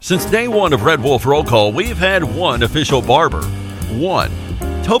Since day one of Red Wolf Roll Call, we've had one official barber. One.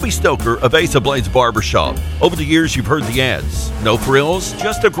 Toby Stoker of Ace of Blades Barbershop. Over the years, you've heard the ads. No frills,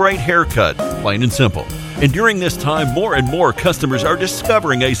 just a great haircut, plain and simple. And during this time, more and more customers are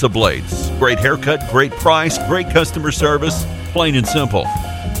discovering Ace of Blades. Great haircut, great price, great customer service, plain and simple.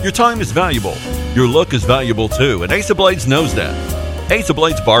 Your time is valuable. Your look is valuable too, and Ace of Blades knows that. Ace of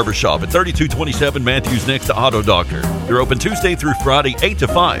Blades Barbershop at 3227 Matthews next to Auto Doctor. They're open Tuesday through Friday, 8 to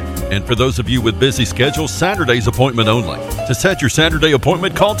 5. And for those of you with busy schedules, Saturday's appointment only. To set your Saturday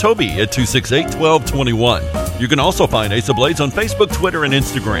appointment, call Toby at 268-1221. You can also find Ace of Blades on Facebook, Twitter, and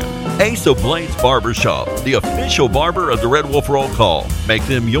Instagram. Ace of Blades Barbershop, the official barber of the Red Wolf Roll Call. Make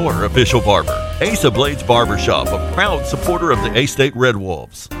them your official barber. Ace of Blades Barbershop, a proud supporter of the A-State Red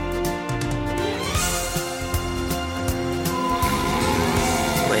Wolves.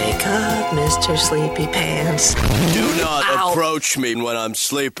 Wake up, Mr. Sleepy Pants. Do not approach me when I'm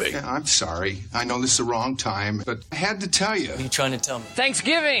sleeping. Yeah, I'm sorry. I know this is the wrong time, but I had to tell you. What are you trying to tell me?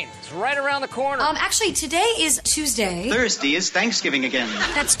 Thanksgiving. It's right around the corner. Actually, today is Tuesday. Thursday is Thanksgiving again.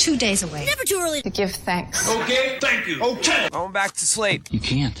 That's 2 days away. Never too early to give thanks. Okay, thank you. Okay. Going back to sleep. You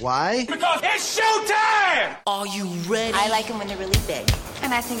can't. Why? Because it's showtime! Are you ready? I like them when they're really big.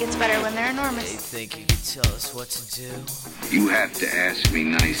 And I think it's better when they're They enormous. think you can tell us what to do. You have to ask me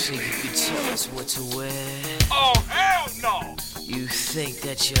nicely. You can tell us what to wear. Oh, hell no! You think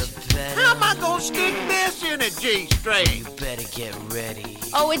that you're better. How am I gonna stick this in a G-string? You better get ready.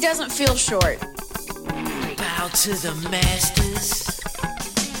 Oh, it doesn't feel short. Bow to the masters.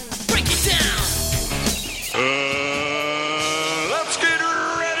 Break it down. Let's get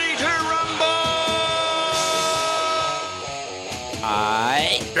ready to rumble!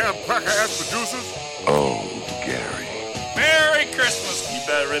 Damn cracker-ass producers. Oh, Gary. Merry Christmas! You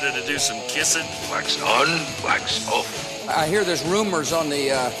about ready to do some kissing? Wax on, wax off. I hear there's rumors on the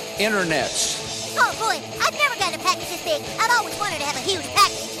internets. Oh boy, I've never gotten a package this big. I've always wanted to have a huge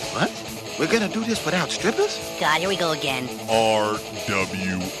package. What? We're gonna do this without strippers? God, here we go again. RWRC.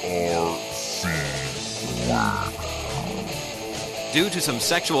 Due to some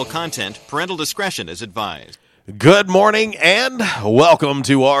sexual content, parental discretion is advised. Good morning and welcome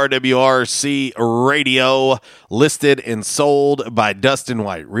to RWRC Radio, listed and sold by Dustin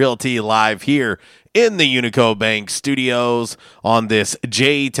White Realty, live here in the Unico Bank studios on this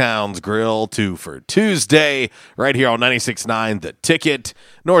J-Towns Grill 2 for Tuesday, right here on 96.9 The Ticket,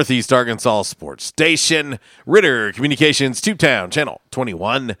 Northeast Arkansas Sports Station, Ritter Communications Tubetown Channel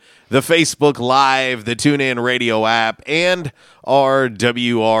 21, the Facebook Live, the TuneIn Radio app, and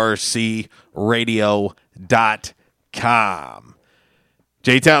RWRCradio.com.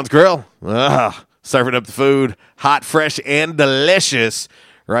 J-Towns Grill, serving up the food, hot, fresh, and delicious,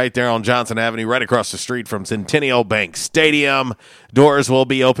 right there on Johnson Avenue, right across the street from Centennial Bank Stadium. Doors will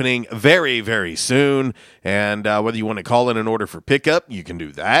be opening very, very soon, and whether you want to call in an order for pickup, you can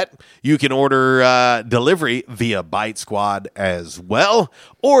do that. You can order delivery via Bite Squad as well,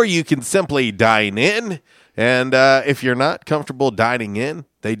 or you can simply dine in. And if you're not comfortable dining in,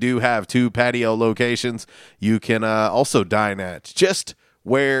 they do have 2 patio locations. You can also dine at. Just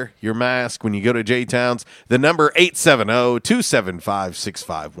wear your mask when you go to J-Towns. The number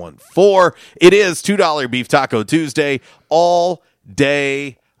 870-275-6514. It is $2 Beef Taco Tuesday all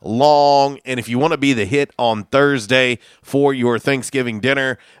day long. And if you want to be the hit on Thursday for your Thanksgiving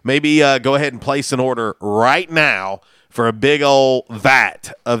dinner, maybe go ahead and place an order right now for a big old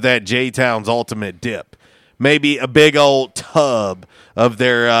vat of that J-Towns Ultimate Dip. Maybe a big old tub of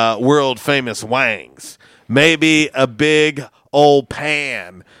their world-famous wangs. Maybe a big old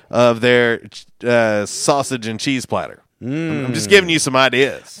pan of their sausage and cheese platter. I'm just giving you some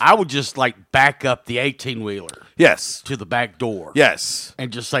ideas. I would just, back up the 18-wheeler. Yes. To the back door. Yes.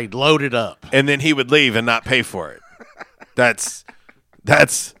 And just say, load it up. And then he would leave and not pay for it. That's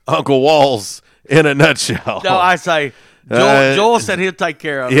Uncle Walls in a nutshell. No, I say, Joel said he'll take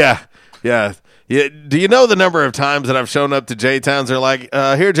care of it. Yeah. Do you know the number of times that I've shown up to J-Towns? They're like,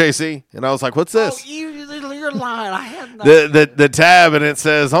 here, JC. And I was like, what's this? Oh, you're lying. I have not. The tab, and it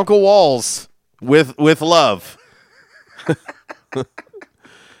says Uncle Walls with love.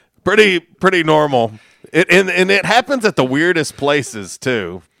 pretty normal. And it happens at the weirdest places,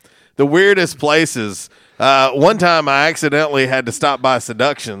 too. The weirdest places. One time I accidentally had to stop by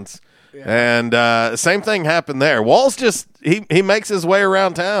Seductions. Yeah. And same thing happened there. Walls just, he makes his way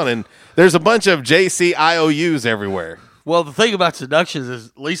around town, and there's a bunch of JC IOUs everywhere. Well, the thing about Seductions is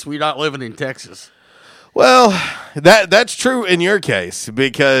at least we're not living in Texas. Well, that's true in your case,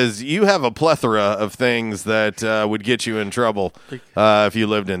 because you have a plethora of things that would get you in trouble if you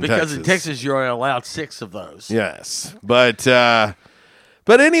lived in Texas. Because in Texas, you're allowed 6 of those. Yes. But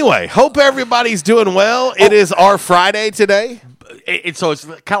But anyway, hope everybody's doing well. It is our Friday today. So it's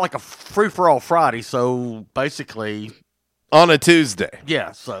kind of like a free-for-all Friday. So basically, on a Tuesday.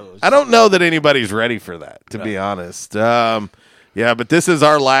 Yeah. So I don't know that anybody's ready for that, to be honest. Yeah, but this is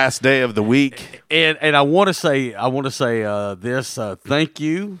our last day of the week, and I want to say this. Thank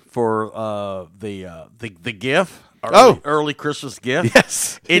you for the gift. Early Christmas gift.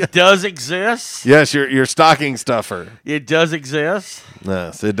 Yes, it does exist. Yes, your stocking stuffer. It does exist.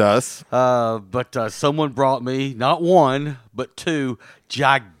 Yes, it does. But someone brought me not one but two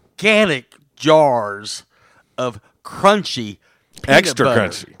gigantic jars of crunchy. Extra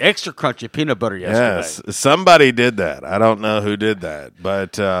crunchy peanut butter yesterday. Yes, somebody did that. I don't know who did that,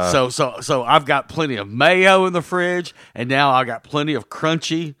 but so I've got plenty of mayo in the fridge, and now I got plenty of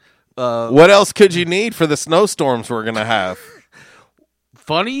crunchy. What else could you need for the snowstorms we're gonna have?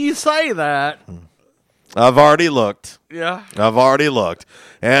 Funny you say that. I've already looked. Yeah, I've already looked,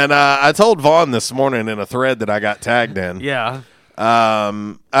 and I told Vaughn this morning in a thread that I got tagged in. Yeah,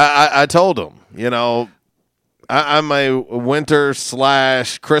 I told him, I'm a winter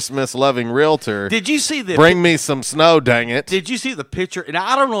 / Christmas loving realtor. Did you see the bring me some snow? Dang it! Did you see the picture? And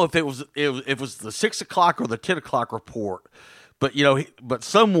I don't know if it was the 6 o'clock or the 10 o'clock report, but but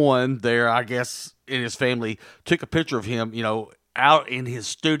someone there, I guess, in his family took a picture of him, out in his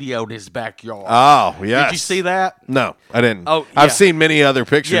studio in his backyard. Oh, yes. Did you see that? No, I didn't. Oh, yeah. I've seen many other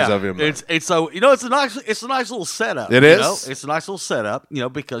pictures of him. It's so it's a nice little setup. It is. It's a nice little setup.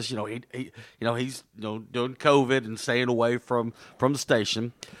 Because he's doing COVID and staying away from the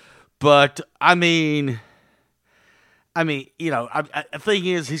station. But I mean, the thing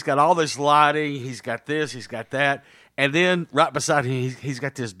is, he's got all this lighting. He's got this. He's got that. And then right beside him, he's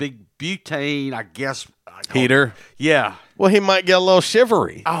got this big butane, I guess, heater. Yeah. Well, he might get a little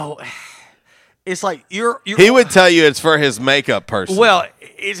shivery. Oh, it's like you're he would tell you it's for his makeup person. Well,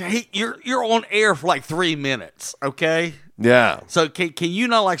 you're on air for like 3 minutes, okay? Yeah. So can you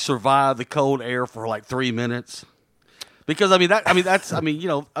not survive the cold air for 3 minutes? Because that's how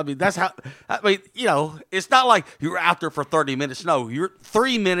it's not like you're out there for 30 minutes. No, you're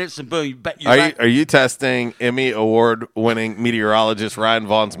 3 minutes and boom. Are you testing Emmy award-winning meteorologist Ryan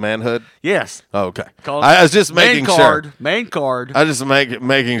Vaughn's manhood? Yes. Oh, okay. I was just making sure. Main card. I was just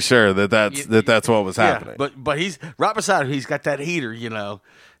making sure that's what was happening. But he's right beside him. He's got that heater,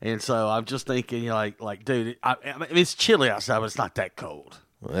 and so I'm just thinking, dude, it's chilly outside, but it's not that cold.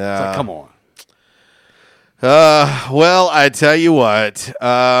 Yeah. It's like, come on. Well, I tell you what,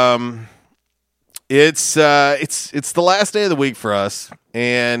 it's the last day of the week for us,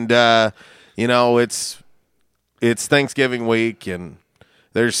 and it's Thanksgiving week, and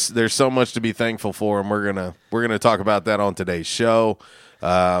there's so much to be thankful for, and we're gonna talk about that on today's show.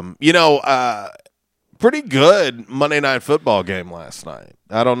 Pretty good Monday Night Football game last night.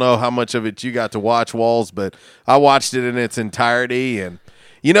 I don't know how much of it you got to watch, Walls, but I watched it in its entirety, and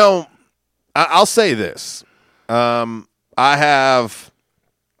I'll say this. I have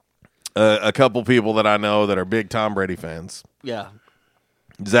a couple people that I know that are big Tom Brady fans. Yeah.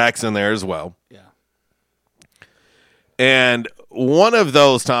 Zach's in there as well. Yeah. And one of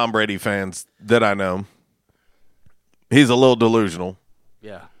those Tom Brady fans that I know, he's a little delusional.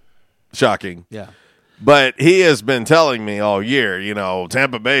 Yeah. Shocking. Yeah. But he has been telling me all year,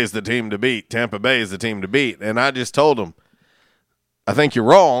 Tampa Bay is the team to beat. Tampa Bay is the team to beat. And I just told him, I think you're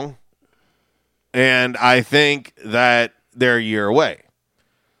wrong. And I think that they're a year away.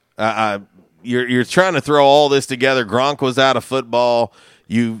 You're trying to throw all this together. Gronk was out of football.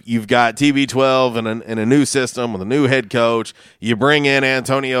 You've got TB12 and a new system with a new head coach. You bring in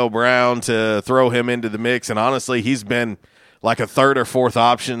Antonio Brown to throw him into the mix, and honestly, he's been like a third or fourth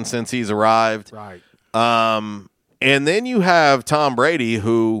option since he's arrived. Right. And then you have Tom Brady,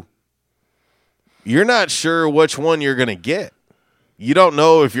 who you're not sure which one you're going to get. You don't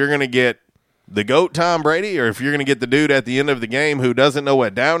know if you're going to get the GOAT Tom Brady, or if you're going to get the dude at the end of the game who doesn't know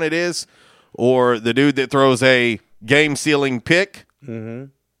what down it is, or the dude that throws a game-sealing pick. Mm-hmm.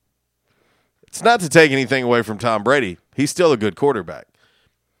 It's not to take anything away from Tom Brady. He's still a good quarterback.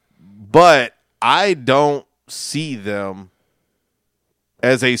 But I don't see them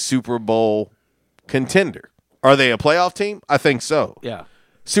as a Super Bowl contender. Are they a playoff team? I think so. Yeah.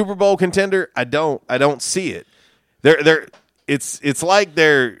 Super Bowl contender? I don't see it. It's like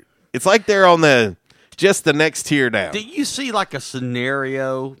they're on the next tier down. Do you see a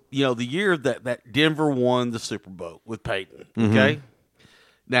scenario, the year that Denver won the Super Bowl with Peyton, okay? Mm-hmm.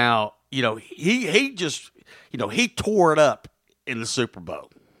 Now, he just, he tore it up in the Super Bowl.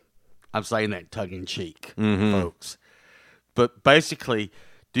 I'm saying that tongue-in-cheek, folks. But basically,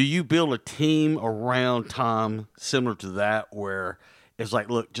 do you build a team around Tom similar to that where It's like,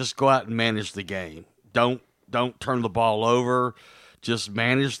 look, just go out and manage the game. Don't turn the ball over. Just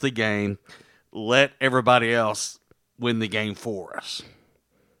manage the game. Let everybody else win the game for us,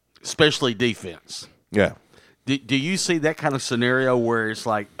 especially defense. Yeah. Do you see that kind of scenario where it's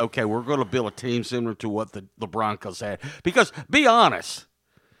like, okay, we're going to build a team similar to what the Broncos had? Because, be honest,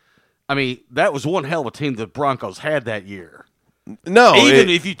 I mean, that was one hell of a team the Broncos had that year. No. Even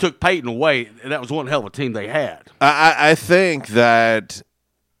if you took Peyton away, that was one hell of a team they had. I think that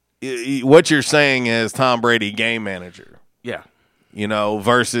what you're saying is Tom Brady game manager. Yeah.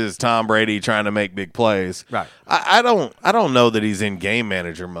 Versus Tom Brady trying to make big plays. Right. I don't know that he's in game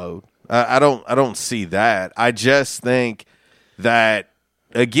manager mode. I don't see that. I just think that,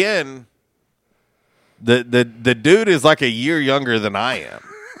 again, the dude is like a year younger than I am.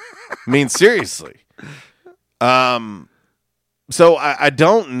 I mean, seriously. So I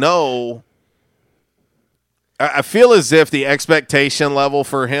don't know. I feel as if the expectation level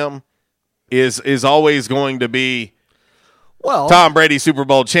for him is always going to be, well, Tom Brady Super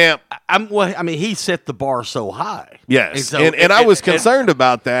Bowl champ. He set the bar so high. Yes, and I was concerned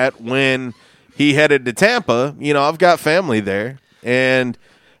about that when he headed to Tampa. I've got family there, and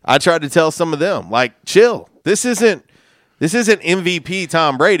I tried to tell some of them, like, chill. This isn't MVP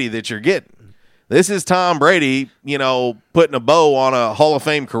Tom Brady that you're getting. This is Tom Brady, putting a bow on a Hall of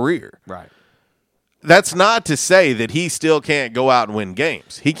Fame career. Right. That's not to say that he still can't go out and win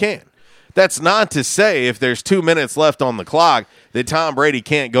games. He can. That's not to say if there's 2 minutes left on the clock that Tom Brady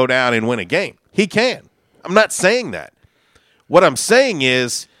can't go down and win a game. He can. I'm not saying that. What I'm saying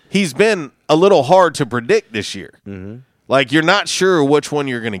is he's been a little hard to predict this year. Mm-hmm. Like, you're not sure which one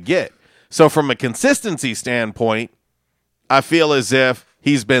you're going to get. So from a consistency standpoint, I feel as if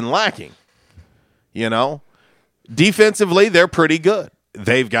he's been lacking. Defensively, they're pretty good.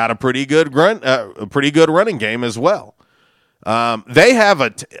 They've got a pretty good running game as well. They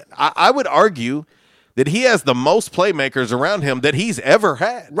have I would argue that he has the most playmakers around him that he's ever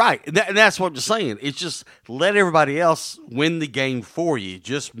had. Right, and that's what I'm saying. It's just let everybody else win the game for you.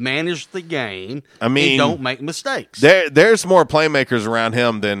 Just manage the game. And don't make mistakes. There's more playmakers around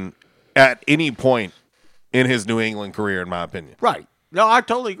him than at any point in his New England career, in my opinion. Right. No, I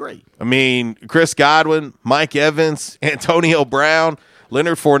totally agree. Chris Godwin, Mike Evans, Antonio Brown,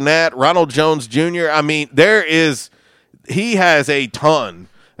 Leonard Fournette, Ronald Jones Jr. He has a ton.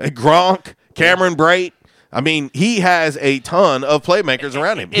 Gronk, Cameron Brate. He has a ton of playmakers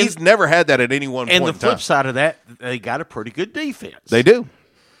around him. He's never had that at any one point in time. And the flip side of that, they got a pretty good defense. They do.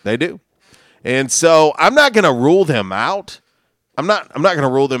 And so I'm not going to rule them out. I'm not going to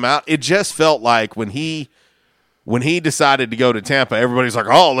rule them out. It just felt like when he decided to go to Tampa, everybody's like,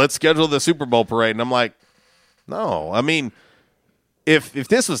 oh, let's schedule the Super Bowl parade. And I'm like, no. If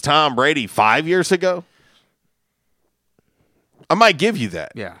this was Tom Brady 5 years ago, I might give you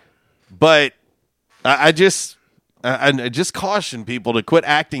that. Yeah. But I just caution people to quit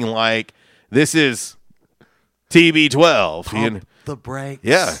acting like this is TB12. Pump the brakes.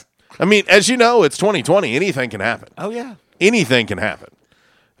 Yeah. As you know, it's 2020. Anything can happen. Oh, yeah. Anything can happen.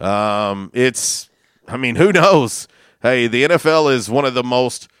 Who knows? Hey, the NFL is one of the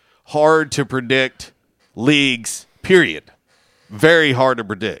most hard to predict leagues, period. Very hard to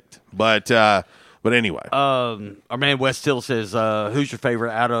predict. But anyway. Our man West Hill says, who's your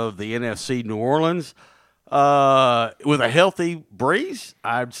favorite out of the NFC? New Orleans? With a healthy Breeze,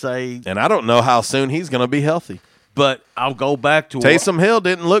 I'd say. And I don't know how soon he's going to be healthy. But I'll go back to Taysom Hill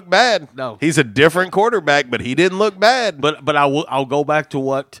didn't look bad. No. He's a different quarterback, but he didn't look bad. But I'll go back to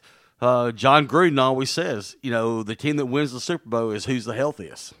what John Gruden always says. The team that wins the Super Bowl is who's the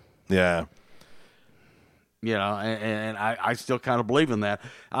healthiest. Yeah. And I still kind of believe in that.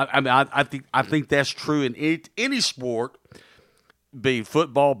 I think that's true in any sport, be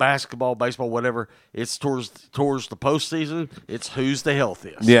football, basketball, baseball, whatever. It's towards the postseason. It's who's the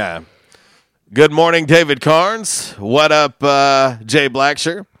healthiest. Yeah. Good morning, David Carnes. What up, Jay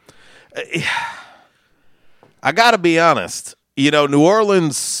Blackshear? I got to be honest. New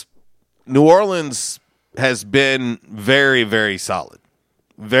Orleans has been very, very solid.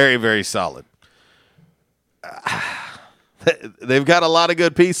 Very, very solid. They've got a lot of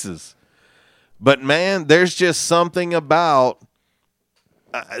good pieces. But, man, there's just something about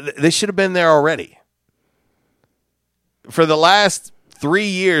they should have been there already. For the last 3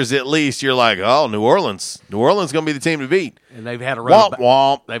 years at least, you're like, oh, New Orleans going to be the team to beat. And they've had a run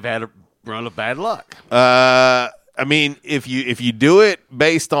womp. They've had a run of bad luck. If you do it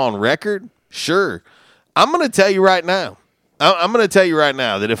based on record, sure. I'm going to tell you right now.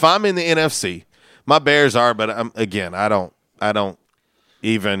 That if I'm in the NFC, my Bears are, but I don't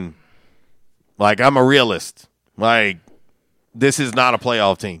even, like, I'm a realist. Like, this is not a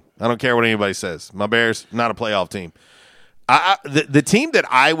playoff team. I don't care what anybody says. My Bears, not a playoff team. The team that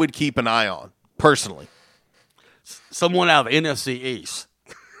I would keep an eye on, personally. Someone out of NFC East.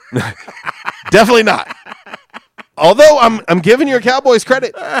 Definitely not. Although I'm giving your Cowboys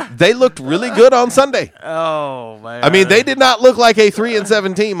credit. They looked really good on Sunday. Oh, man. I mean, they did not look like a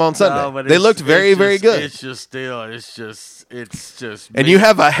 3-7 team on Sunday. No, they looked very, very good. It's just. And you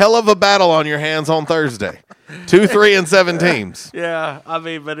have a hell of a battle on your hands on Thursday. 2, 3, and 7 teams. Yeah, I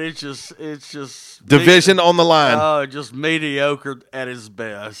mean, but it's just division on the line. Oh, just mediocre at its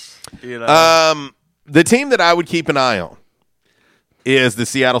best. You know. The team that I would keep an eye on is the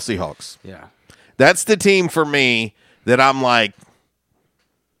Seattle Seahawks. Yeah. That's the team for me that I'm like,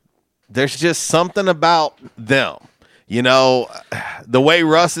 there's just something about them. You know, the way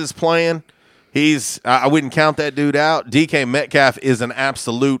Russ is playing, I wouldn't count that dude out. DK Metcalf is an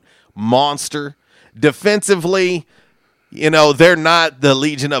absolute monster. Defensively, you know, they're not the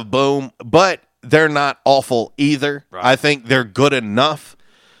Legion of Boom, but they're not awful either. Right. I think they're good enough.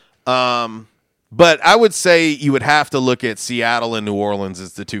 But I would say you would have to look at Seattle and New Orleans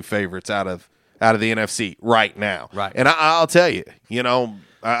as the two favorites out of the NFC right now. Right. And I'll tell you, you know,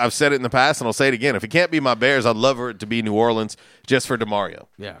 I've said it in the past and I'll say it again. If it can't be my Bears, I'd love for it to be New Orleans just for DeMario.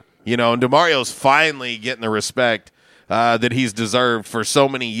 Yeah. You know, and DeMario's finally getting the respect that he's deserved for so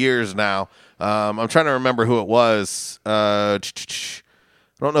many years now. I'm trying to remember who it was. I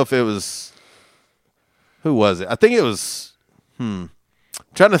don't know if it was – who was it? I think it was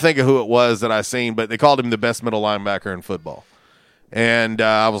trying to think of who it was that I seen, but they called him the best middle linebacker in football. And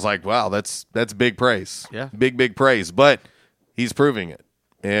I was like, wow, that's big praise. Yeah. Big praise. But he's proving it.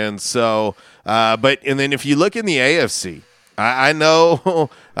 And so and then if you look in the AFC, I know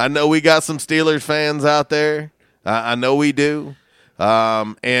we got some Steelers fans out there. I know we do.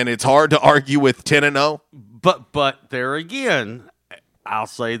 And it's hard to argue with 10-0. But there again, I'll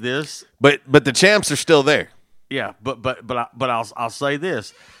say this. But the champs are still there. Yeah, but I'll say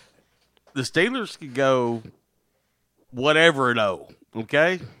this: the Steelers could go whatever 0.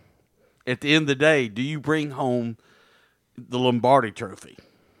 Okay, at the end of the day, do you bring home the Lombardi Trophy?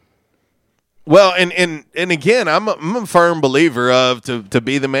 Well, and again, I'm a firm believer of to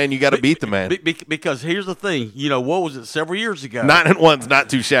be the man, you got to beat the man. Because here's the thing, you know, what was it several years ago? 9-1's not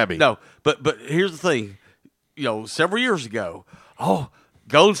too shabby. No, but here's the thing, you know, several years ago,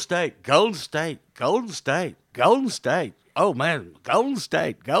 Golden State. Oh man, Golden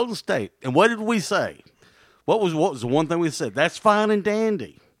State. And what did we say? What was the one thing we said? That's fine and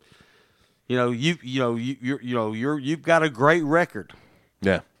dandy. You know, you've got a great record.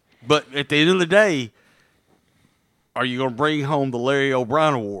 Yeah. But at the end of the day, are you going to bring home the Larry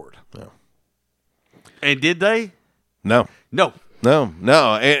O'Brien Award? No. And did they? No. No.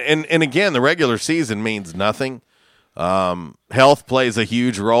 And again, the regular season means nothing. Health plays a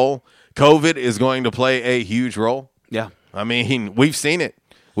huge role. COVID is going to play a huge role. Yeah. I mean, we've seen it.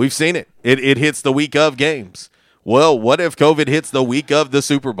 It hits the week of games. Well, what if COVID hits the week of the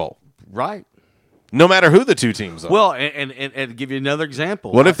Super Bowl? Right. No matter who the two teams are. Well, and give you another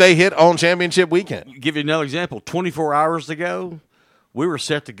example. What if they hit on championship weekend? Give you another example. 24 hours ago, we were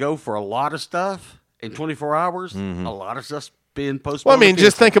set to go for a lot of stuff. In 24 hours, a lot of stuff's being postponed. Well, I mean,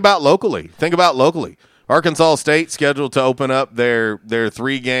 just think about locally. Arkansas State scheduled to open up their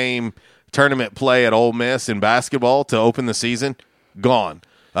 3-game tournament play at Ole Miss in basketball to open the season. Gone.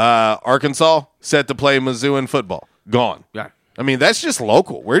 Arkansas set to play Mizzou in football. Gone. Yeah. I mean, that's just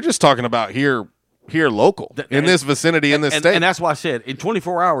local. We're just talking about here local, in this vicinity, in this state. And that's why I said, in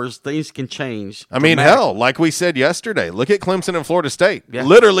 24 hours, things can change. I mean, hell, like we said yesterday, look at Clemson and Florida State. Yeah.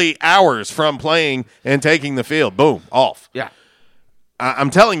 Literally hours from playing and taking the field. Boom, off. Yeah. I'm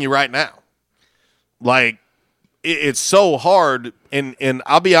telling you right now, like, it's so hard, and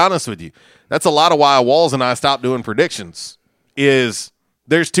I'll be honest with you, that's a lot of why Walls and I stopped doing predictions, is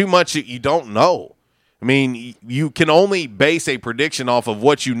there's too much that you don't know. I mean, you can only base a prediction off of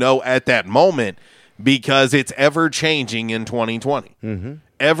what you know at that moment because it's ever-changing in 2020. Mm-hmm.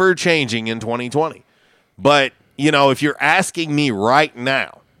 Ever-changing in 2020. But, you know, if you're asking me right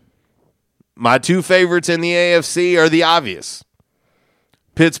now, my two favorites in the AFC are the obvious.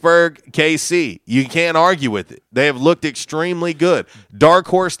 Pittsburgh, KC. You can't argue with it. They have looked extremely good. Dark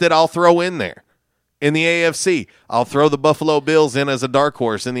horse that I'll throw in there in the AFC. I'll throw the Buffalo Bills in as a dark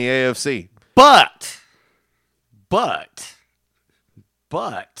horse in the AFC. But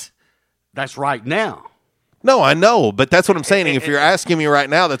that's right now. No, I know, but that's what I'm saying. If you're asking me right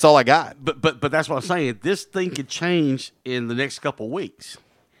now, that's all I got. But that's what I'm saying. This thing could change in the next couple of weeks.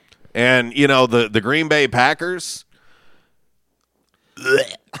 And, you know, the Green Bay Packers.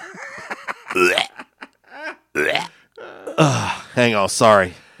 Hang on,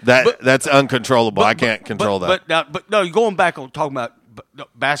 sorry. That's uncontrollable. I can't control that. But no, going back on talking about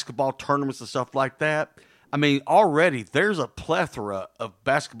basketball tournaments and stuff like that. I mean, already there's a plethora of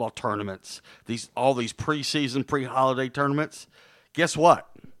basketball tournaments. All these preseason, pre-holiday tournaments. Guess what?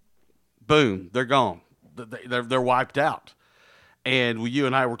 Boom, they're gone. They're wiped out. And you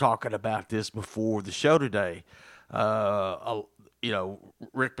and I were talking about this before the show today. Rick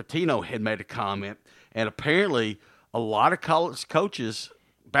Pitino had made a comment, and apparently a lot of college coaches,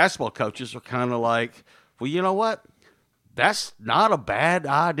 basketball coaches, are kind of like, well, you know what? That's not a bad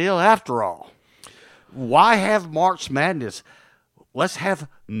idea after all. Why have March Madness? Let's have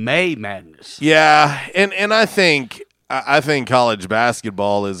May Madness. Yeah, and I think college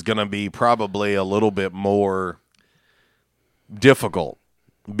basketball is going to be probably a little bit more difficult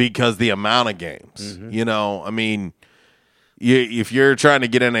because the amount of games. Mm-hmm. I mean, if you're trying to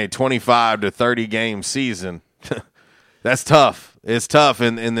get in a 25 to 30 game season, that's tough. It's tough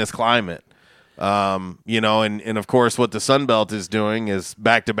in this climate. And of course what the Sun Belt is doing is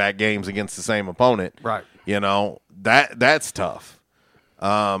back-to-back games against the same opponent. Right. That's tough.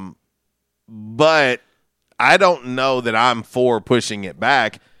 But I don't know that I'm for pushing it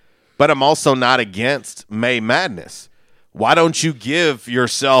back, but I'm also not against May Madness. Why don't you give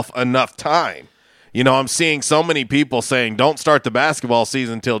yourself enough time? I'm seeing so many people saying don't start the basketball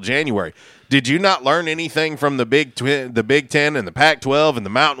season until January. Did you not learn anything from the Big Ten and the Pac-12 and the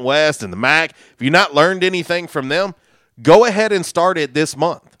Mountain West and the MAC? If you not learned anything from them, go ahead and start it this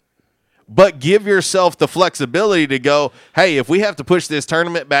month. But give yourself the flexibility to go, hey, if we have to push this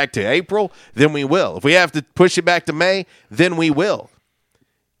tournament back to April, then we will. If we have to push it back to May, then we will.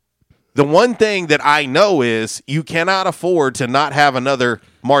 The one thing that I know is you cannot afford to not have another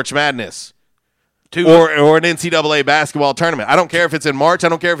March Madness. Or an NCAA basketball tournament. I don't care if it's in March. I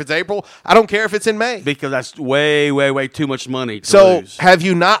don't care if it's April. I don't care if it's in May. Because that's way, way, way too much money to lose. So have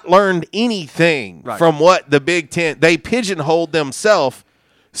you not learned anything from what the Big Ten, they pigeonholed themselves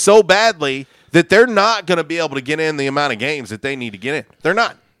so badly that they're not going to be able to get in the amount of games that they need to get in. They're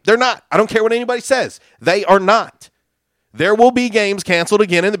not. I don't care what anybody says. They are not. There will be games canceled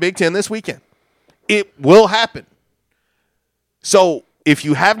again in the Big Ten this weekend. It will happen. So if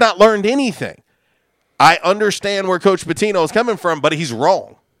you have not learned anything, I understand where Coach Pitino is coming from, but he's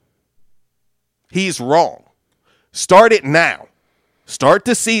wrong. He's wrong. Start it now. Start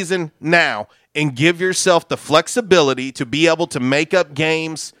the season now and give yourself the flexibility to be able to make up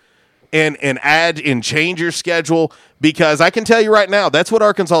games and add and change your schedule, because I can tell you right now, that's what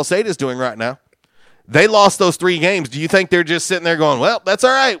Arkansas State is doing right now. They lost those 3 games. Do you think they're just sitting there going, well, that's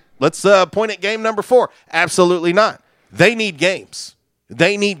all right. Let's point at game number 4. Absolutely not. They need games.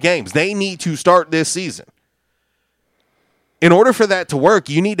 They need games. They need to start this season. In order for that to work,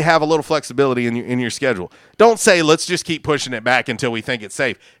 you need to have a little flexibility in your schedule. Don't say, let's just keep pushing it back until we think it's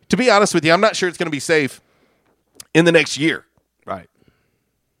safe. To be honest with you, I'm not sure it's going to be safe in the next year. Right.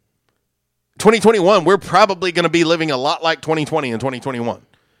 2021, we're probably going to be living a lot like 2020 and 2021.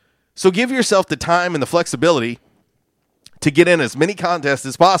 So give yourself the time and the flexibility to get in as many contests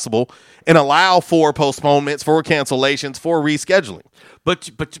as possible and allow for postponements, for cancellations, for rescheduling. But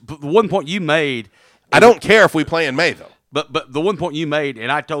the one point you made, I don't care if we play in May, though. But the one point you made,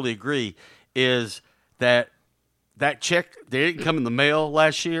 and I totally agree, is that check, they didn't come in the mail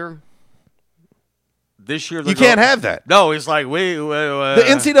last year. This year, you can't have that. No, it's like the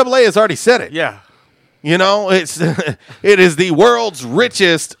NCAA has already said it. Yeah, it is the world's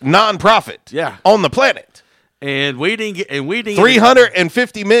richest nonprofit. On the planet. And we didn't get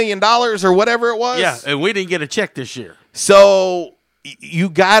 $350 million or whatever it was. Yeah, and we didn't get a check this year. So you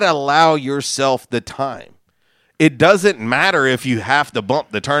got to allow yourself the time. It doesn't matter if you have to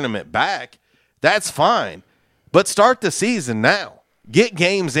bump the tournament back. That's fine. But start the season now. Get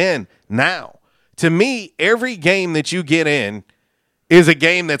games in now. To me, every game that you get in is a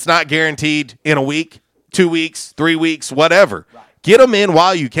game that's not guaranteed in a week, 2 weeks, 3 weeks, whatever. Right. Get them in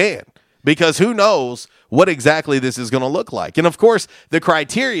while you can, because who knows what exactly this is going to look like. And, of course, the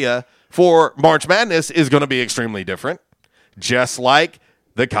criteria for March Madness is going to be extremely different, just like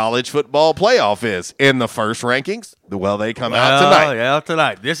the college football playoff is. In the first rankings, they come out tonight. Yeah,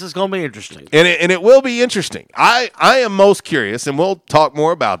 tonight. This is going to be interesting. And it will be interesting. I am most curious, and we'll talk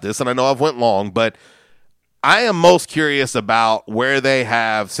more about this, and I know I've went long, but I am most curious about where they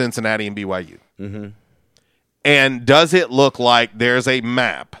have Cincinnati and BYU. Mm-hmm. And does it look like there's a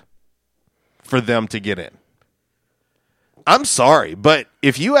map for them to get in? I'm sorry, but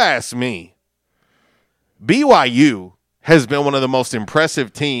if you ask me, BYU has been one of the most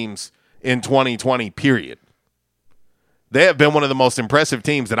impressive teams in 2020, period. They have been one of the most impressive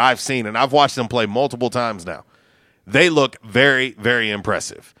teams that I've seen, and I've watched them play multiple times now. They look very, very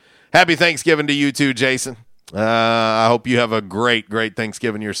impressive. Happy Thanksgiving to you too, Jason. I hope you have a great, great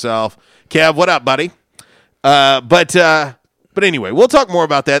Thanksgiving yourself. Kev, what up, buddy? But anyway, we'll talk more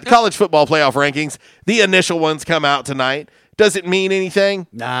about that. The college football playoff rankings, the initial ones come out tonight. Does it mean anything?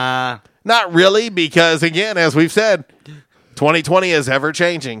 Nah. Not really, because, again, as we've said, 2020 is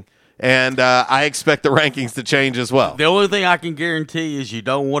ever-changing, and I expect the rankings to change as well. The only thing I can guarantee is you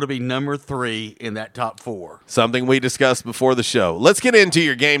don't want to be number 3 in that top 4. Something we discussed before the show. Let's get into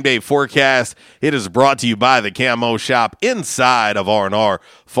your game day forecast. It is brought to you by the Camo Shop inside of R&R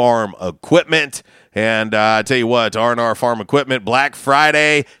Farm Equipment. And I tell you what, R&R Farm Equipment, Black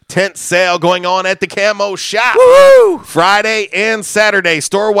Friday tent sale going on at the Camo Shop. Woo! Friday and Saturday,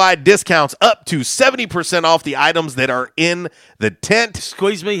 store-wide discounts up to 70% off the items that are in the tent.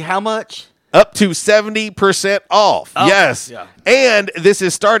 Squeeze me, how much? Up to 70% off. Oh, yes. yeah. And this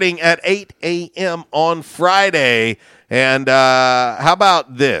is starting at 8 a.m. on Friday. And how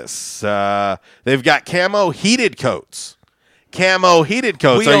about this? They've got camo heated coats. Camo heated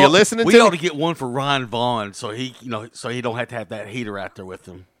coats. Are you listening to me? We ought to get one for Ryan Vaughn so he don't have to have that heater out there with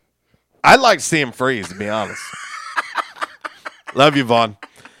him. I'd like to see him freeze, to be honest. Love you, Vaughn.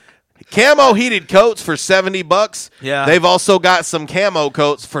 Camo heated coats for $70. Yeah. They've also got some camo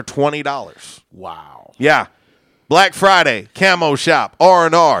coats for $20. Wow. Yeah. Black Friday, Camo Shop,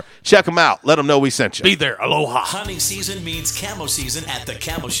 R&R. Check them out. Let them know we sent you. Be there. Aloha. Hunting season means camo season at the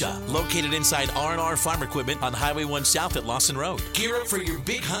Camo Shop, located inside R&R Farm Equipment on Highway 1 South at Lawson Road. Gear up for your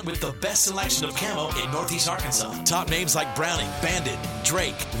big hunt with the best selection of camo in Northeast Arkansas. Top names like Browning, Bandit,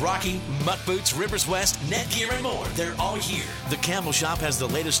 Drake, Rocky, Muck Boots, Rivers West, Netgear, and more. They're all here. The Camo Shop has the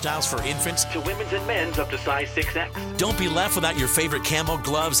latest styles for infants to women's and men's up to size 6X. Don't be left without your favorite camo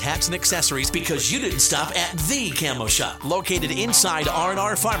gloves, hats, and accessories because you didn't stop at the Camo Shop, located inside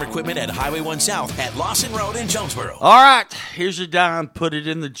R&R Farm Equipment at Highway 1 South at Lawson Road in Jonesboro. All right, here's your dime. Put it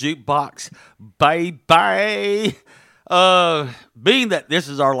in the jukebox. Bye-bye. Being that this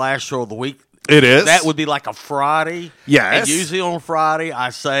is our last show of the week, it is. That would be like a Friday. Yes. And usually on Friday,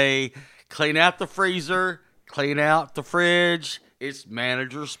 I say clean out the freezer, clean out the fridge. It's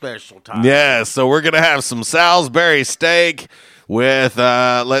manager special time. Yeah, so we're going to have some Salisbury steak with,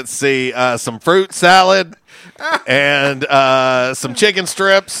 some fruit salad and some chicken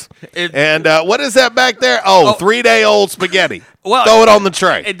strips. And what is that back there? Oh, 3-day-old spaghetti. Well, throw it on the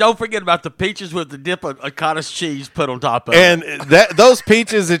tray. And don't forget about the peaches with the dip of cottage cheese put on top of and it. And those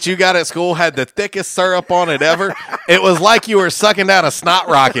peaches that you got at school had the thickest syrup on it ever. It was like you were sucking down a snot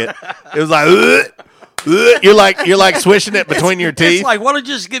rocket. It was like, you're like swishing it between your teeth. It's like, why don't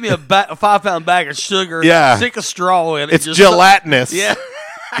you just give me a 5-pound bag of sugar? Yeah, stick a straw in it. It's gelatinous. Yeah,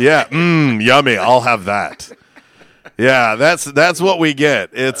 yeah. Yummy. I'll have that. Yeah, that's what we get.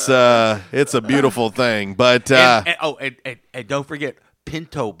 It's a beautiful thing. But and don't forget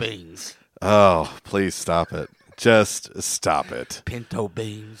pinto beans. Oh, please stop it. Just stop it. Pinto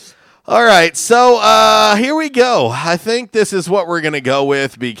beans. All right, so here we go. I think this is what we're going to go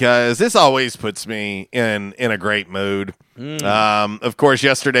with because this always puts me in a great mood. Of course,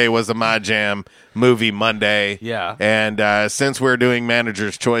 yesterday was a My Jam movie Monday. Yeah. And since we're doing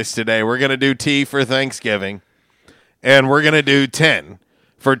Manager's Choice today, we're going to do T for Thanksgiving. And we're going to do 10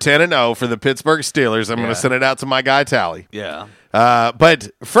 for 10-0 for the Pittsburgh Steelers. I'm going to send it out to my guy, Tally. Yeah.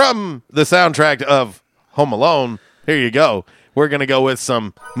 But from the soundtrack of Home Alone, here you go. We're going to go with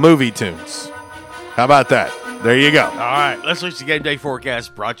some movie tunes. How about that? There you go. All right. Let's reach the game day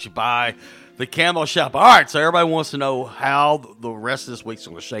forecast brought to you by the Camo Shop. All right. So everybody wants to know how the rest of this week's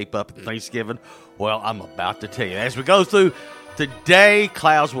going to shape up at Thanksgiving. Well, I'm about to tell you. As we go through today,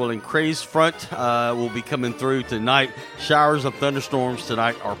 clouds will increase. Front will be coming through tonight. Showers and thunderstorms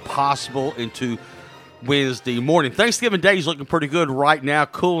tonight are possible into Wednesday morning. Thanksgiving Day is looking pretty good right now.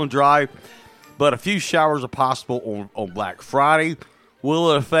 Cool and dry. But a few showers are possible on Black Friday.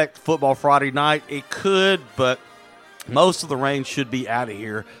 Will it affect football Friday night? It could, but most of the rain should be out of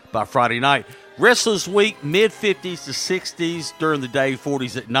here by Friday night. Rest of this week, mid-50s to 60s during the day,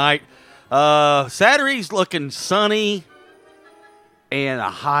 40s at night. Saturday's looking sunny and a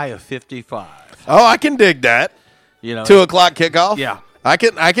high of 55. Oh, I can dig that. 2 o'clock kickoff? Yeah. I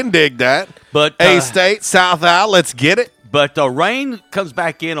can dig that. But A-State, South Al, let's get it. But the rain comes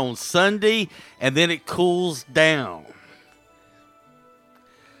back in on Sunday, and then it cools down.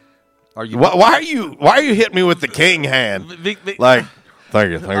 Why are you hitting me with the king hand? Thank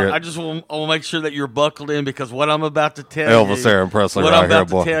you. I just want to make sure that you're buckled in because what I'm about to tell Elvis Aaron Presley what right I'm about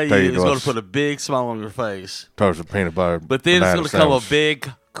here, boy. to tell you is going to put a big smile on your face. Toast of peanut butter. But then it's going to come a big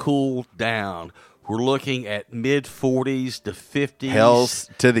cool down. We're looking at mid-40s to 50s. Hells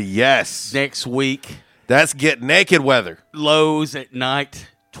to the yes. Next week. That's get naked weather. Lows at night,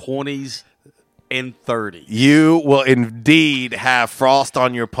 20s and 30s. You will indeed have frost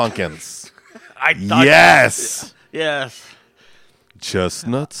on your pumpkins. Yes. Yes.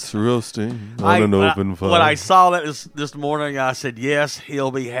 Chestnuts roasting on an open fire. When I saw that this morning, I said, yes,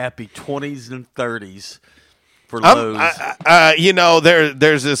 he'll be happy. 20s and 30s for lows.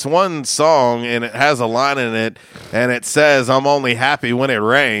 There's this one song, and it has a line in it, and it says, I'm only happy when it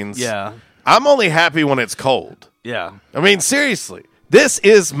rains. Yeah. I'm only happy when it's cold. Yeah. I mean, seriously. This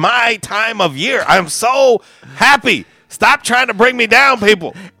is my time of year. I'm so happy. Stop trying to bring me down,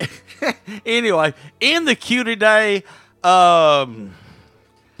 people. Anyway, in the queue today, man,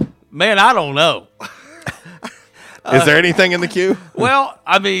 I don't know. Is there anything in the queue? Well,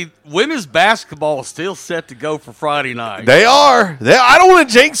 I mean, women's basketball is still set to go for Friday night. They are. I don't want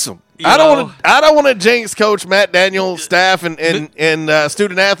to jinx them. I don't want to jinx Coach Matt Daniels, staff, and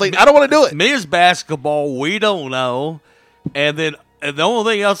student athlete. I don't want to do it. Men's basketball, we don't know. And then the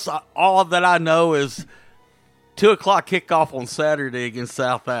only thing else all that I know is 2:00 kickoff on Saturday against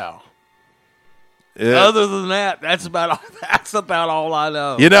South Al. Yeah. Other than that, that's about all I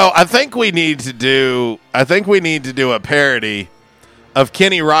know. I think we need to do a parody of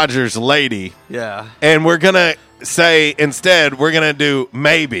Kenny Rogers' Lady. Yeah. And we're gonna say instead we're gonna do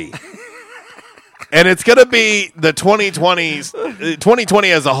maybe. And it's gonna be the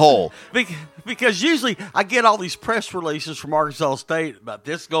 2020 as a whole. Because usually I get all these press releases from Arkansas State about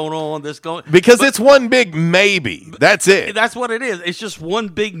this going on, Because it's one big maybe. That's it. That's what it is. It's just one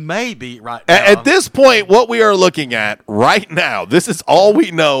big maybe right now. At this point, what we are looking at right now, this is all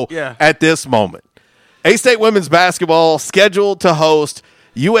we know at this moment. A-State women's basketball scheduled to host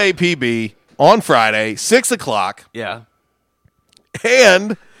UAPB on Friday, 6:00. Yeah.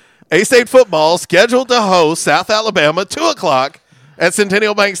 And A-State football scheduled to host South Alabama, 2:00 at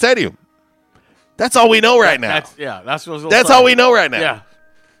Centennial Bank Stadium. That's all we know right now. That's all we know right now. Yeah.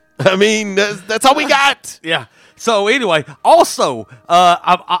 I mean, that's all we got. Yeah. So anyway, also,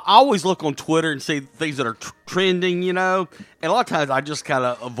 I always look on Twitter and see things that are trending, and a lot of times I just kind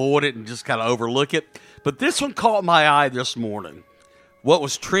of avoid it and just kind of overlook it. But this one caught my eye this morning. What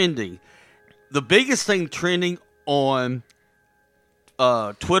was trending? The biggest thing trending on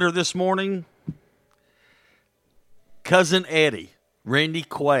Twitter this morning, Cousin Eddie, Randy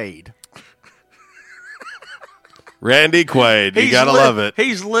Quaid. Randy Quaid, you gotta love it.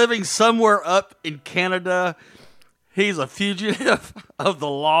 He's living somewhere up in Canada. He's a fugitive of the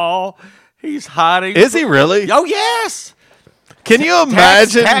law. He's hiding. Is he really? Oh, yes. Can you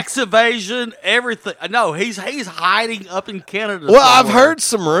imagine? Tax evasion, everything. No, he's hiding up in Canada. Well, I've heard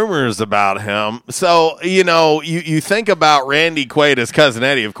some rumors about him. So, you think about Randy Quaid as Cousin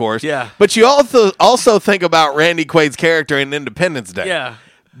Eddie, of course. Yeah. But you also think about Randy Quaid's character in Independence Day. Yeah.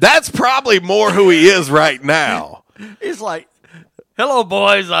 That's probably more who he is right now. He's like, hello,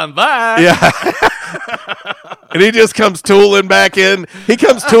 boys, I'm back. Yeah. And he just comes tooling back in. He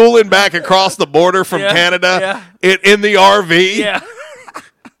comes tooling back across the border from Canada in the RV. Yeah.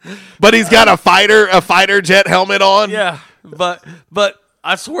 But he's got a fighter jet helmet on. Yeah. But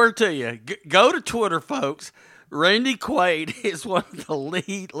I swear to you, go to Twitter, folks. Randy Quaid is one of the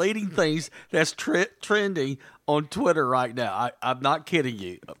leading things that's trending on Twitter right now. I'm not kidding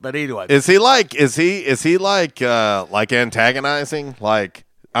you. But anyway, is he like antagonizing? Like,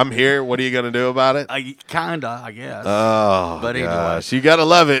 I'm here. What are you going to do about it? Kinda, I guess. Oh, but gosh, you got to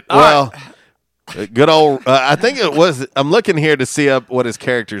love it. All right. Good old. I think it was. I'm looking here to see up what his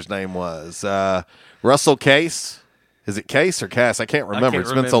character's name was. Russell Case. Is it Case or Cass? I can't remember.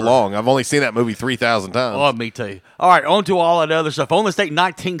 It's been so long. I've only seen that movie 3,000 times. Oh, me too. All right, on to all that other stuff. On this date,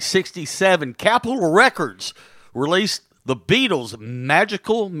 1967, Capitol Records released the Beatles'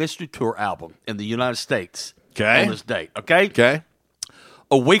 Magical Mystery Tour album in the United States. Okay. On this date. Okay? Okay.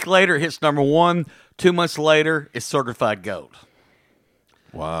 A week later, it hits #1. 2 months later, it's certified gold.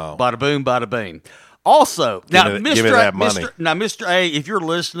 Wow. Bada boom, bada bing. Also, give me that money. Mr. A, if you're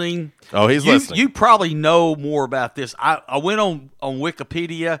listening, he's listening. You probably know more about this. I went on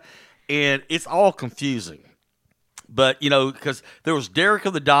Wikipedia, and it's all confusing. But because there was Derek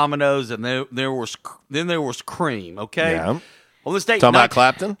of the Dominoes, and there was Cream. Okay, yeah. On this date, talking about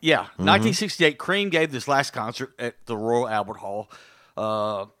Clapton. Yeah, 1968. Cream gave this last concert at the Royal Albert Hall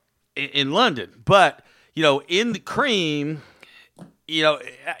in London. But in the Cream.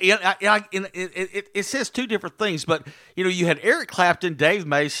 It says two different things, but you had Eric Clapton, Dave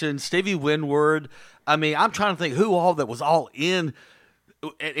Mason, Stevie Winwood. I mean, I'm trying to think who all that was all in.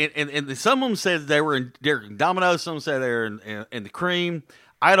 And some of them said they were in Derek Domino. Some said they were in the Cream.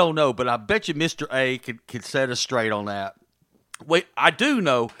 I don't know, but I bet you Mr. A could set us straight on that. Wait, I do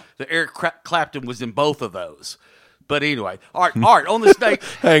know that Eric Clapton was in both of those. But anyway, all right. On this day,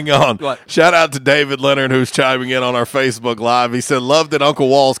 hang on. What? Shout out to David Leonard, who's chiming in on our Facebook Live. He said, "Love that Uncle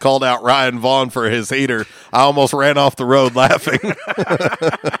Walls called out Ryan Vaughn for his heater. I almost ran off the road laughing."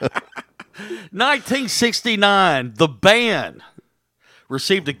 1969, the band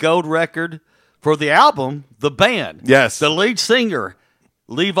received a gold record for the album "The Band." Yes, the lead singer,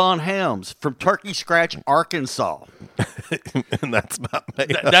 Levon Helms from Turkey Scratch, Arkansas. And that's not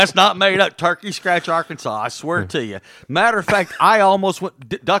made up. That's not made up. Turkey Scratch, Arkansas. I swear to you. Matter of fact, I almost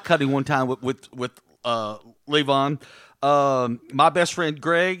went duck hunting one time with Levon. My best friend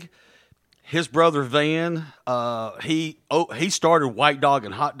Greg, his brother Van, he started White Dog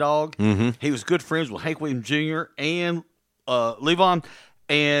and Hot Dog. Mm-hmm. He was good friends with Hank Williams Jr. and Levon,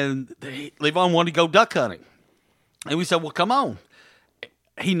 and Levon wanted to go duck hunting, and we said, "Well, come on."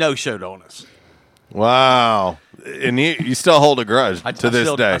 He no-showed on us. Wow. And you still hold a grudge to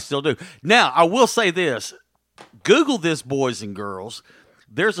this day. I still do. Now, I will say this. Google this, boys and girls.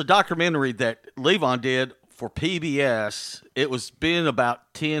 There's a documentary that Levon did for PBS. It was been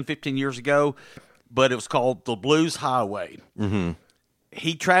about 10, 15 years ago, but it was called The Blues Highway. Mm-hmm.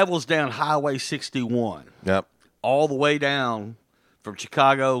 He travels down Highway 61. Yep. All the way down from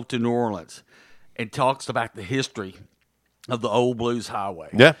Chicago to New Orleans and talks about the history of the old Blues Highway.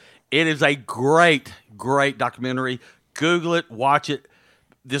 Yeah. It is a great, great documentary. Google it, watch it.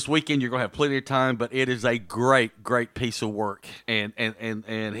 This weekend you're going to have plenty of time, but it is a great, great piece of work. And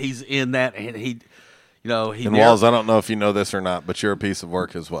he's in that, and he And Walls, I don't know if you know this or not, but you're a piece of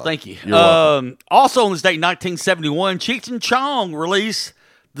work as well. Thank you. You're welcome. Also on this date, 1971, Cheech and Chong released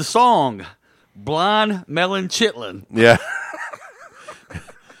the song "Blind Melon Chitlin'." Yeah.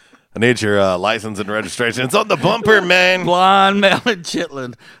 I need your license and registration. It's on the bumper, man. Blind Melon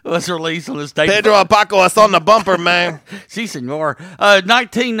Chitlin' was released on this date. Pedro Apaco, it's on the bumper, man. Si, senor.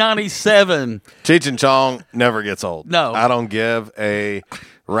 1997. Cheech and Chong never gets old. No. I don't give a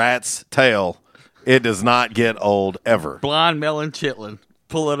rat's tail. It does not get old ever. Blind Melon Chitlin'.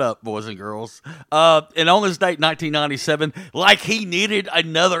 Pull it up, boys and girls. And on this date, 1997, like he needed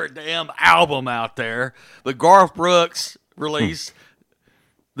another damn album out there, but Garth Brooks released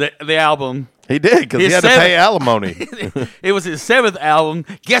the album. He did, because he had to pay alimony. It was his 7th album.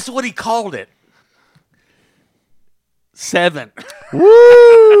 Guess what he called it? 7.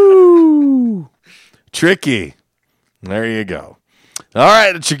 Woo! Tricky. There you go. All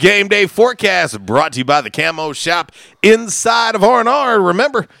right, it's your game day forecast brought to you by the Camo Shop inside of R&R.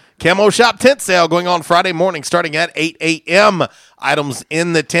 Remember, Camo Shop tent sale going on Friday morning starting at 8 a.m. Items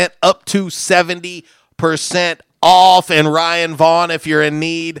in the tent up to 70% off. And Ryan Vaughn, if you're in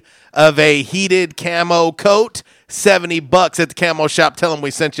need of a heated camo coat, $70 at the Camo Shop. Tell them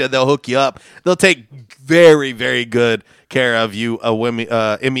we sent you. They'll hook you up. They'll take very, very good care of you,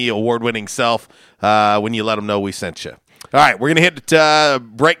 Emmy award-winning self, when you let them know we sent you. All right, we're going to hit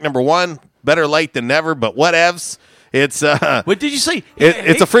break number 1. Better late than never, but whatevs. It's What did you see?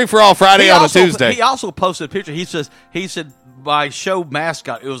 It's a free-for-all Friday on a Tuesday. He also posted a picture. He said my show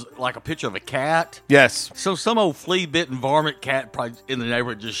mascot, it was like a picture of a cat. Yes. So some old flea-bitten varmint cat probably in the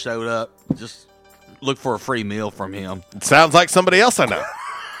neighborhood just showed up. Just look for a free meal from him. It sounds like somebody else I know.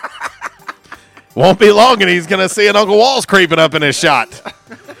 Won't be long and he's going to see an Uncle Walls creeping up in his shot.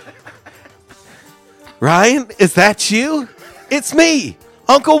 Ryan, is that you? It's me,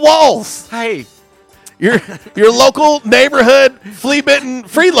 Uncle Walls. Hey. Your local neighborhood flea-bitten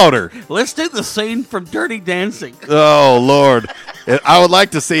freeloader. Let's do the scene from Dirty Dancing. Oh, Lord. I would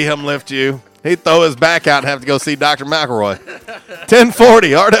like to see him lift you. He'd throw his back out and have to go see Dr. McElroy. 1040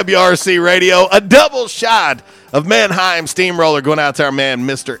 RWRC Radio. A double shot of Mannheim Steamroller going out to our man,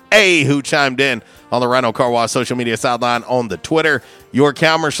 Mr. A, who chimed in on the Rhino Car Wash social media sideline on the Twitter. Your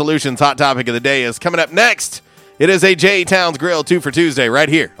Calmer Solutions hot topic of the day is coming up next. It is a J Towns Grill 2 for Tuesday right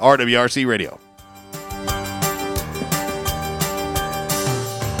here, RWRC Radio.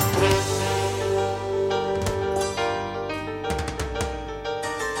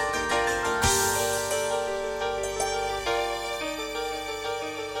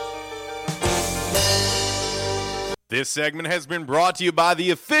 This segment has been brought to you by the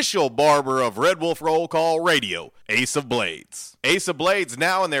official barber of Red Wolf Roll Call Radio, Ace of Blades. Ace of Blades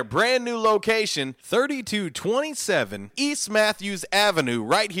now in their brand new location, 3227 East Matthews Avenue,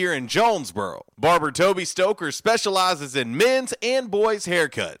 right here in Jonesboro. Barber Toby Stoker specializes in men's and boys'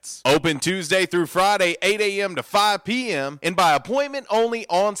 haircuts. Open Tuesday through Friday, 8 a.m. to 5 p.m., and by appointment only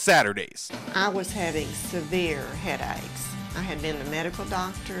on Saturdays. I was having severe headaches. I had been to medical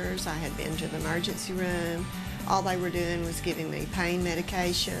doctors, I had been to the emergency room. All they were doing was giving me pain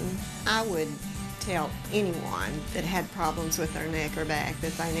medication. I would tell anyone that had problems with their neck or back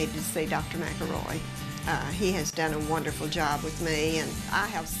that they needed to see Dr. McElroy. He has done a wonderful job with me, and I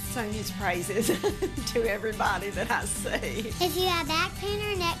have sung his praises to everybody that I see. If you have back pain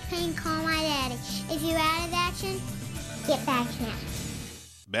or neck pain, call my daddy. If you're out of action, get back now.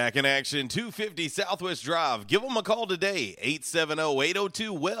 Back in action, 250 Southwest Drive. Give them a call today,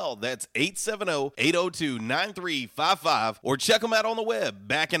 870-802-WELL. That's 870-802-9355. Or check them out on the web,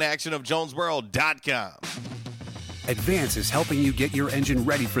 backinactionofjonesboro.com. Advance is helping you get your engine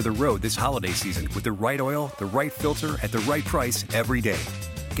ready for the road this holiday season with the right oil, the right filter, at the right price every day.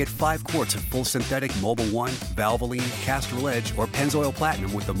 Get 5 quarts of full synthetic Mobil 1, Valvoline, Castrol Edge, or Pennzoil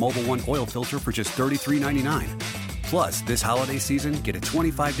Platinum with the Mobil 1 oil filter for just $33.99. Plus, this holiday season, get a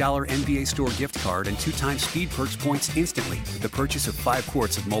 $25 NBA store gift card and 2 times Speed Perks points instantly with the purchase of 5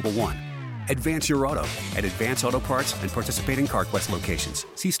 quarts of Mobil 1. Advance your auto at Advance Auto Parts and participating CarQuest locations.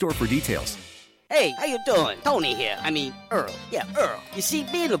 See store for details. Hey, how you doing? Tony here. Earl. Yeah, Earl. You see,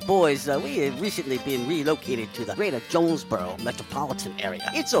 me and the boys, we have recently been relocated to the greater Jonesboro metropolitan area.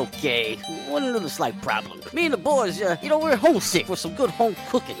 It's okay. One little slight problem. Me and the boys, we're homesick for some good home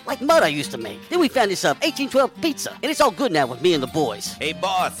cooking, like Mother used to make. Then we found this 1812 pizza, and it's all good now with me and the boys. Hey,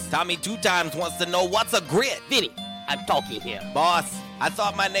 boss, Tommy 2 Times wants to know what's a grit. Vinny, I'm talking here. Boss, I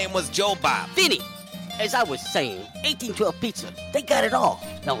thought my name was Joe Bob. Vinny! As I was saying, 1812 Pizza, they got it all.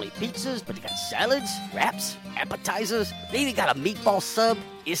 Not only pizzas, but they got salads, wraps, appetizers. They even got a meatball sub.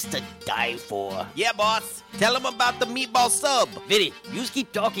 It's to die for. Yeah, boss. Tell them about the meatball sub. Vinny, you just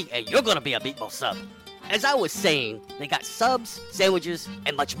keep talking and you're gonna be a meatball sub. As I was saying, they got subs, sandwiches,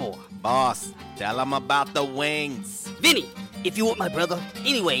 and much more. Boss, tell them about the wings. Vinny, if you want my brother,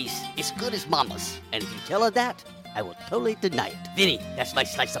 anyways, it's good as Mama's. And if you tell her that, I will totally deny it. Vinny, that's my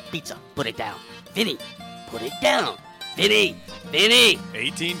slice of pizza. Put it down. Vinny, put it down. Vinny!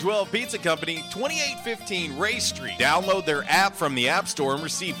 1812 Pizza Company, 2815 Ray Street. Download their app from the App Store and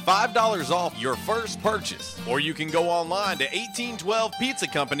receive $5 off your first purchase. Or you can go online to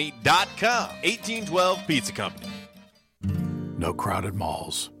 1812pizzacompany.com. 1812 Pizza Company. No crowded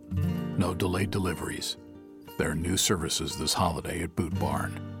malls. No delayed deliveries. There are new services this holiday at Boot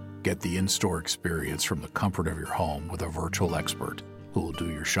Barn. Get the in-store experience from the comfort of your home with a virtual expert who will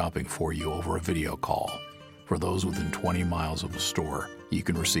do your shopping for you over a video call. For those within 20 miles of a store, you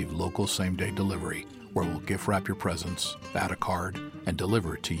can receive local same-day delivery where we'll gift wrap your presents, add a card, and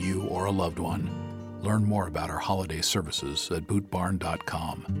deliver it to you or a loved one. Learn more about our holiday services at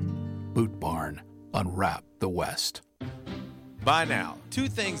bootbarn.com. Boot Barn. Unwrap the West. By now, 2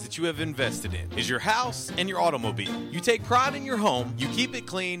 things that you have invested in is your house and your automobile. You take pride in your home, you keep it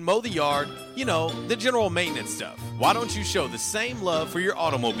clean, mow the yard, the general maintenance stuff. Why don't you show the same love for your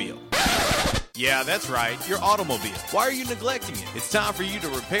automobile? Yeah, that's right, your automobile. Why are you neglecting it? It's time for you to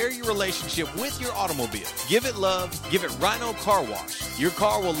repair your relationship with your automobile. Give it love, give it Rhino Car Wash. Your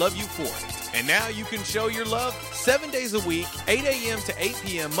car will love you for it. And now you can show your love 7 days a week, 8 a.m. to 8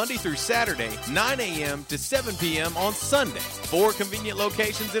 p.m. Monday through Saturday, 9 a.m. to 7 p.m. on Sunday. 4 convenient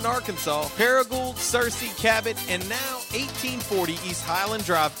locations in Arkansas, Paragould, Searcy, Cabot, and now 1840 East Highland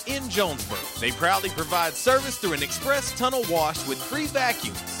Drive in Jonesboro. They proudly provide service through an express tunnel wash with free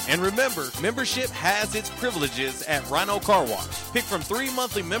vacuums. And remember, membership has its privileges at Rhino Car Wash. Pick from 3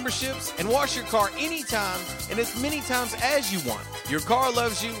 monthly memberships and wash your car anytime and as many times as you want. Your car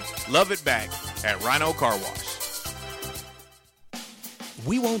loves you, love it back at Rhino Car Wash.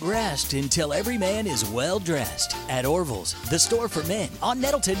 We won't rest until every man is well dressed. At Orville's, the store for men, on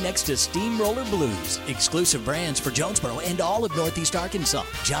Nettleton next to Steamroller Blues. Exclusive brands for Jonesboro and all of Northeast Arkansas.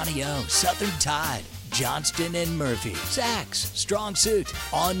 Johnny O, Southern Tide, Johnston and Murphy, Saks, Strong Suit,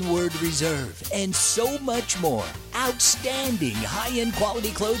 Onward Reserve, and so much more. Outstanding high-end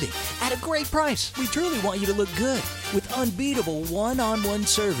quality clothing at a great price. We truly want you to look good with unbeatable one-on-one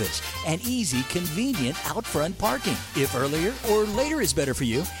service and easy, convenient out-front parking. If earlier or later is better for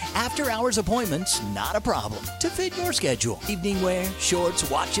you, after-hours appointments, not a problem. To fit your schedule. Evening wear, shorts,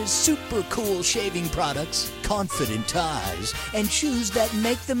 watches, super cool shaving products, confident ties, and shoes that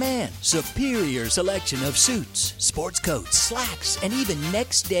make the man. Superior selection of suits, sports coats, slacks, and even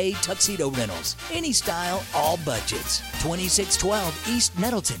next-day tuxedo rentals. Any style, all budgets. 2612 East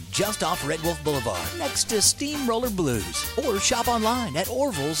Nettleton, just off Red Wolf Boulevard, next to Steamroller Blues. Or shop online at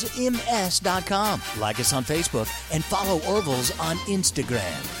orvillesms.com. Like us on Facebook and follow Orville's on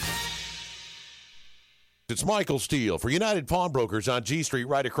Instagram. It's Michael Steele for United Pawnbrokers on G Street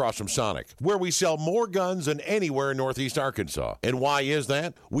right across from Sonic, where we sell more guns than anywhere in Northeast Arkansas. And why is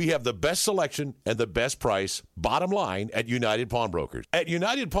that? We have the best selection and the best price, bottom line, at United Pawnbrokers. At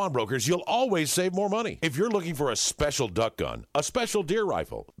United Pawnbrokers, you'll always save more money. If you're looking for a special duck gun, a special deer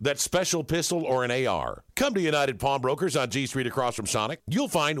rifle, that special pistol, or an AR, come to United Pawnbrokers on G Street across from Sonic. You'll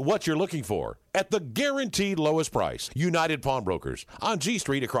find what you're looking for at the guaranteed lowest price. United Pawnbrokers on G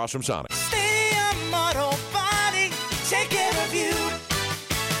Street across from Sonic. Stadium Auto Body, take care of you.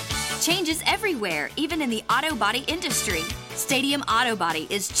 Changes everywhere, even in the auto body industry. Stadium Auto Body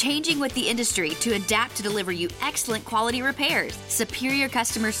is changing with the industry to adapt to deliver you excellent quality repairs, superior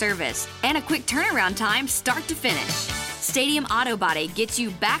customer service, and a quick turnaround time start to finish. Stadium Auto Body gets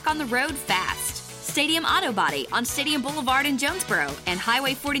you back on the road fast. Stadium Auto Body on Stadium Boulevard in Jonesboro and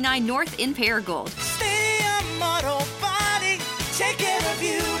Highway 49 North in Paragould. Stadium Auto Body, take care of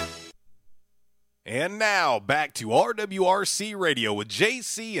you. And now, back to RWRC Radio with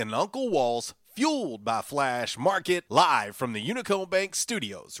JC and Uncle Walls, fueled by Flash Market, live from the Unico Bank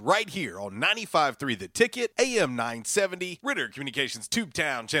Studios, right here on 95.3 The Ticket, AM 970, Ritter Communications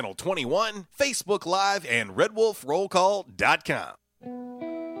Tubetown Channel 21, Facebook Live, and RedWolfRollCall.com.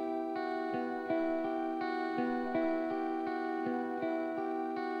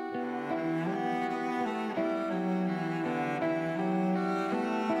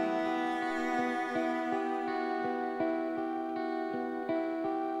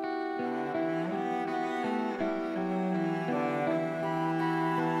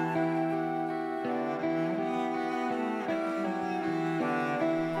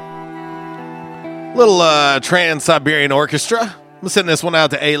 Little Trans-Siberian Orchestra. I'm sending this one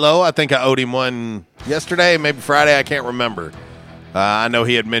out to A-Lo. I think I owed him one yesterday, maybe Friday. I can't remember. I know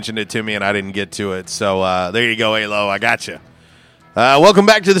he had mentioned it to me, and I didn't get to it. So there you go, A-Lo. I got you. Welcome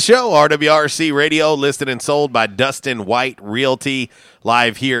back to the show. RWRC Radio, listed and sold by Dustin White Realty,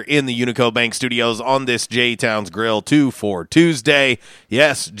 live here in the Unico Bank Studios on this J-Town's Grill 2 for Tuesday.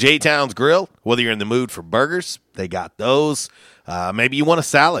 Yes, J-Town's Grill. Whether you're in the mood for burgers, they got those. Maybe you want a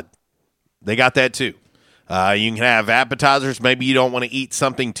salad. They got that too. You can have appetizers. Maybe you don't want to eat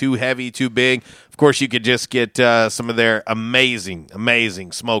something too heavy, too big. Of course, you could just get some of their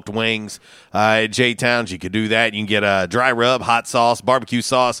amazing smoked wings at J-Town's. You could do that. You can get a dry rub, hot sauce, barbecue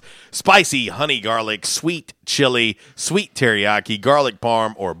sauce, spicy honey garlic, sweet chili, sweet teriyaki, garlic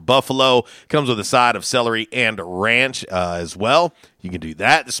parm, or buffalo. Comes with a side of celery and ranch as well. You can do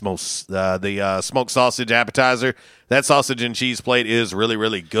that. The smoked sausage appetizer. That sausage and cheese plate is really,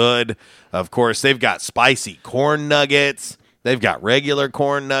 really good. Of course, they've got spicy corn nuggets. They've got regular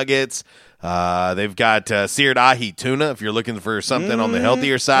corn nuggets. They've got seared ahi tuna if you're looking for something on the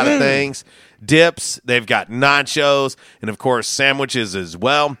healthier side of things. Dips. They've got nachos. And, of course, sandwiches as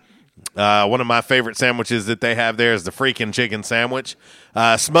well. One of my favorite sandwiches that they have there is the freaking chicken sandwich.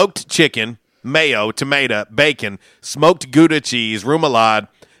 Smoked chicken, mayo, tomato, bacon, smoked Gouda cheese, remoulade,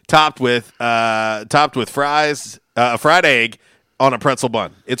 topped with fries, a fried egg on a pretzel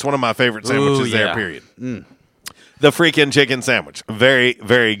bun. It's one of my favorite sandwiches there, period. The freaking chicken sandwich. Very,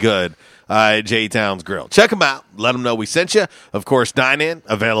 very good at J-Town's Grill. Check them out. Let them know we sent you. Of course, dine-in,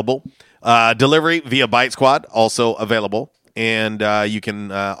 available. Delivery via Bite Squad, also available. And you can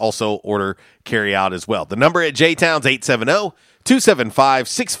also order carry-out as well. The number at J-Town's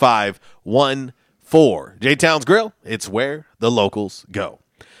 870-275-6514. J-Town's Grill, it's where the locals go.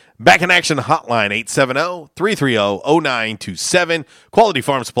 Back in action hotline, 870-330-0927. Quality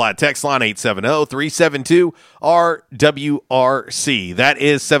Farm Supply text line, 870-372-RWRC. That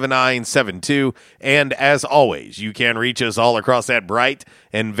is 7972. And as always, you can reach us all across that bright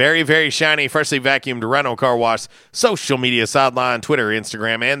and very, very shiny, freshly vacuumed Rhino Car Wash social media sideline, Twitter,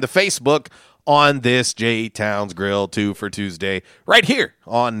 Instagram, and the Facebook on this J-Town's Grill 2 for Tuesday, right here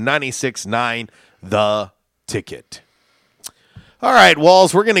on 96.9 The Ticket. All right,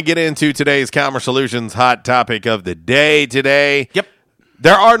 Walls, we're going to get into today's Commerce Solutions hot topic of the day today. Yep.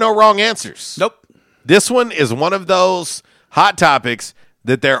 There are no wrong answers. Nope. This one is one of those hot topics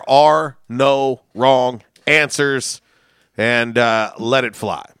that there are no wrong answers. And let it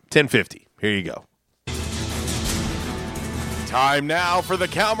fly. 10:50. Here you go. Time now for the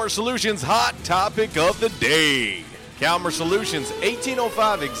Commerce Solutions hot topic of the day. Commerce Solutions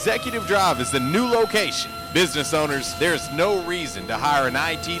 1805 Executive Drive is the new location. Business owners, there's no reason to hire an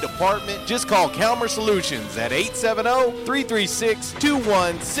IT department. Just call Commerce Solutions at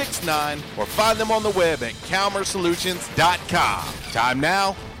 870-336-2169 or find them on the web at calmersolutions.com. Time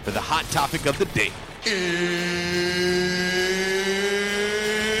now for the hot topic of the day.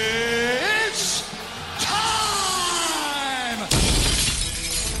 It's time!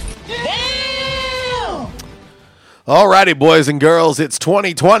 Damn! All righty, boys and girls, it's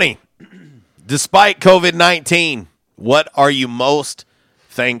 2020. Despite COVID-19, what are you most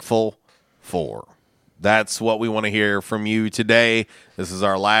thankful for? That's what we want to hear from you today. This is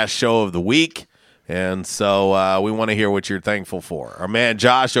our last show of the week, and so we want to hear what you're thankful for. Our man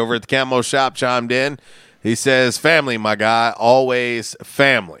Josh over at the Camo Shop chimed in. He says, family, my guy, always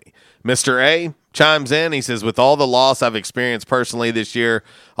family. Mr. A chimes in. He says, with all the loss I've experienced personally this year,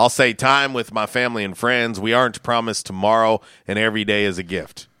 I'll say time with my family and friends. We aren't promised tomorrow, and every day is a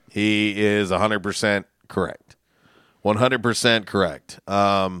gift. He is 100% correct. 100% correct.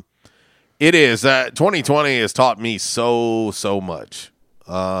 It is. 2020 has taught me so much.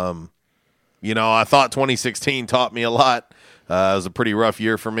 I thought 2016 taught me a lot. It was a pretty rough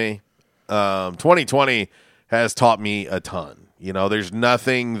year for me. 2020 has taught me a ton. There's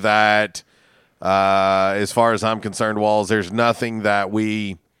nothing that, as far as I'm concerned, Walls, there's nothing that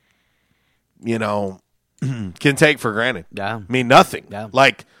we, can take for granted. Yeah. I mean, nothing. Yeah.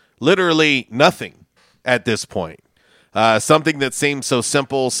 Like, literally nothing at this point. Something that seems so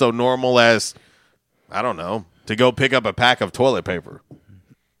simple, so normal as, I don't know, to go pick up a pack of toilet paper.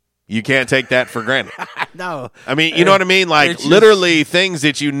 You can't take that for granted. No. I mean, you know what I mean? Like, literally things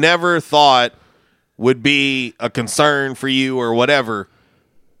that you never thought would be a concern for you or whatever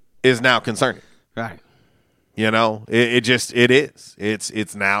is now concerning. Right. It is.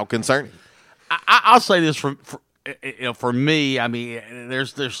 It's now concerning. I'll say this for me. I mean,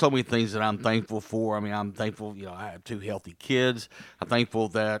 there's so many things that I'm thankful for. I mean, I'm thankful, I have 2 healthy kids. I'm thankful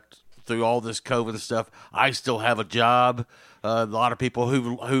that through all this COVID stuff, I still have a job. A lot of people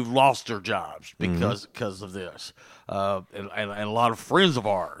who've lost their jobs because of this, and a lot of friends of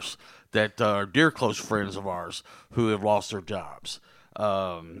ours that are dear close friends of ours who have lost their jobs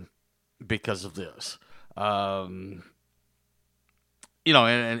because of this. And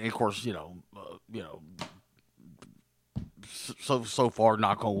of course, so far,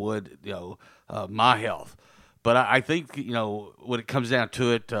 knock on wood, my health. But I think, when it comes down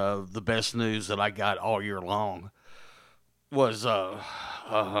to it, the best news that I got all year long was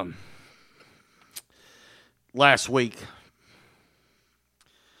last week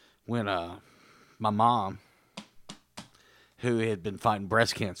when my mom, who had been fighting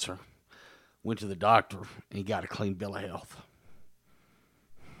breast cancer, went to the doctor and got a clean bill of health.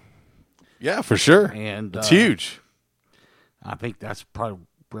 Yeah, for sure. And it's huge. I think that's probably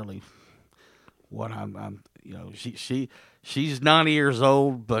really what I'm she's 90 years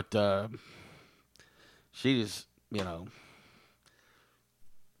old, but she is,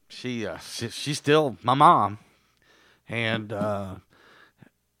 she's still my mom, and I,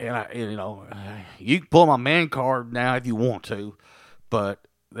 you can pull my man card now if you want to, but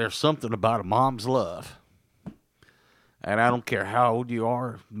there's something about a mom's love, and I don't care how old you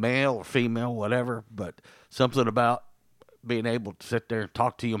are, male or female, whatever, but something about being able to sit there and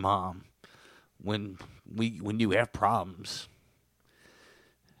talk to your mom when you have problems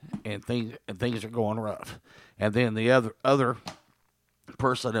and things are going rough. And then the other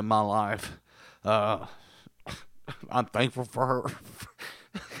person in my life, I'm thankful for her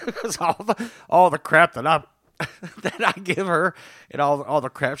because all the crap that I give her and all the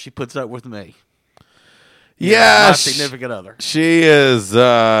crap she puts up with me. Yeah, my significant other. She is.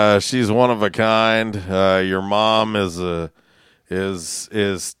 She's one of a kind. Your mom is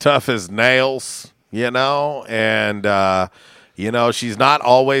tough as nails, and she's not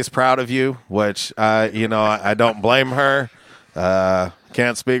always proud of you, which I don't blame her.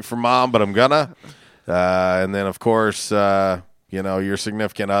 Can't speak for mom, but I'm gonna. And then of course, your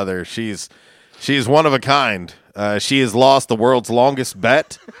significant other. She's one of a kind. She has lost the world's longest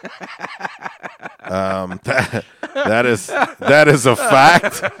bet. That is a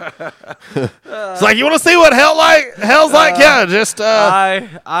fact. It's like, you want to see what hell's like? Yeah, just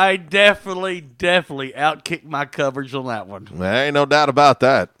I definitely outkicked my coverage on that one. There ain't no doubt about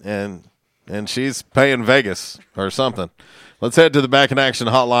that. And she's paying Vegas or something. Let's head to the Back in Action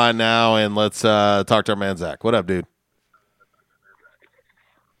hotline now, and let's talk to our man Zach. What up, dude?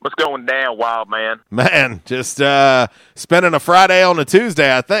 What's going down, wild man? Man, just spending a Friday on a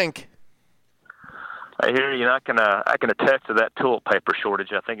Tuesday, I think. I hear you. I can attest to that toilet paper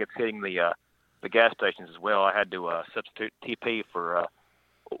shortage. I think it's hitting the gas stations as well. I had to substitute TP for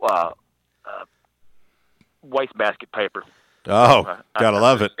wastebasket paper. Oh, gotta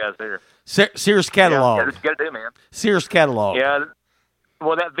love it. Guys there. Sears catalog. Yeah, that's what you gotta do, man. Sears catalog. Yeah.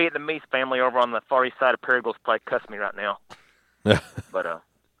 Well, that Vietnamese family over on the far east side of Parago's probably cuss me right now. But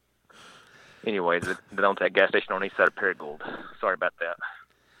anyways, they don't that gas station on the east side of Paragould. Sorry about that.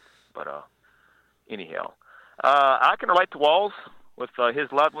 But anyhow, I can relate to Walls with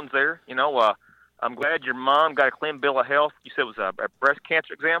his loved ones there. I'm glad your mom got a clean bill of health. You said it was a breast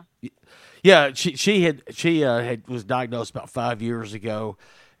cancer exam? Yeah, she was diagnosed about 5 years ago,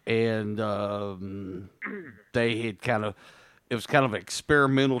 and they had it was kind of an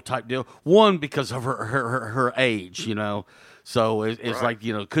experimental type deal. One, because of her age, So it's Right.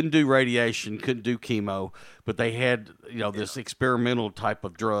 like, couldn't do radiation, couldn't do chemo, but they had, this experimental type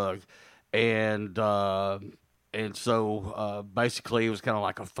of drug. And so basically it was kind of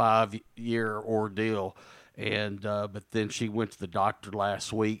like a 5-year ordeal. And but then she went to the doctor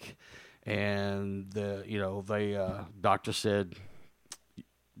last week, and doctor said,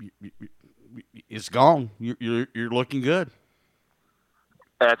 it's gone. You're looking good.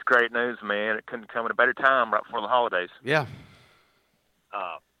 That's great news, man. It couldn't come at a better time right before the holidays. Yeah.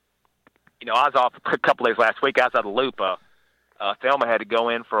 I was off a couple days last week. I was out of the loop. Thelma had to go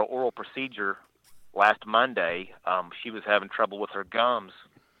in for an oral procedure last Monday. She was having trouble with her gums.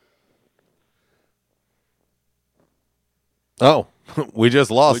 Oh, we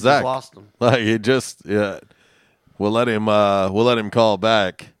just lost Zach. Just lost him. We'll let him call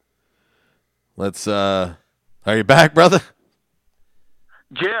back. Let's. Are you back, brother?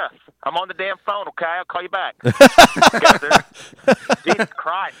 Jeff, I'm on the damn phone. Okay, I'll call you back. Jesus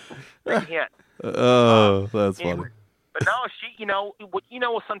Christ! Big hint. Oh, that's funny. But no,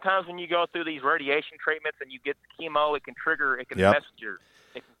 sometimes when you go through these radiation treatments and you get chemo, it can Yep. mess with your.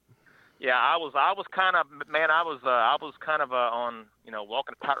 Yeah, I was kind of on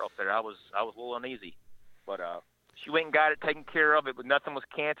walking a tightrope there. I was a little uneasy, but she went and got it taken care of. Nothing was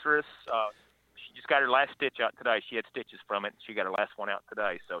cancerous. She just got her last stitch out today. She had stitches from it. She got her last one out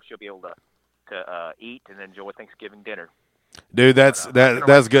today, so she'll be able to eat and enjoy Thanksgiving dinner. Dude, that's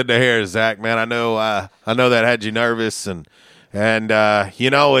good to hear, Zach. Man, I know that had you nervous, and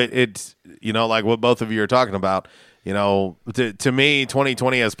it's like what both of you are talking about. To me,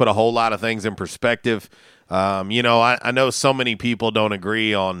 2020 has put a whole lot of things in perspective. I know so many people don't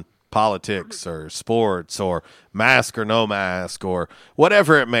agree on politics or sports or mask or no mask or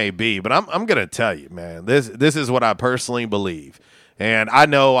whatever it may be, but I'm going to tell you, man, this is what I personally believe. And I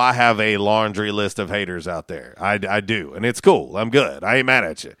know I have a laundry list of haters out there. I do, and it's cool. I'm good. I ain't mad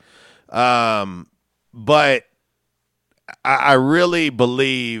at you. But I really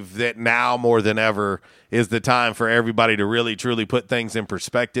believe that now more than ever is the time for everybody to really, truly put things in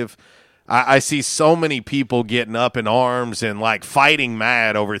perspective. I see so many people getting up in arms and like fighting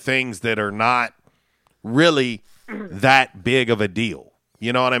mad over things that are not really that big of a deal.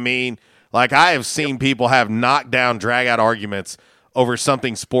 You know what I mean? Like I have seen people have knockdown, drag out arguments over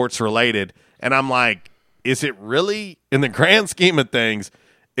something sports related. And I'm like, is it really, in the grand scheme of things,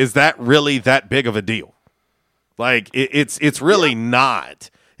 is that really that big of a deal? Like it's really not.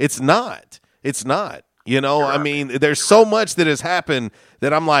 It's not. I mean, there's so much that has happened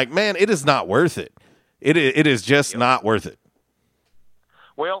that I'm like, man, it is not worth it. It is just not worth it.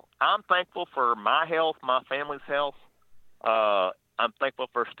 Well, I'm thankful for my health, my family's health. I'm thankful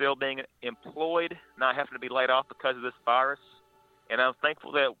for still being employed, not having to be laid off because of this virus. And I'm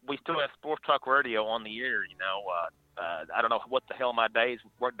thankful that we still have Sports Talk Radio on the air. I don't know what the hell my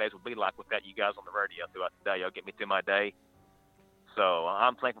work days will be like without you guys on the radio throughout the day. Y'all get me through my day. So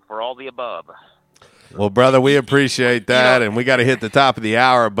I'm thankful for all the above. Well, brother, we appreciate that, and we got to hit the top of the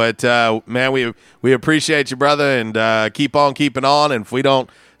hour. But, man, we appreciate you, brother, and keep on keeping on. And if we don't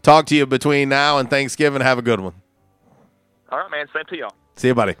talk to you between now and Thanksgiving, have a good one. All right, man. Same to y'all. See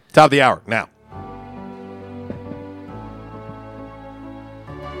you, buddy. Top of the hour now.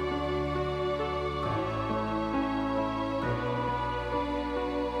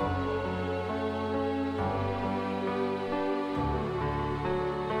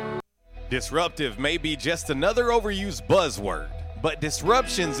 Disruptive may be just another overused buzzword, but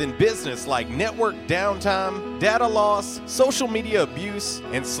disruptions in business like network downtime, data loss, social media abuse,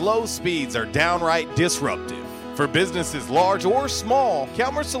 and slow speeds are downright disruptive. For businesses large or small,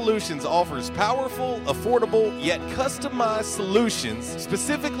 Calmer Solutions offers powerful, affordable, yet customized solutions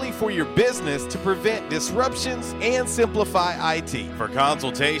specifically for your business to prevent disruptions and simplify IT. For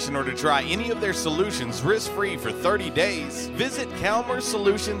consultation or to try any of their solutions risk-free for 30 days, visit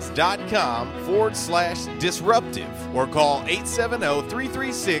calmersolutions.com/disruptive or call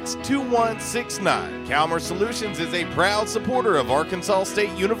 870-336-2169. Calmer Solutions is a proud supporter of Arkansas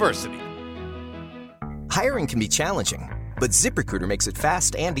State University. Hiring can be challenging, But ZipRecruiter makes it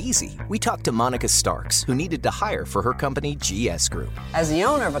fast and easy. We talked to Monica Starks, who needed to hire for her company, GS Group. As the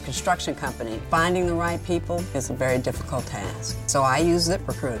owner of a construction company, finding the right people is a very difficult task. So I use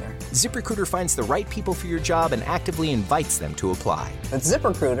ZipRecruiter. ZipRecruiter finds the right people for your job and actively invites them to apply. With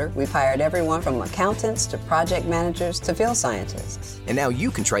ZipRecruiter, we've hired everyone from accountants to project managers to field scientists. And now you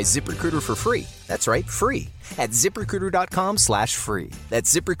can try ZipRecruiter for free. That's right, free. At ZipRecruiter.com/free.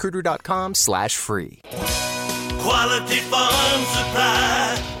 That's ZipRecruiter.com/free. Quality Farm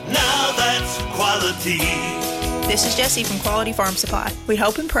Supply. Now that's quality. This is Jessie from Quality Farm Supply. We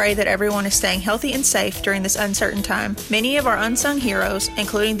hope and pray that everyone is staying healthy and safe during this uncertain time. Many of our unsung heroes,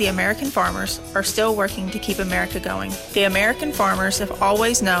 including the American farmers, are still working to keep America going. The American farmers have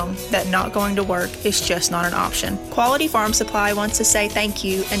always known that not going to work is just not an option. Quality Farm Supply wants to say thank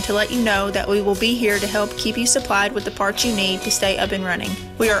you and to let you know that we will be here to help keep you supplied with the parts you need to stay up and running.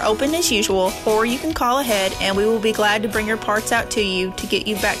 We are open as usual, or you can call ahead and we will be glad to bring your parts out to you to get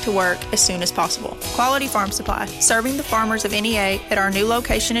you back to work as soon as possible. Quality Farm Supply, serving the farmers of NEA at our new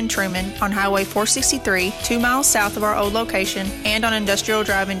location in Truman on Highway 463, 2 miles south of our old location, and on Industrial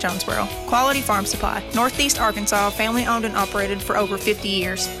Drive in Jonesboro. Quality Farm Supply, Northeast Arkansas, family owned and operated for over 50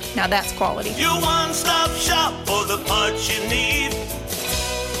 years. Now that's quality. Your one-stop shop for the parts you need.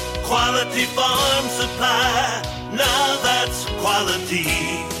 Quality Farm Supply. Now that's quality.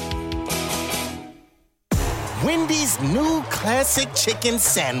 Wendy's new classic chicken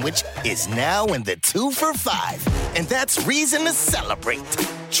sandwich is now in the 2 for $5, and that's reason to celebrate.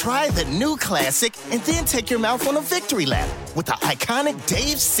 Try the new classic and then take your mouth on a victory lap with the iconic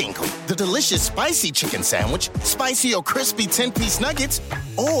Dave's Single, the delicious spicy chicken sandwich, spicy or crispy 10-piece nuggets,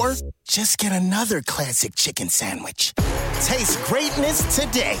 or just get another classic chicken sandwich. Taste greatness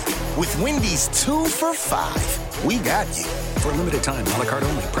today with Wendy's 2 for $5. We got you. For a limited time, a la carte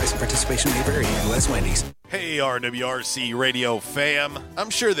only. Price and participation may vary. U.S. Wendy's. Hey, RWRC Radio fam. I'm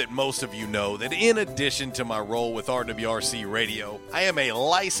sure that most of you know that in addition to my role with RWRC Radio, I am a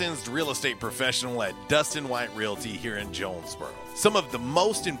licensed real estate professional at Dustin White Realty here in Jonesboro. Some of the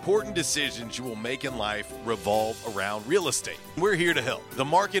most important decisions you will make in life revolve around real estate. We're here to help. The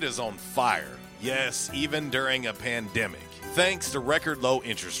market is on fire. Yes, even during a pandemic, thanks to record low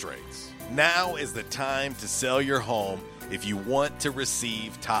interest rates. Now is the time to sell your home if you want to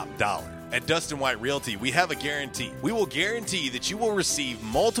receive top dollar. At Dustin White Realty, we have a guarantee. We will guarantee that you will receive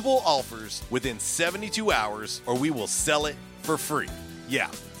multiple offers within 72 hours, or we will sell it for free. Yeah,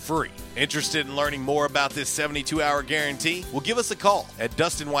 free. Interested in learning more about this 72-hour guarantee? Well, give us a call at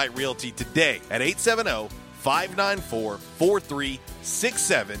Dustin White Realty today at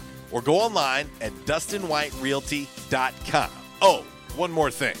 870-594-4367 or go online at DustinWhiteRealty.com. Oh, one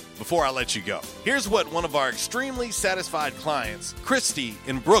more thing before I let you go. Here's what one of our extremely satisfied clients, Christy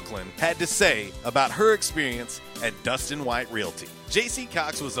in Brooklyn, had to say about her experience at Dustin White Realty. J.C.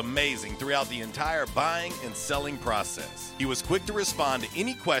 Cox was amazing throughout the entire buying and selling process. He was quick to respond to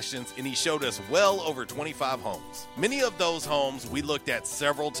any questions, and he showed us well over 25 homes. Many of those homes we looked at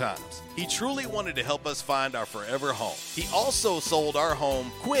several times. He truly wanted to help us find our forever home. He also sold our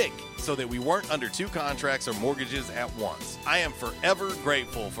home quick so that we weren't under 2 contracts or mortgages at once. I am forever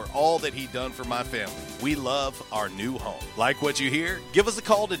grateful for all that he done for my family. We love our new home. Like what you hear? Give us a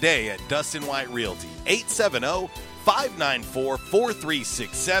call today at Dustin White Realty,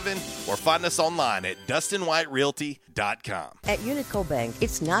 870-594-4367, or find us online at DustinWhiteRealty.com. At Unico Bank,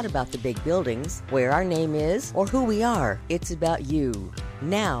 it's not about the big buildings, where our name is, or who we are. It's about you,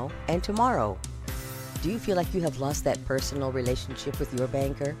 now and tomorrow. Do you feel like you have lost that personal relationship with your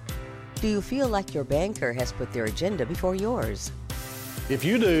banker? Do you feel like your banker has put their agenda before yours? If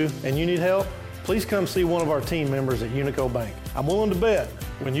you do and you need help, please come see one of our team members at Unico Bank. I'm willing to bet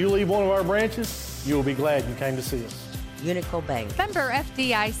when you leave one of our branches, you will be glad you came to see us. Unico Bank. Member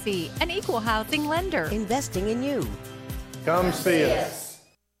FDIC, an equal housing lender. Investing in you. Come see us.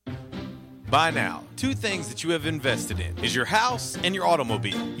 By now, 2 things that you have invested in is your house and your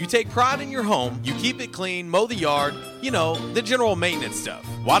automobile. You take pride in your home, you keep it clean, mow the yard, you know, the general maintenance stuff.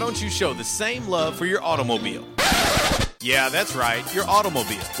 Why don't you show the same love for your automobile? Yeah, that's right, your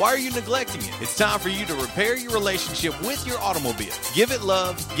automobile. Why are you neglecting it? It's time for you to repair your relationship with your automobile. Give it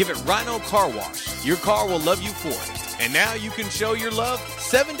love, give it Rhino Car Wash. Your car will love you for it. And now you can show your love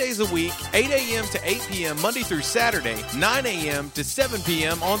 7 days a week, 8 a.m. to 8 p.m. Monday through Saturday, 9 a.m. to 7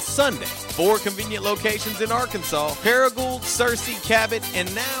 p.m. on Sunday. 4 convenient locations in Arkansas: Paragould, Searcy, Cabot,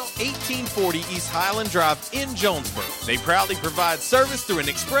 and now 1840 East Highland Drive in Jonesboro. They proudly provide service through an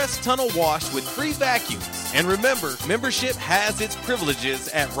express tunnel wash with free vacuums. And remember, membership has its privileges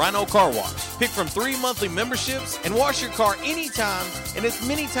at Rhino Car Wash. Pick from 3 monthly memberships and wash your car anytime and as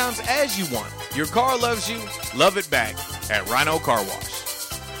many times as you want. Your car loves you, love it back at Rhino Car Wash.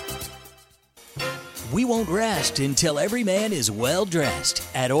 We won't rest until every man is well dressed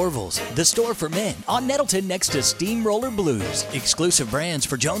at Orville's, the store for men on Nettleton next to Steamroller Blues. Exclusive brands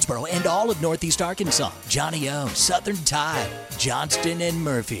for Jonesboro and all of Northeast Arkansas. Johnny O, Southern Tide, Johnston and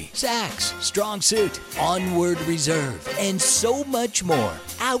Murphy, Saks, Strong Suit, Onward Reserve, and so much more.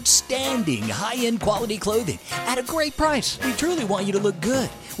 Outstanding high-end quality clothing at a great price. We truly want you to look good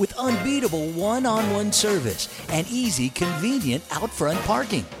with unbeatable one-on-one service and easy, convenient out-front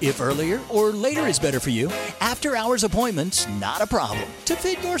parking. If earlier or later is better for you, after-hours appointments, not a problem. To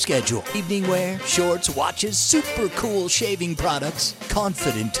fit your schedule, evening wear, shorts, watches, super cool shaving products,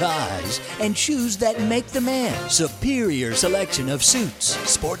 confident ties, and shoes that make the man. Superior selection of suits,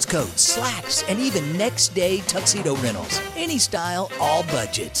 sports coats, slacks, and even next-day tuxedo rentals. Any style, all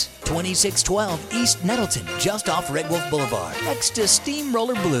budgets. 2612 East Nettleton, just off Red Wolf Boulevard, next to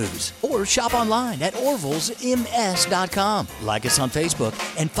Steamroller Blues. Or shop online at orvillesms.com. Like us on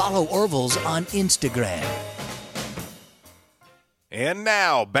Facebook and follow Orville's on Instagram. And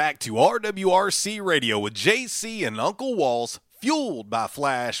now, back to RWRC Radio with JC and Uncle Walls, fueled by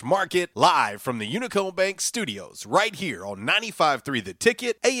Flash Market, live from the Unico Bank Studios, right here on 95.3 The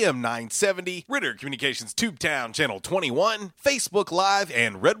Ticket, AM 970, Ritter Communications Tubetown Channel 21, Facebook Live,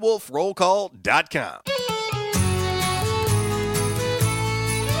 and RedWolfRollCall.com.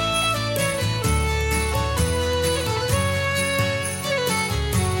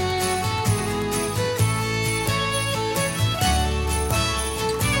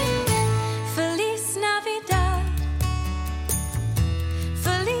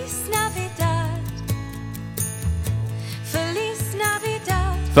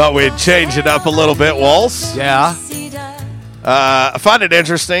 Thought we'd change it up a little bit, Walls. Yeah. I find it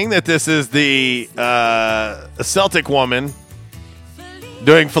interesting that this is the Celtic woman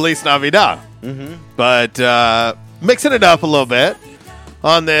doing Feliz Navidad. Mm-hmm. But mixing it up a little bit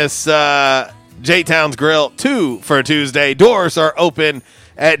on this J-Town's Grill 2 for Tuesday. Doors are open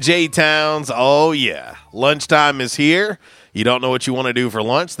at J-Town's. Oh, yeah. Lunchtime is here. You don't know what you want to do for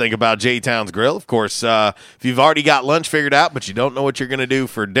lunch? Think about J-Town's Grill. Of course, if you've already got lunch figured out, but you don't know what you're going to do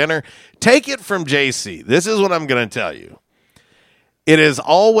for dinner, take it from JC. This is what I'm going to tell you. It is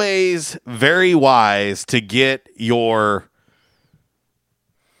always very wise to get your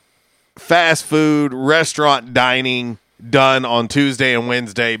fast food, restaurant dining done on Tuesday and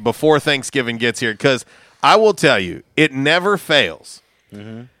Wednesday before Thanksgiving gets here, because I will tell you, it never fails.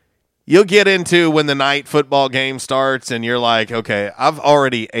 Mm-hmm. You'll get into when the night football game starts and you're like, okay, I've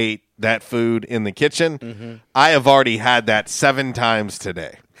already ate that food in the kitchen. Mm-hmm. I have already had that 7 times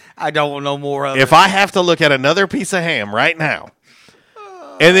today. I don't want no more of it. If I have to look at another piece of ham right now,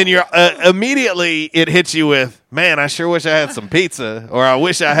 and then you're immediately it hits you with, man, I sure wish I had some pizza, or I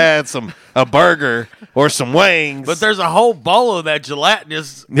wish I had a burger or some wings. But there's a whole bowl of that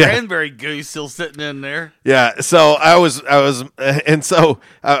gelatinous cranberry goose still sitting in there. Yeah, so I was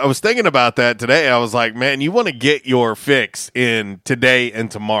thinking about that today. I was like, man, you want to get your fix in today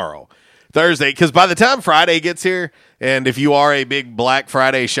and tomorrow, Thursday, because by the time Friday gets here, and if you are a big Black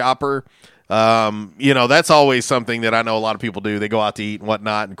Friday shopper, that's always something that I know a lot of people do. They go out to eat and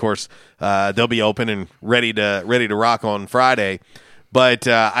whatnot, and of course, they'll be open and ready to rock on Friday. But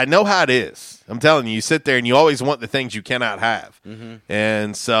I know how it is. I'm telling you, you sit there and you always want the things you cannot have. Mm-hmm.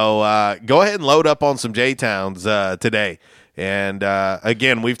 And so go ahead and load up on some J-Towns today. And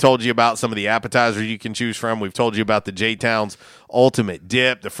again, we've told you about some of the appetizers you can choose from. We've told you about the J-Town's Ultimate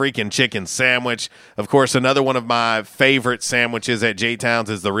Dip, the freaking chicken sandwich. Of course, another one of my favorite sandwiches at J-Town's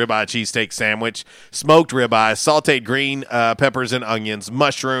is the ribeye cheesesteak sandwich. Smoked ribeye, sauteed green peppers and onions,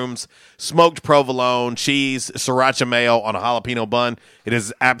 mushrooms, smoked provolone, cheese, sriracha mayo on a jalapeno bun. It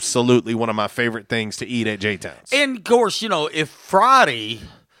is absolutely one of my favorite things to eat at J-Town's. And, of course, if Friday,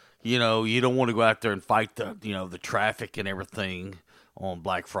 you don't want to go out there and fight the traffic and everything on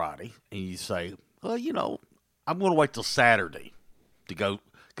Black Friday, and you say, well, I'm going to wait till Saturday to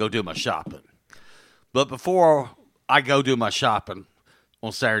go do my shopping. But before I go do my shopping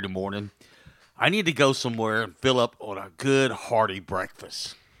on Saturday morning, I need to go somewhere and fill up on a good hearty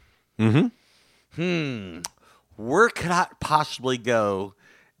breakfast. Mm-hmm. Where could I possibly go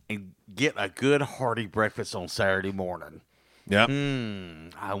and get a good hearty breakfast on Saturday morning? Yep.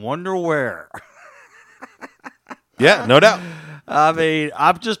 I wonder where. Yeah, no doubt. I mean,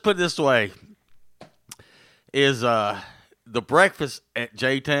 I'm just put it this way. Is the breakfast at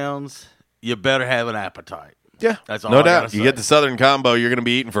J-Town's, you better have an appetite. Yeah, that's all no I doubt. gotta You say. get the Southern combo, you're going to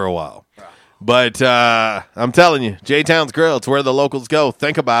be eating for a while. But I'm telling you, J-Town's Grill, it's where the locals go.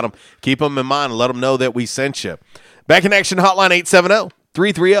 Think about them. Keep them in mind and let them know that we sent you. Back in action, hotline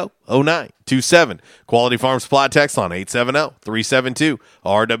 330-0927. Quality Farm Supply text on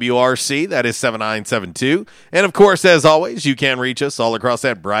 870-372-RWRC. That is 7972. And, of course, as always, you can reach us all across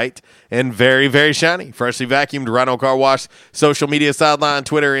that bright and very, very shiny, freshly vacuumed Rhino Car Wash social media sideline,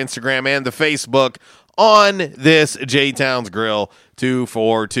 Twitter, Instagram, and the Facebook on this J-Towns Grill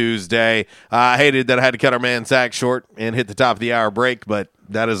 2-4 Tuesday. I hated that I had to cut our man Zach short and hit the top of the hour break, but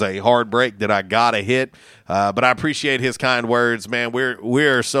that is a hard break that I got to hit. But I appreciate his kind words, man.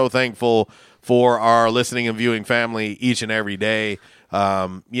 We're so thankful for our listening and viewing family each and every day.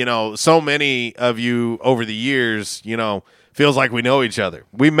 So many of you over the years, feels like we know each other.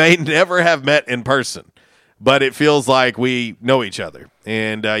 We may never have met in person, but it feels like we know each other.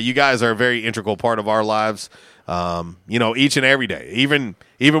 And you guys are a very integral part of our lives, each and every day. Even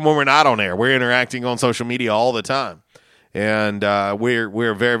when we're not on air, we're interacting on social media all the time. And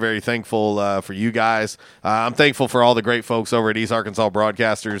we're very, very thankful for you guys. I'm thankful for all the great folks over at East Arkansas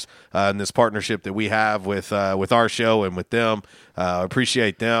Broadcasters and this partnership that we have with our show and with them.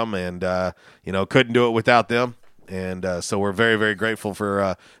 Appreciate them, and couldn't do it without them. And so we're very, very grateful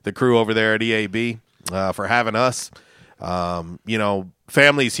for the crew over there at EAB for having us.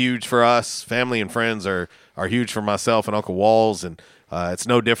 Family's huge for us. Family and friends are huge for myself and Uncle Walls, and it's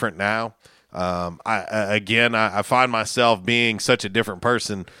no different now. I find myself being such a different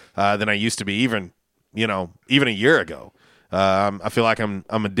person than I used to be, even a year ago. I feel like I'm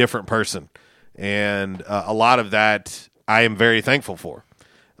a different person, and a lot of that I am very thankful for.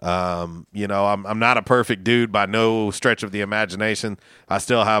 I'm not a perfect dude by no stretch of the imagination. I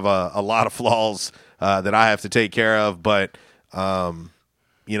still have a lot of flaws that I have to take care of, but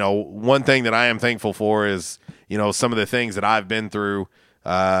one thing that I am thankful for is some of the things that I've been through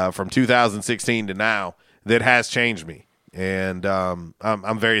from 2016 to now that has changed me. And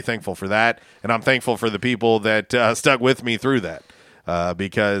I'm very thankful for that. And I'm thankful for the people that stuck with me through that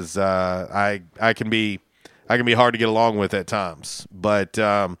because I can be hard to get along with at times. But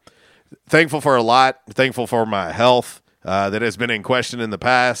thankful for a lot. Thankful for my health that has been in question in the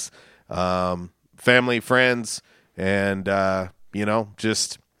past. Family, friends, and,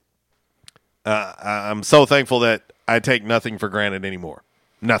 I'm so thankful that I take nothing for granted anymore.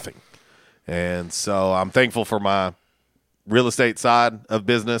 Nothing. And so I'm thankful for my real estate side of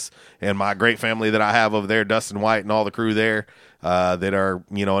business and my great family that I have over there, Dustin White and all the crew there that are,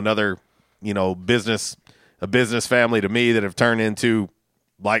 another, business family to me that have turned into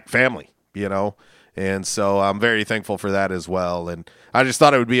like family, And so I'm very thankful for that as well. And I just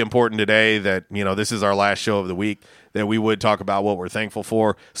thought it would be important today that, this is our last show of the week, that we would talk about what we're thankful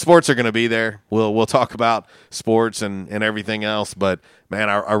for. Sports are going to be there. We'll talk about sports and everything else. But, man,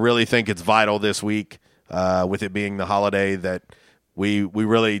 I really think it's vital this week, with it being the holiday, that we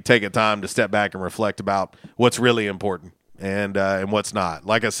really take a time to step back and reflect about what's really important and what's not.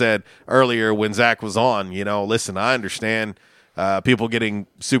 Like I said earlier when Zach was on, listen, I understand people getting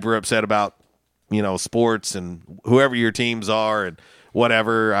super upset about, sports and whoever your teams are and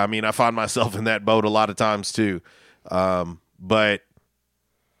whatever. I mean, I find myself in that boat a lot of times too. But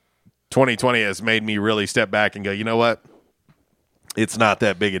 2020 has made me really step back and go, you know what? It's not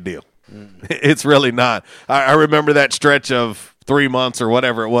that big a deal. It's really not. I remember that stretch of 3 months or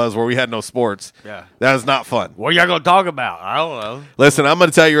whatever it was where we had no sports. Yeah. That was not fun. What are y'all going to talk about? I don't know. Listen, I'm going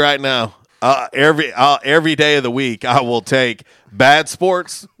to tell you right now, every day of the week, I will take bad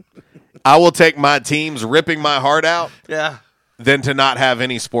sports. I will take my teams ripping my heart out. Yeah. Than to not have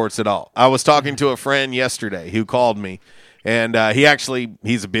any sports at all. I was talking to a friend yesterday who called me, and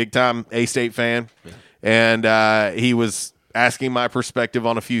he's a big-time A-State fan, and he was asking my perspective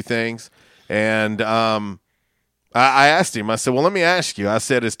on a few things, and I asked him, I said, well, let me ask you. I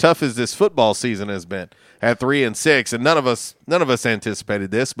said, as tough as this football season has been at 3-6, and none of us anticipated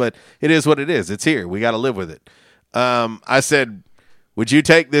this, but it is what it is. It's here. We got to live with it. I said, would you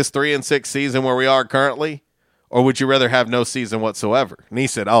take this 3-6 season where we are currently, or would you rather have no season whatsoever? And he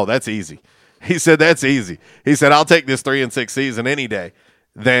said, oh, that's easy. He said, that's easy. He said, I'll take this 3-6 season any day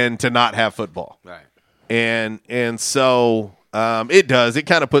than to not have football. Right. And so it does. It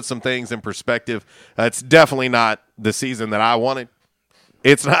kind of puts some things in perspective. It's definitely not the season that I wanted.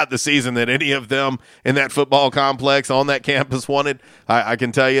 It's not the season that any of them in that football complex on that campus wanted. I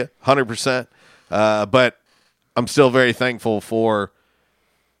can tell you 100%. But I'm still very thankful for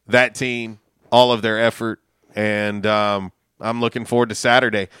that team, all of their effort. And I'm looking forward to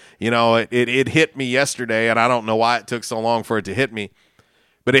Saturday. It hit me yesterday, and I don't know why it took so long for it to hit me.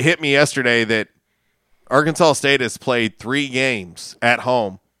 But it hit me yesterday that Arkansas State has played 3 games at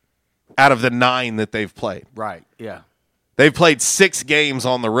home out of the 9 that they've played. Right, yeah. They've played 6 games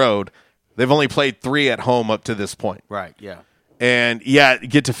on the road. They've only played 3 at home up to this point. Right, yeah. And, yeah,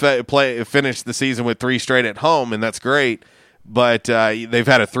 get to finish the season with 3 straight at home, and that's great. But they've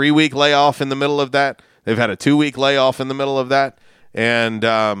had a 3-week layoff in the middle of that. They've had a 2-week layoff in the middle of that. And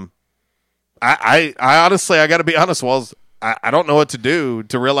I honestly, I got to be honest, Walls, I don't know what to do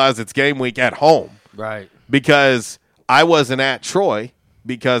to realize it's game week at home. Right. Because I wasn't at Troy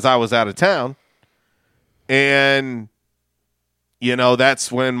because I was out of town. And,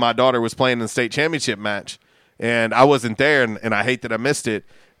 that's when my daughter was playing in the state championship match. And I wasn't there, and I hate that I missed it.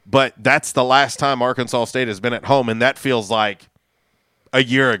 But that's the last time Arkansas State has been at home, and that feels like a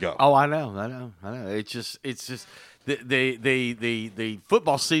year ago. Oh, I know. It's just the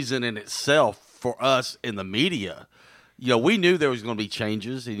football season in itself for us in the media. We knew there was going to be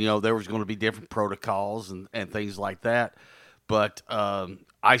changes, and there was going to be different protocols and things like that. But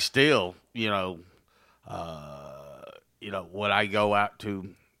I still, when I go out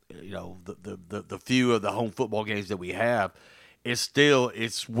to, the few of the home football games that we have,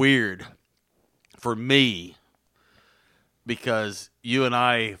 it's weird for me because you and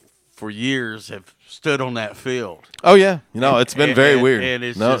I for years have stood on that field. Oh yeah, it's been very weird. And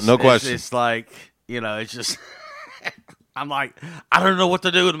it's no question. It's like it's just. I'm like, I don't know what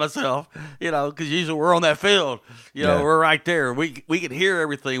to do with myself, because usually we're on that field. We're right there. We can hear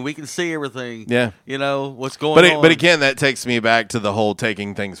everything. We can see everything. Yeah. What's going on. But again, that takes me back to the whole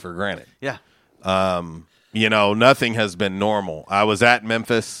taking things for granted. Yeah. Nothing has been normal. I was at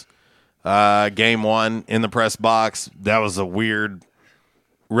Memphis, game 1 in the press box. That was a weird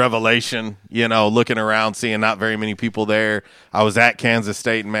revelation, looking around, seeing not very many people there. I was at Kansas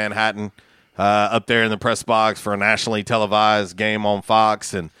State in Manhattan. Up there in the press box for a nationally televised game on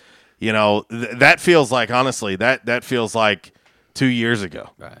Fox. And, that feels like, honestly, that feels like 2 years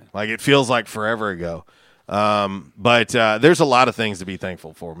ago. Right. Like it feels like forever ago. But there's a lot of things to be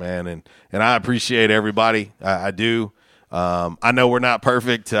thankful for, man. And I appreciate everybody. I do. I know we're not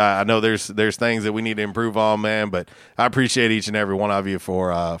perfect. I know there's things that we need to improve on, man. But I appreciate each and every one of you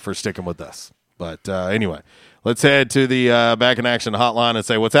for sticking with us. But anyway, let's head to the Back in Action hotline and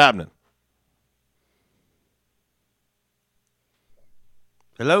say what's happening.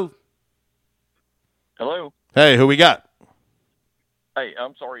 Hello. Hello. Hey, who we got? Hey,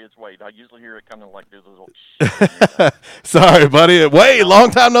 I'm sorry it's Wade. I usually hear it kind of like this little shit. Sorry, buddy. Wade,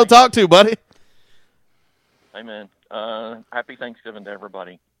 long time no talk to, buddy. Hey, man. Happy Thanksgiving to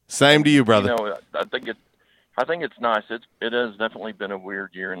everybody. Same to you, brother. I think it's nice. It has definitely been a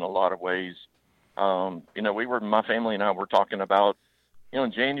weird year in a lot of ways. My family and I were talking about,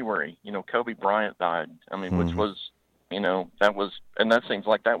 in January, Kobe Bryant died. I mean, which was, that was, and that seems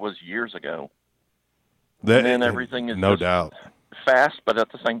like that was years ago. And then everything is no doubt fast, but at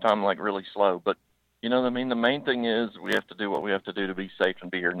the same time, like really slow. But the main thing is we have to do what we have to do to be safe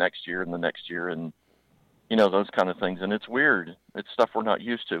and be here next year and the next year, and those kind of things. And it's weird. It's stuff we're not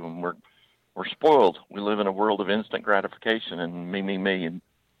used to, and we're spoiled. We live in a world of instant gratification and me, and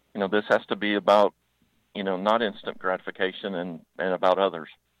this has to be about not instant gratification and about others.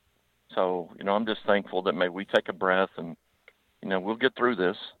 So, I'm just thankful that maybe we take a breath and, we'll get through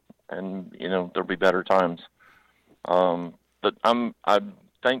this and, there'll be better times. But I'm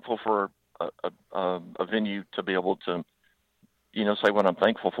thankful for a venue to be able to, say what I'm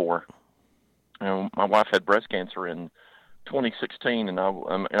thankful for. My wife had breast cancer in 2016 and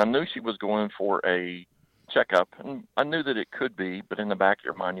I knew she was going for a checkup, and I knew that it could be, but in the back of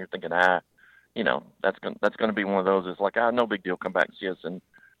your mind, you're thinking, that's going to be one of those. It's like, no big deal. Come back and see us in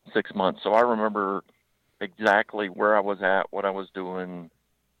 6 months. So I remember exactly where I was at, what I was doing,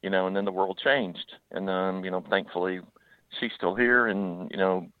 and then the world changed. And thankfully she's still here. And,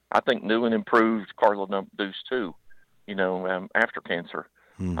 I think new and improved Carla Deuce too, after cancer.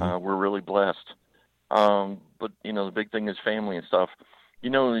 Mm-hmm. We're really blessed. But the big thing is family and stuff.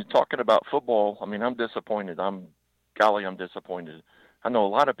 Talking about football, I mean, I'm disappointed. I'm disappointed. I know a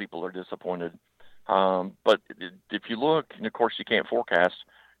lot of people are disappointed. But if you look, and of course you can't forecast,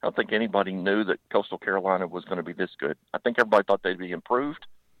 I don't think anybody knew that Coastal Carolina was going to be this good. I think everybody thought they'd be improved,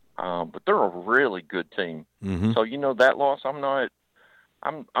 but they're a really good team. Mm-hmm. So that loss,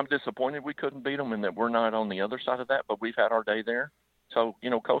 I'm disappointed we couldn't beat them and that we're not on the other side of that. But we've had our day there. So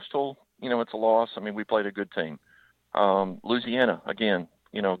Coastal, it's a loss. I mean, we played a good team. Louisiana again,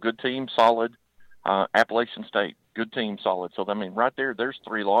 good team, solid. Appalachian State, good team, solid. So I mean, right there's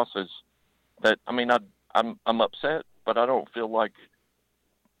 3 losses. That I'm upset, but I don't feel like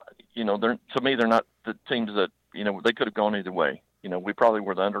they're not the teams that they could have gone either way. We probably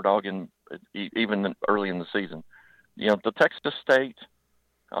were the underdog even early in the season. The Texas State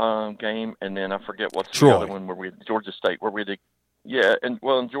game, and then I forget what's Troy. The other one where we had Georgia State, where we had in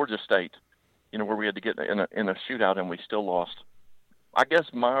Georgia State, where we had to get in a shootout and we still lost. I guess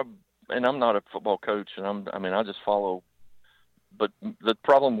and I'm not a football coach, and I just follow. But the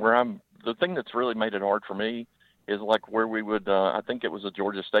problem the thing that's really made it hard for me is like where we would, I think it was a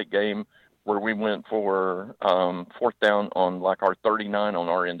Georgia State game where we went for fourth down on like our 39 on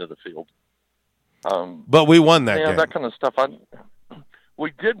our end of the field. But we won that game. That kind of stuff.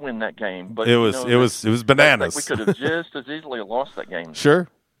 We did win that game, but it was bananas. We could have just as easily lost that game. Sure.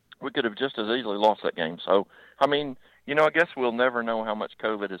 We could have just as easily lost that game. So, I mean, I guess we'll never know how much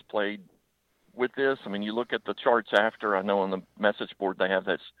COVID has played with this. I mean, you look at the charts after. I know on the message board they have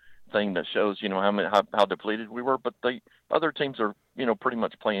this thing that shows, how depleted we were. But the other teams are, pretty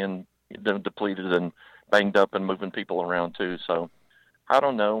much playing depleted and banged up and moving people around too. So, I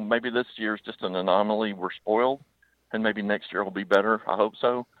don't know. Maybe this year's just an anomaly. We're spoiled, and maybe next year will be better. I hope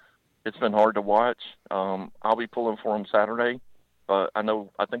so. It's been hard to watch. I'll be pulling for them Saturday. I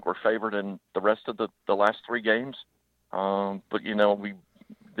think we're favored in the rest of the last 3 games. But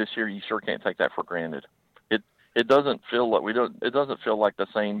this year you sure can't take that for granted. It doesn't feel like it doesn't feel like the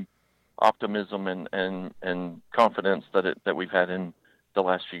same optimism and confidence that we've had in the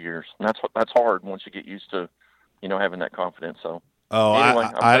last few years. And that's hard once you get used to, having that confidence. So. Oh, anyway,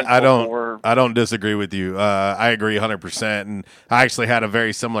 I don't disagree with you. I agree 100%. And I actually had a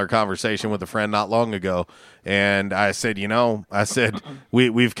very similar conversation with a friend not long ago. And I said,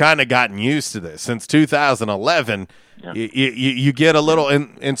 we've kind of gotten used to this since 2011. Yeah. You get a little,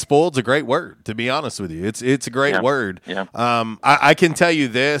 and spoiled's a great word, to be honest with you. It's a great word. Yeah. I can tell you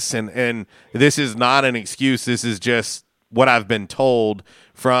this, and this is not an excuse. This is just what I've been told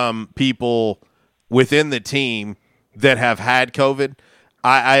from people within the team that have had COVID.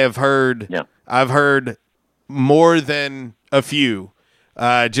 I have heard. Yeah. I've heard more than a few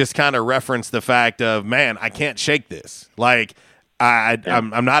just kind of reference the fact of, man, I can't shake this. Like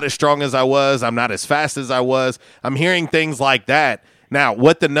I'm not as strong as I was. I'm not as fast as I was. I'm hearing things like that. Now,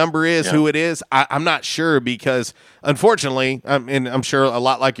 what the number is, who it is, I'm not sure because, unfortunately, and I'm sure a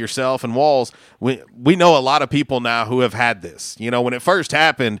lot like yourself and Walls, we know a lot of people now who have had this. When it first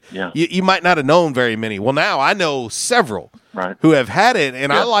happened, you might not have known very many. Well, now I know several who have had it,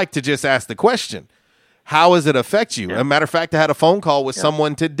 and I like to just ask the question, how does it affect you? As a matter of fact, I had a phone call with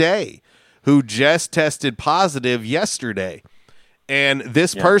someone today who just tested positive yesterday, and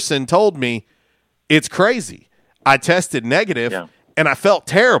this person told me, it's crazy. I tested negative. And I felt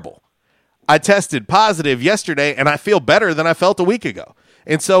terrible. I tested positive yesterday, and I feel better than I felt a week ago.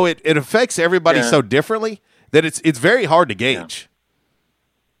 And so it affects everybody so differently that it's very hard to gauge.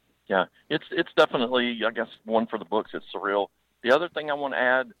 Yeah, it's definitely, I guess, one for the books. It's surreal. The other thing I want to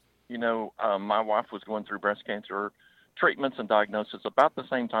add, my wife was going through breast cancer treatments and diagnosis about the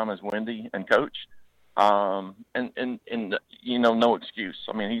same time as Wendy and Coach. And no excuse.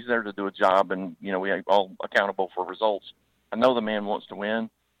 I mean, he's there to do a job, and, we are all accountable for results. I know the man wants to win.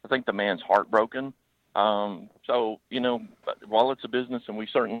 I think the man's heartbroken. So, while it's a business and we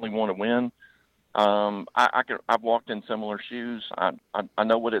certainly want to win, I've walked in similar shoes. I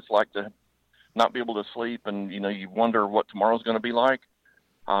know what it's like to not be able to sleep, and, you wonder what tomorrow's going to be like.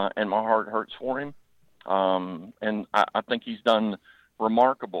 And my heart hurts for him. And I think he's done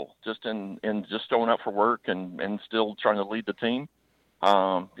remarkable just in just showing up for work and still trying to lead the team.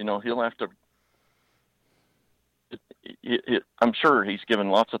 He'll have to, I'm sure he's given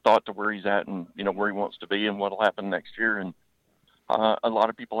lots of thought to where he's at and, where he wants to be and what'll happen next year. And a lot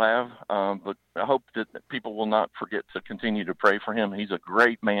of people have, but I hope that people will not forget to continue to pray for him. He's a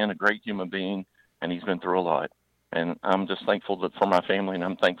great man, a great human being, and he's been through a lot. And I'm just thankful for my family, and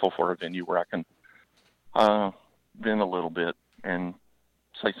I'm thankful for a venue where I can vent a little bit and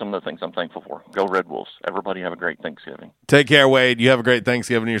say some of the things I'm thankful for. Go Red Wolves. Everybody have a great Thanksgiving. Take care, Wade. You have a great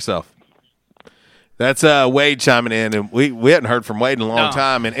Thanksgiving yourself. That's Wade chiming in, and we hadn't heard from Wade in a long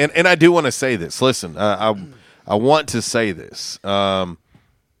time. And I do want to say this. Listen, I want to say this. I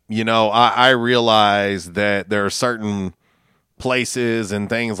realize that there are certain places and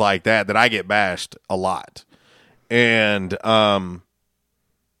things like that I get bashed a lot. And I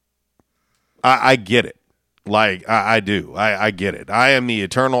get it. Like, I do. I get it. I am the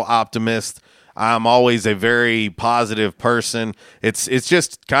eternal optimist. I'm always a very positive person. It's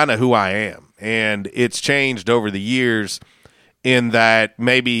just kind of who I am. And it's changed over the years in that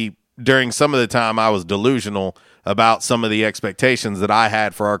maybe during some of the time I was delusional about some of the expectations that I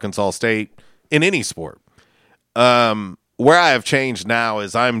had for Arkansas State in any sport. Where I have changed now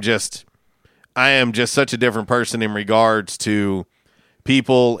is I am just such a different person in regards to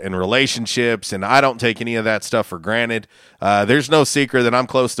people and relationships, and I don't take any of that stuff for granted. There's no secret that I'm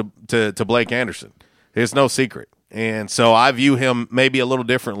close to Blake Anderson. There's no secret. And so I view him maybe a little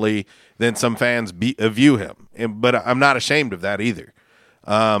differently than some fans view him. But I'm not ashamed of that either.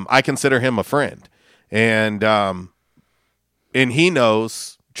 I consider him a friend, and he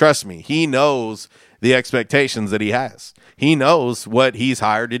knows. Trust me, he knows the expectations that he has. He knows what he's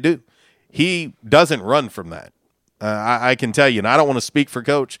hired to do. He doesn't run from that. I can tell you, and I don't want to speak for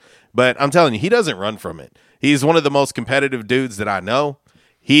Coach, but I'm telling you, he doesn't run from it. He's one of the most competitive dudes that I know.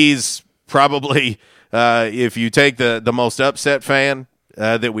 He's probably, if you take the most upset fan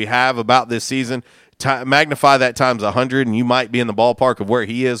that we have about this season, magnify that times 100, and you might be in the ballpark of where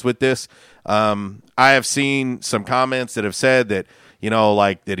he is with this. I have seen some comments that have said that,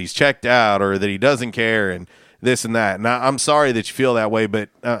 like that he's checked out or that he doesn't care and this and that. And I'm sorry that you feel that way, but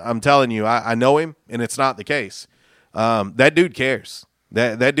I'm telling you, I know him, and it's not the case. That dude cares.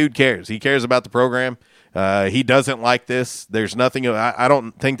 That dude cares. He cares about the program. He doesn't like this. There's nothing. I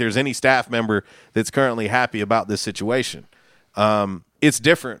don't think there's any staff member that's currently happy about this situation. It's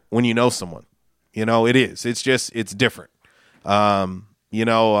different when you know someone. It is. It's different. I'm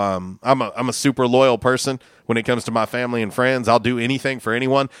a super loyal person when it comes to my family and friends. I'll do anything for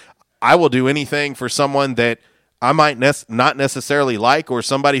anyone. I will do anything for someone that I might not necessarily like, or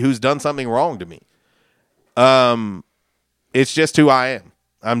somebody who's done something wrong to me. It's just who I am.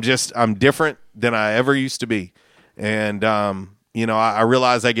 I'm different than I ever used to be. And, I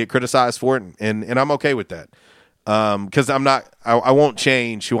realize I get criticized for it, and I'm okay with that. Cause I won't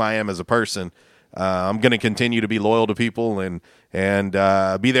change who I am as a person. I'm going to continue to be loyal to people and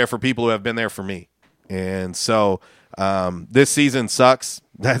be there for people who have been there for me. And so, this season sucks.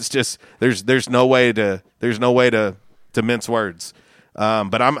 That's just, there's no way to mince words.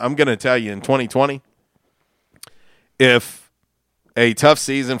 But I'm going to tell you, in 2020, if a tough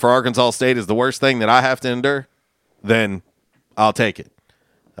season for Arkansas State is the worst thing that I have to endure, then I'll take it.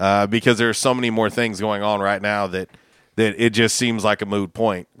 Because there's so many more things going on right now that it just seems like a moot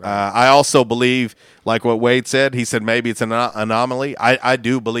point. I also believe, like what Wade said, he said maybe it's an anomaly. I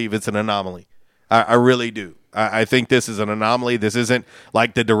do believe it's an anomaly. I really do. I think this is an anomaly. This isn't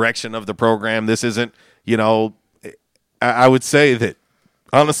like the direction of the program. This isn't, I would say that,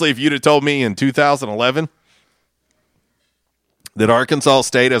 honestly, if you'd have told me in 2011 that Arkansas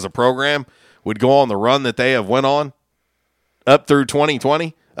State as a program would go on the run that they have went on up through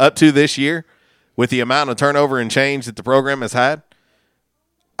 2020, up to this year, with the amount of turnover and change that the program has had,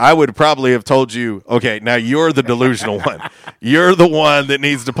 I would probably have told you, okay, now you're the delusional one. You're the one that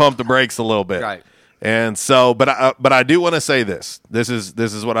needs to pump the brakes a little bit. Right. And so, but I do want to say this. This is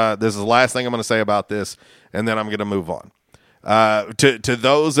the last thing I'm going to say about this, and then I'm going to move on. To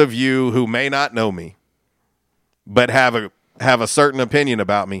those of you who may not know me, but have a certain opinion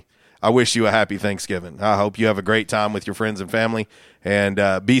about me, I wish you a happy Thanksgiving. I hope you have a great time with your friends and family,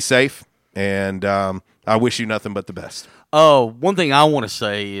 and be safe. And I wish you nothing but the best. Oh, one thing I want to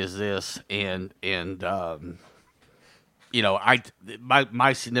say is this,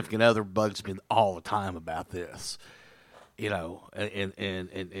 my significant other bugs me all the time about this, and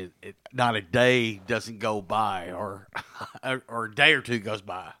not a day doesn't go by or a day or two goes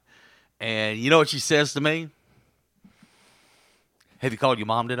by, and you know what she says to me? Have you called your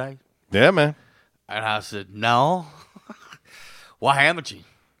mom today? Yeah, man. And I said, no. Why haven't you?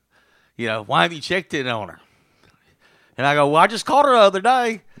 Why have you checked in on her? And I go, well, I just called her the other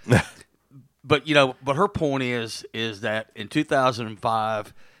day. But her point is that in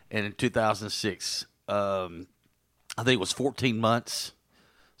 2005 and in 2006, I think it was 14 months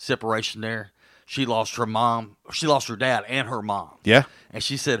separation there. She lost her mom. She lost her dad and her mom. Yeah. And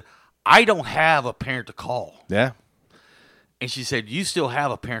she said, I don't have a parent to call. Yeah. And she said, you still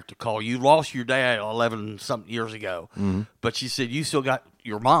have a parent to call. You lost your dad 11-something years ago. Mm-hmm. But she said, you still got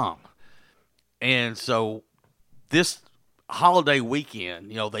your mom. And so this holiday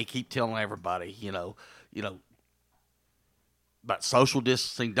weekend, they keep telling everybody, about social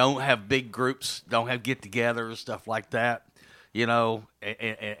distancing. Don't have big groups. Don't have get-togethers, stuff like that. And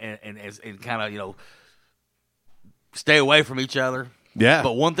kind of, stay away from each other. Yeah.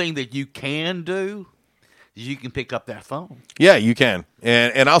 But one thing that you can do is you can pick up that phone. Yeah, you can.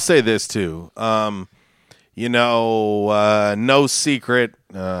 And I'll say this too. No secret.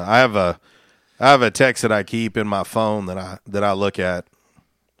 I have a text that I keep in my phone that I look at.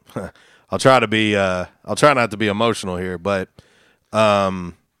 I'll try not to be emotional here, but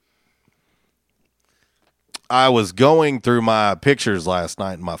I was going through my pictures last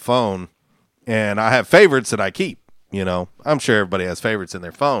night in my phone, and I have favorites that I keep. I'm sure everybody has favorites in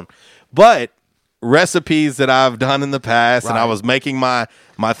their phone, but recipes that I've done in the past, right. And I was making my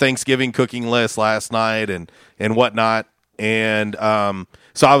Thanksgiving cooking list last night and whatnot, and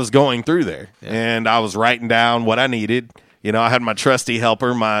so I was going through there, and I was writing down what I needed. I had my trusty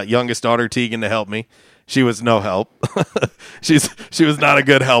helper, my youngest daughter, Tegan, to help me. She was no help. She was not a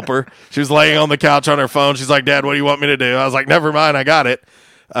good helper. She was laying on the couch on her phone. She's like, Dad, what do you want me to do? I was like, never mind, I got it.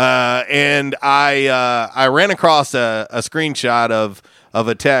 And I ran across a screenshot of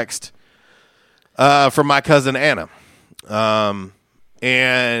a text from my cousin Anna.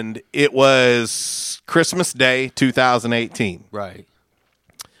 And it was Christmas Day 2018. Right.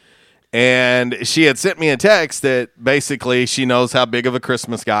 And she had sent me a text that basically she knows how big of a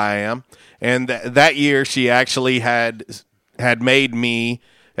Christmas guy I am. And that year she actually had made me,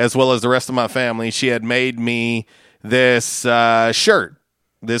 as well as the rest of my family, she had made me this shirt,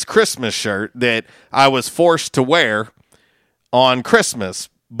 this Christmas shirt that I was forced to wear on Christmas.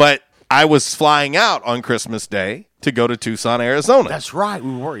 But I was flying out on Christmas Day to go to Tucson, Arizona. That's right.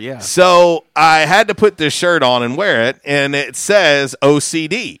 We were, yeah. So I had to put this shirt on and wear it, and it says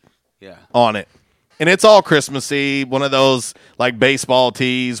OCD on it. And it's all Christmassy, one of those like baseball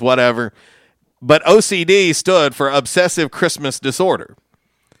tees, whatever. But OCD stood for Obsessive Christmas Disorder.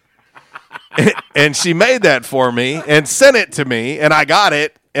 And she made that for me and sent it to me, and I got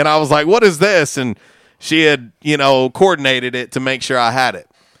it, and I was like, what is this? And she had, coordinated it to make sure I had it.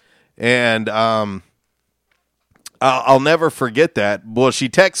 And I'll never forget that. Well, she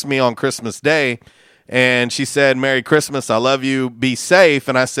texted me on Christmas Day, and she said, Merry Christmas, I love you, be safe.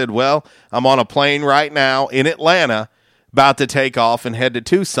 And I said, well, I'm on a plane right now in Atlanta, about to take off and head to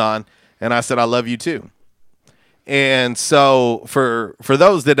Tucson. And I said, I love you too. And so for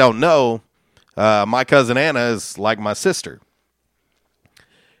those that don't know, my cousin Anna is like my sister.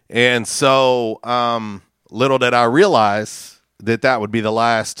 And so little did I realize that would be the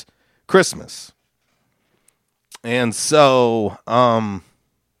last Christmas. And so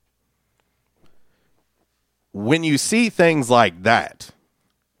when you see things like that,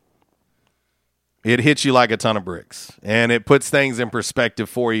 it hits you like a ton of bricks, and it puts things in perspective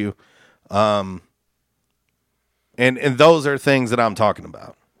for you. And those are things that I'm talking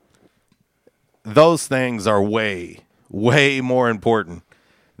about. Those things are way, way more important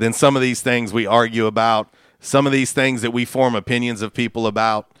than some of these things we argue about, some of these things that we form opinions of people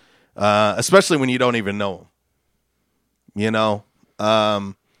about, especially when you don't even know them.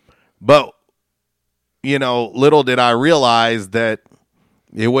 But little did I realize that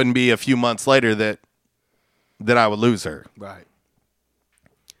it wouldn't be a few months later that I would lose her. Right.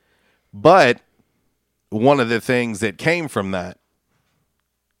 But one of the things that came from that,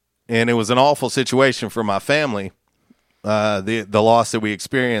 and it was an awful situation for my family, the loss that we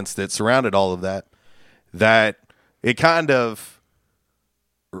experienced that surrounded all of that it kind of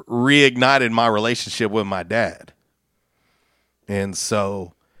reignited my relationship with my dad. And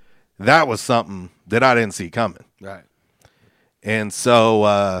so that was something that I didn't see coming. Right. And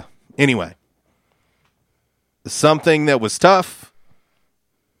so, anyway, something that was tough,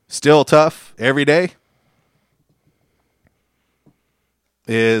 still tough every day,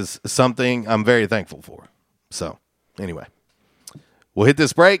 is something I'm very thankful for. So, anyway, we'll hit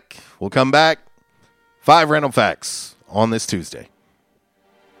this break. We'll come back. 5 random facts on this Tuesday.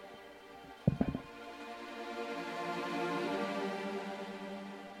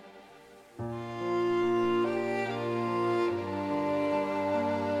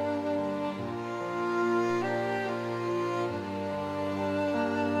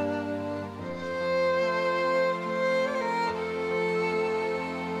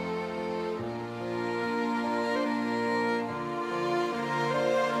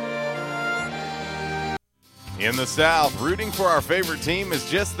 In the South, rooting for our favorite team is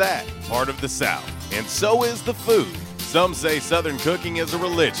just that, part of the South. And so is the food. Some say Southern cooking is a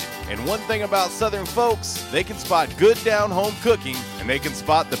religion. And one thing about Southern folks, they can spot good down-home cooking, and they can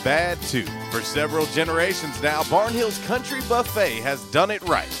spot the bad, too. For several generations now, Barnhill's Country Buffet has done it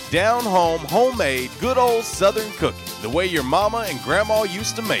right. Down-home, homemade, good old Southern cooking. The way your mama and grandma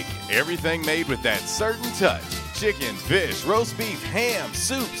used to make it. Everything made with that certain touch. Chicken, fish, roast beef, ham,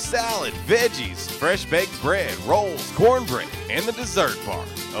 soup, salad, veggies, fresh baked bread, rolls, cornbread, and the dessert bar.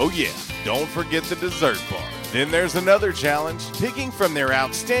 Oh yeah, don't forget the dessert bar. Then there's another challenge, picking from their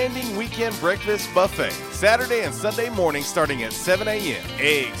outstanding weekend breakfast buffet. Saturday and Sunday morning starting at 7 a.m.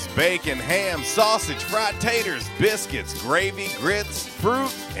 Eggs, bacon, ham, sausage, fried taters, biscuits, gravy, grits,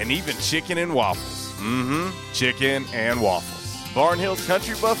 fruit, and even chicken and waffles. Chicken and waffles. Barnhill's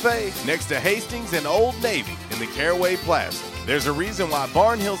Country Buffet next to Hastings and Old Navy in the Caraway Plaza. There's a reason why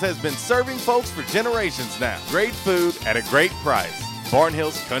Barnhill's has been serving folks for generations now. Great food at a great price.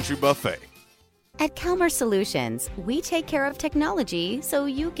 Barnhill's Country Buffet. At Calmer Solutions, we take care of technology so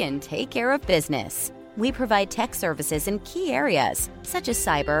you can take care of business. We provide tech services in key areas such as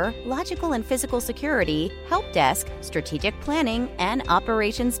cyber, logical and physical security, help desk, strategic planning, and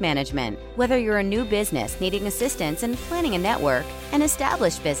operations management. Whether you're a new business needing assistance in planning a network, an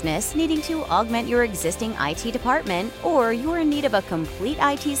established business needing to augment your existing IT department, or you're in need of a complete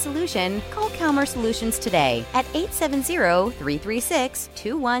IT solution, call Calmer Solutions today at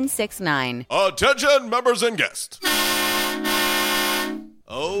 870-336-2169. Attention, members and guests.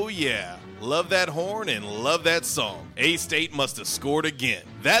 Oh, yeah. Love that horn and love that song. A-State must have scored again.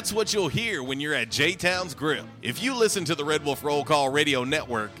 That's what you'll hear when you're at J-Town's Grill. If you listen to the Red Wolf Roll Call Radio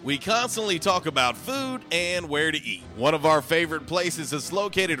Network, we constantly talk about food and where to eat. One of our favorite places is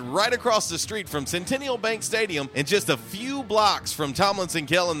located right across the street from Centennial Bank Stadium and just a few blocks from Tomlinson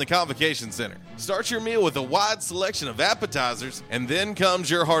Kell and the Convocation Center. Start your meal with a wide selection of appetizers, and then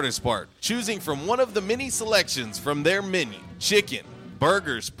comes your hardest part, choosing from one of the many selections from their menu. Chicken,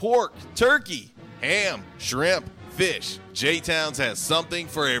 burgers, pork, turkey, ham, shrimp, fish. J-Town's has something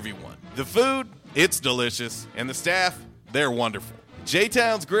for everyone. The food, it's delicious, and the staff, they're wonderful.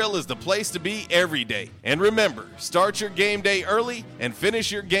 J-Town's Grill is the place to be every day. And remember, start your game day early and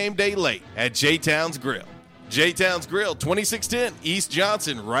finish your game day late at J-Town's Grill. J-Town's Grill, 2610 East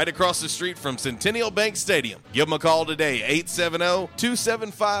Johnson, right across the street from Centennial Bank Stadium. Give them a call today,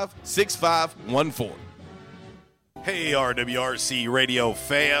 870-275-6514. Hey, RWRC Radio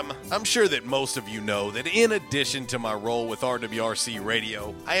fam. I'm sure that most of you know that in addition to my role with RWRC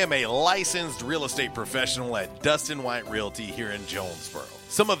Radio, I am a licensed real estate professional at Dustin White Realty here in Jonesboro.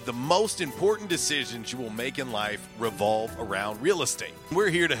 Some of the most important decisions you will make in life revolve around real estate. We're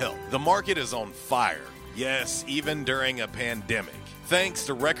here to help. The market is on fire. Yes, even during a pandemic, thanks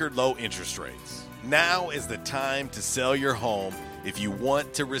to record low interest rates. Now is the time to sell your home if you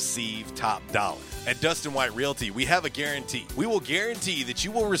want to receive top dollar. At Dustin White Realty, we have a guarantee. We will guarantee that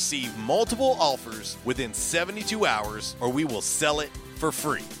you will receive multiple offers within 72 hours, or we will sell it for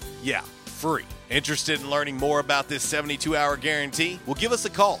free. Yeah, free. Interested in learning more about this 72-hour guarantee? Well, give us a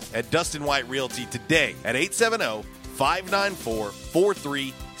call at Dustin White Realty today at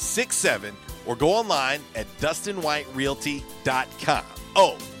 870-594-4367 or go online at DustinWhiteRealty.com.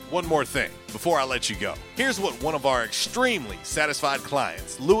 Oh, one more thing before I let you go. Here's what one of our extremely satisfied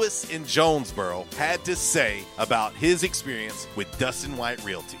clients, Lewis in Jonesboro, had to say about his experience with Dustin White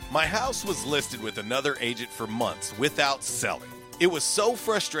Realty. My house was listed with another agent for months without selling. It was so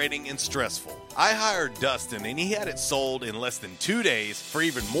frustrating and stressful. I hired Dustin and he had it sold in less than 2 days for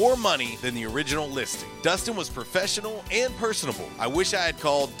even more money than the original listing. Dustin was professional and personable. I wish I had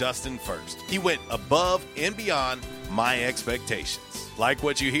called Dustin first. He went above and beyond my expectations. Like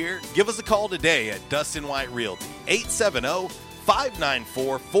what you hear? Give us a call today at Dustin White Realty,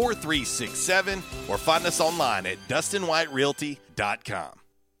 870-594-4367, or find us online at DustinWhiteRealty.com.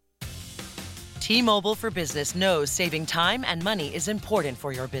 T-Mobile for Business knows saving time and money is important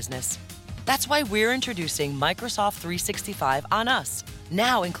for your business. That's why we're introducing Microsoft 365 on us,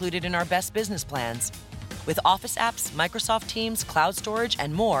 now included in our best business plans. With Office apps, Microsoft Teams, cloud storage,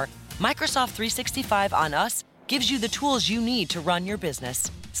 and more, Microsoft 365 on us gives you the tools you need to run your business.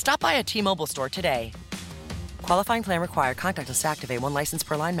 Stop by a T-Mobile store today. Qualifying plan required. Contact us to activate. 1 license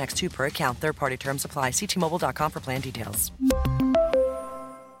per line, max 2 per account. Third-party terms apply. See T-Mobile.com for plan details.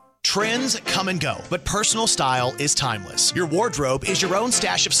 Trends come and go, but personal style is timeless. Your wardrobe is your own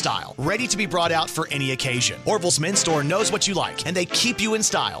stash of style, ready to be brought out for any occasion. Orville's Men's Store knows what you like, and they keep you in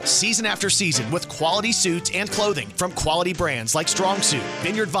style season after season with quality suits and clothing from quality brands like Strong Suit,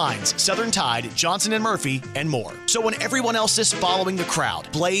 Vineyard Vines, Southern Tide, Johnson & Murphy, and more. So when everyone else is following the crowd,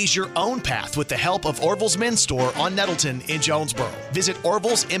 blaze your own path with the help of Orville's Men's Store on Nettleton in Jonesboro. Visit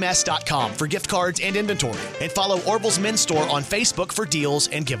orvillesms.com for gift cards and inventory, and follow Orville's Men's Store on Facebook for deals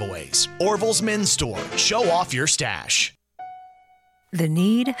and giveaways. Orville's Men's Store. Show off your stash. The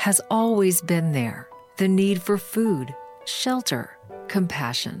need has always been there. The need for food, shelter,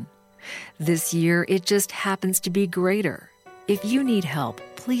 compassion. This year, it just happens to be greater. If you need help,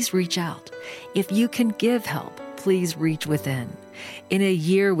 please reach out. If you can give help, please reach within. In a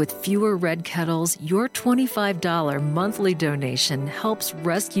year with fewer red kettles, your $25 monthly donation helps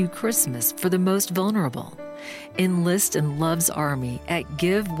rescue Christmas for the most vulnerable. Enlist in Love's Army at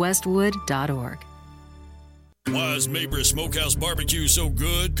GiveWestwood.org. Why is Mabry Smokehouse Barbecue so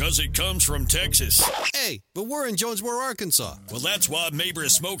good? Because it comes from Texas. Hey, but we're in Jonesboro, Arkansas. Well, that's why Mabry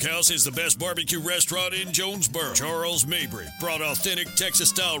Smokehouse is the best barbecue restaurant in Jonesboro. Charles Mabry brought authentic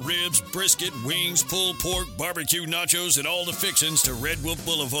Texas-style ribs, brisket, wings, pulled pork, barbecue nachos, and all the fixings to Red Wolf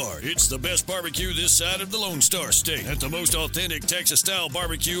Boulevard. It's the best barbecue this side of the Lone Star State at the most authentic Texas-style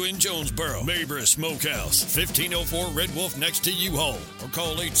barbecue in Jonesboro. Mabry Smokehouse, 1504 Red Wolf next to U-Haul. Or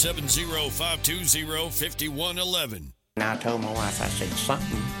call 870-520-5111. And I told my wife, I said,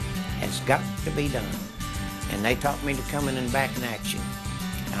 something has got to be done. And they taught me to come in and back in action.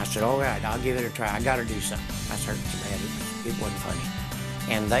 And I said, all right, I'll give it a try. I got to do something. I was hurting so bad, it wasn't funny.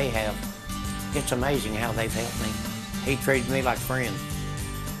 And they have, it's amazing how they've helped me. He treated me like a friend.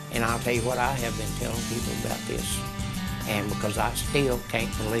 And I'll tell you what, I have been telling people about this. And because I still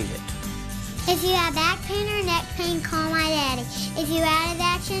can't believe it. If you have back pain or neck pain, call my daddy. If you're out of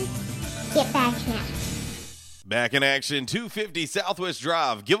action, get back in. Back in action, 250 Southwest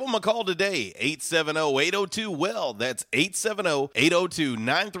Drive. Give them a call today, 870-802-WELL. That's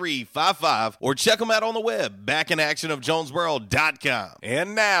 870-802-9355. Or check them out on the web, backinactionofjonesboro.com.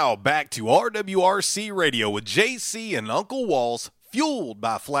 And now, back to RWRC Radio with JC and Uncle Walls, fueled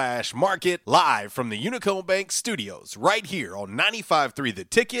by Flash Market, live from the Unico Bank Studios, right here on 95.3 The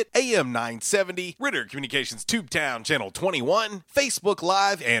Ticket, AM 970, Ritter Communications Tubetown Channel 21, Facebook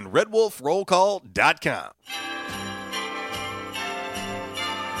Live, and RedWolfRollCall.com.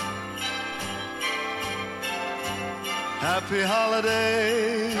 Happy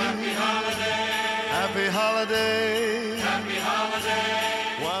holiday. Happy holiday. Happy holiday. Happy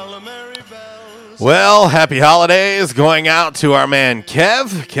holiday. While the merry bells. Well, happy holidays going out to our man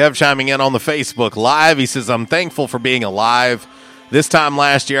Kev. Kev chiming in on the Facebook Live. He says, I'm thankful for being alive. This time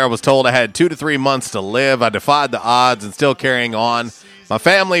last year, I was told I had 2 to 3 months to live. I defied the odds and still carrying on. My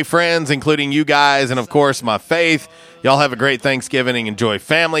family, friends, including you guys, and of course, my faith. Y'all have a great Thanksgiving and enjoy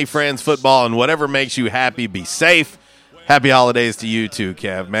family, friends, football, and whatever makes you happy. Be safe. Happy holidays to you too,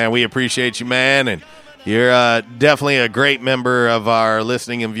 Kev. Man, we appreciate you, man, and you're definitely a great member of our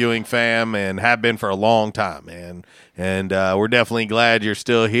listening and viewing fam and have been for a long time, man. And we're definitely glad you're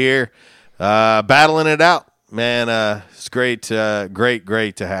still here battling it out, man. It's great to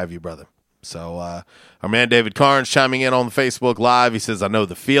have you, brother. So our man David Carnes chiming in on the Facebook Live. He says, I know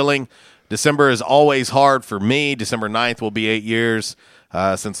the feeling. December is always hard for me. December 9th will be 8 years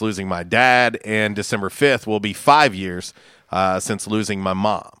since losing my dad, and December 5th will be 5 years since losing my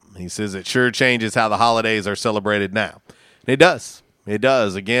mom. He says it sure changes how the holidays are celebrated now. And it does. It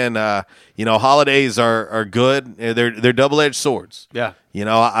does. Again, holidays are good. They're double-edged swords. Yeah.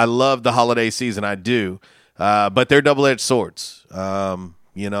 I love the holiday season. I do. But they're double-edged swords.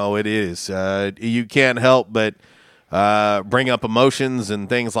 It is. You can't help but bring up emotions and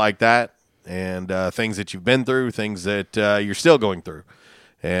things like that, and things that you've been through, things that you're still going through.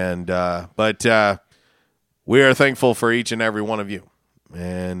 But we are thankful for each and every one of you.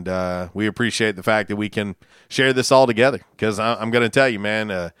 And we appreciate the fact that we can share this all together. Because I'm going to tell you,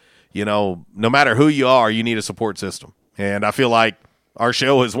 man, no matter who you are, you need a support system. And I feel like our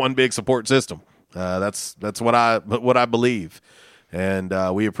show is one big support system. That's what I believe. And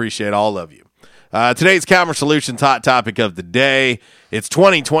we appreciate all of you. Today's Calmer Solutions hot topic of the day. It's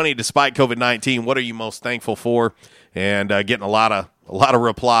 2020 despite COVID-19. What are you most thankful for? And getting a lot of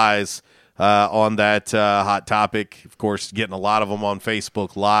replies on that hot topic. Of course, getting a lot of them on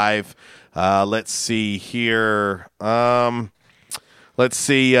Facebook Live. Let's see here. Let's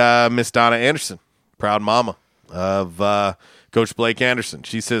see Miss Donna Anderson, proud mama of Coach Blake Anderson.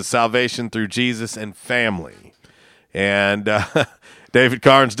 She says salvation through Jesus and family. And David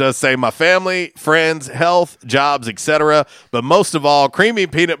Carnes does say my family, friends, health, jobs, etc. But most of all, creamy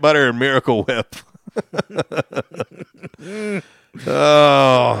peanut butter and Miracle Whip.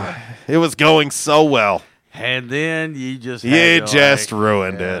 Oh, it was going so well. And then you just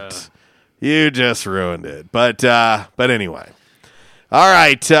ruined it. You just ruined it. But anyway. All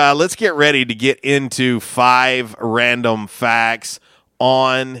right, let's get ready to get into 5 random facts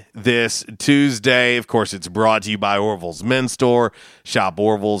on this Tuesday. Of course, it's brought to you by Orville's Men's Store. Shop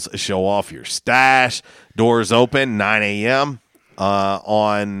Orville's, show off your stash. Doors open 9 a.m.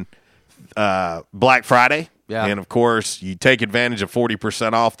 On Black Friday. Yeah. And, of course, you take advantage of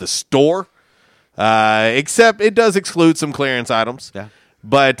 40% off the store, except it does exclude some clearance items. Yeah.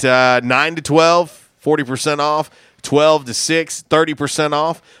 But 9 to 12, 40% off. 12 to 6, 30%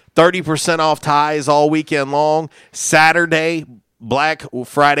 off. 30% off ties all weekend long. Saturday, Black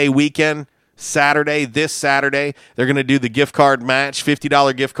Friday weekend, this Saturday, they're going to do the gift card match,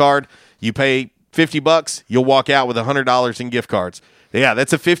 $50 gift card. You pay $50, you'll walk out with $100 in gift cards. Yeah,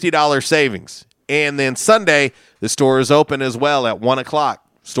 that's a $50 savings. And then Sunday, the store is open as well at 1 o'clock.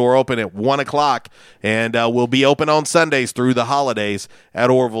 Store open at 1 o'clock, and we'll be open on Sundays through the holidays at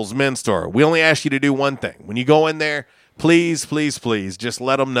Orville's Men's Store. We only ask you to do one thing. When you go in there, please, please, please, just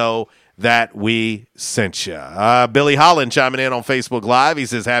let them know that we sent you. Billy Holland chiming in on Facebook Live. He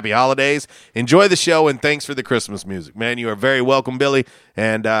says, happy holidays. Enjoy the show, and thanks for the Christmas music. Man, you are very welcome, Billy,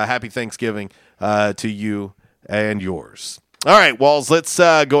 and happy Thanksgiving to you and yours. All right, Walls, let's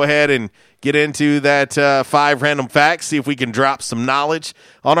go ahead and get into that 5 random facts, see if we can drop some knowledge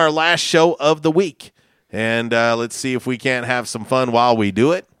on our last show of the week. And let's see if we can't have some fun while we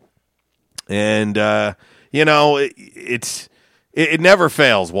do it. And, it never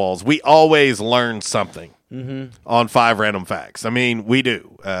fails, Walls. We always learn something on 5 random facts. I mean, we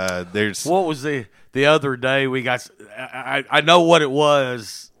do. There's What was the other day we got – I know what it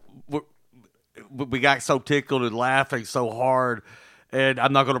was. We got so tickled and laughing so hard. And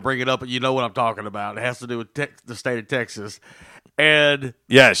I'm not going to bring it up, but you know what I'm talking about. It has to do with the state of Texas. And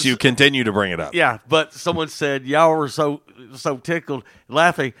yes, you continue to bring it up. Yeah, but someone said, y'all were so tickled,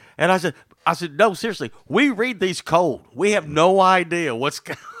 laughing. And I said, no, seriously, we read these cold. We have no idea what's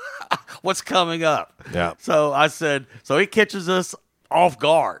coming up. Yeah. So I said, so it catches us off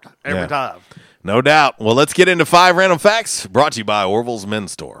guard every time. No doubt. Well, let's get into 5 random facts brought to you by Orville's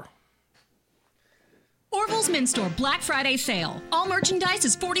Men's Store. Orville's Men's Store Black Friday sale. All merchandise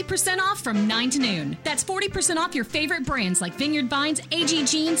is 40% off from 9 to noon. That's 40% off your favorite brands like Vineyard Vines, AG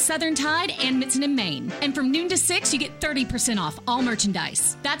Jeans, Southern Tide, and Mitten & Maine. And from noon to 6, you get 30% off all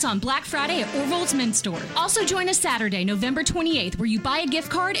merchandise. That's on Black Friday at Orville's Men's Store. Also join us Saturday, November 28th, where you buy a gift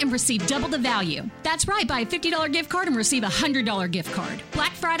card and receive double the value. That's right, buy a $50 gift card and receive a $100 gift card.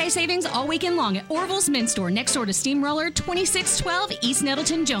 Black Friday savings all weekend long at Orville's Men's Store, next door to Steamroller, 2612 East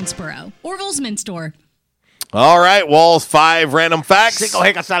Nettleton, Jonesboro. Orville's Men's Store. All right, Walls, 5 random facts. On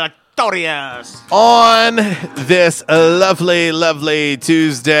this lovely, lovely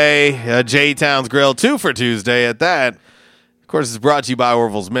Tuesday, J-Town's Grill, 2 for Tuesday at that. Of course, it's brought to you by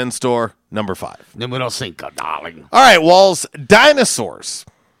Orville's Men's Store, number 5. Numero 5, darling. All right, Walls, dinosaurs.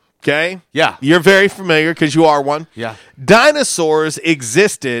 Okay? Yeah. You're very familiar because you are one. Yeah. Dinosaurs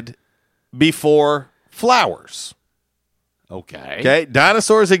existed before flowers. Okay.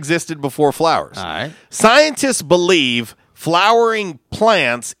 Dinosaurs existed before flowers. All right. Scientists believe flowering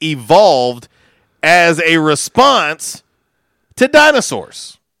plants evolved as a response to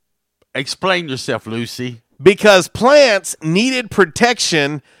dinosaurs. Explain yourself, Lucy. Because plants needed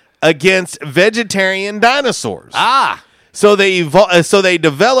protection against vegetarian dinosaurs. So they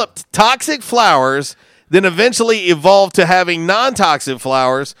developed toxic flowers, then eventually evolved to having non-toxic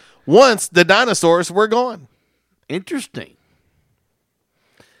flowers once the dinosaurs were gone. Interesting.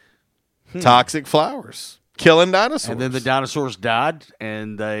 Toxic flowers killing dinosaurs. And then the dinosaurs died,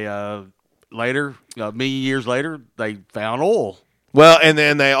 and they later, many years later, they found oil. Well, and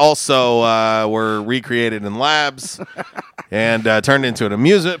then they also were recreated in labs and turned into an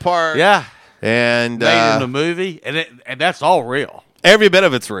amusement park. Yeah. And made in a movie, and that's all real. Every bit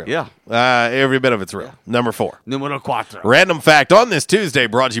of it's real. Yeah. Every bit of it's real. Yeah. Number 4. Numero 4. Random fact on this Tuesday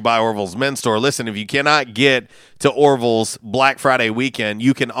brought to you by Orville's Men's Store. Listen, if you cannot get to Orville's Black Friday weekend,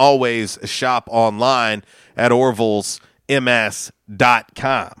 you can always shop online at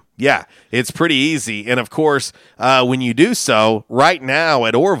orvillesms.com. Yeah, it's pretty easy. And, of course, when you do so, right now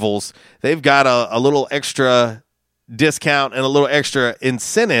at Orville's, they've got a little extra discount and a little extra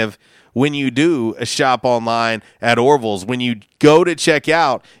incentive when you do a shop online at Orville's. When you go to check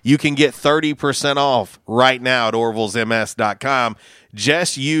out, you can get 30% off right now at orvillesms.com.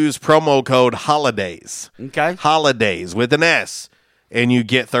 Just use promo code HOLIDAYS. Okay. HOLIDAYS with an S, and you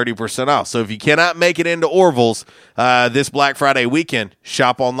get 30% off. So if you cannot make it into Orville's this Black Friday weekend,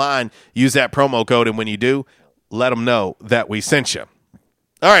 shop online, use that promo code, and when you do, let them know that we sent you.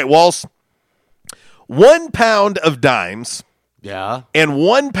 All right, Walls. 1 pound of dimes and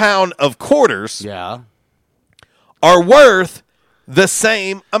 1 pound of quarters are worth the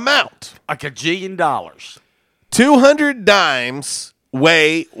same amount. A $1 gajillion. 200 dimes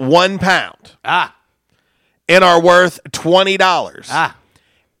weigh 1 pound. And are worth $20.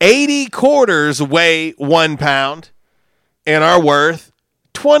 80 quarters weigh 1 pound and are worth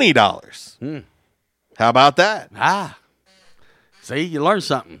 $20. How about that? See, you learned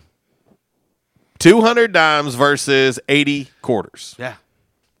something. 200 dimes versus 80 quarters. Yeah.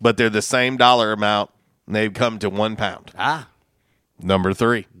 But they're the same dollar amount, and they've come to 1 pound. Number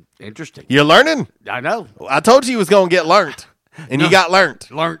 3. Interesting. You're learning? I know. I told you was going to get learned, and you got learned.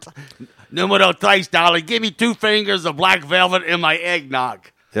 Numero 3, darling. Give me 2 fingers of black velvet in my eggnog.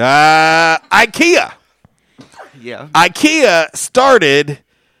 IKEA. Yeah. IKEA started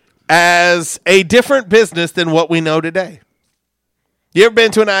as a different business than what we know today. You ever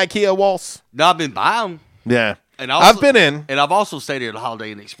been to an IKEA, Waltz? No, I've been by them. Yeah. And also, I've been in. And I've also stayed at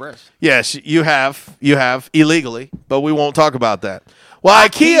Holiday Inn Express. Yes, you have. You have, illegally, but we won't talk about that. Well,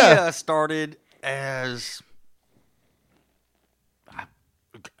 IKEA started as...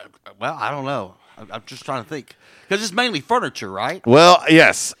 Well, I don't know. I'm just trying to think. Because it's mainly furniture, right? Well,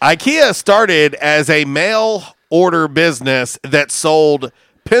 yes. IKEA started as a mail order business that sold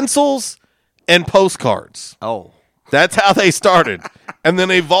pencils and postcards. Oh. That's how they started. And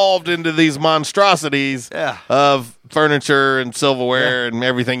then evolved into these monstrosities of furniture and silverware and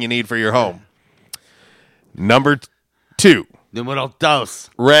everything you need for your home. Number 2. Numero dos.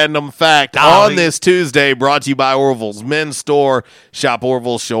 Random fact on this Tuesday, brought to you by Orville's Men's Store. Shop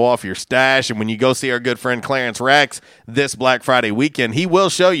Orville's, show off your stash. And when you go see our good friend Clarence Rex this Black Friday weekend, he will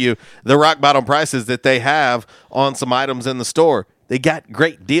show you the rock bottom prices that they have on some items in the store. They got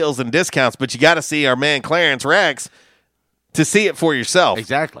great deals and discounts, but you got to see our man Clarence Rex to see it for yourself.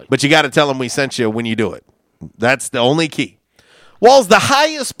 Exactly. But you got to tell him we sent you when you do it. That's the only key. Wall's the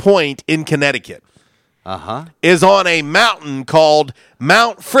highest point in Connecticut. Is on a mountain called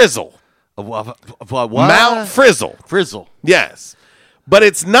Mount Frizzle. What? Mount Frizzle. Frizzle. Yes. But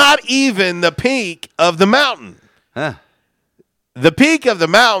it's not even the peak of the mountain. Huh. The peak of the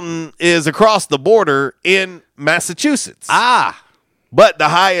mountain is across the border in Massachusetts. But the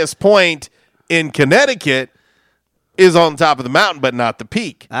highest point in Connecticut is on top of the mountain, but not the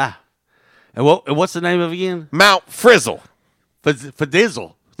peak. And what's the name of it again? Mount Frizzle.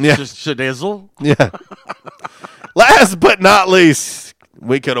 Fadizzle. Yeah. Shadizzle? Yeah. Last but not least,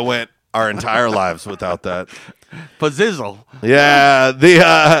 we could have went our entire lives without that. Fazizzle. Yeah,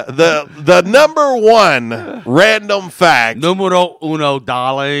 the number one random fact. Numero uno,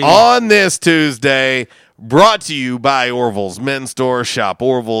 darling. On this Tuesday, brought to you by Orville's Men's Store. Shop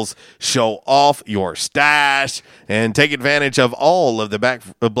Orville's, show off your stash, and take advantage of all of the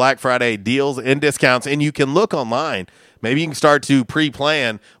Black Friday deals and discounts. And you can look online. Maybe you can start to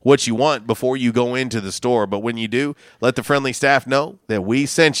pre-plan what you want before you go into the store. But when you do, let the friendly staff know that we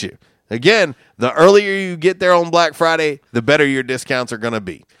sent you. Again, the earlier you get there on Black Friday, the better your discounts are going to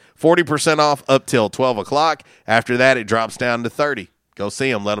be. 40% off up till 12 o'clock. After that, it drops down to 30. Go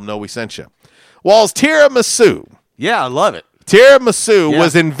see them. Let them know we sent you. Wall's tiramisu. Yeah, I love it. Tiramisu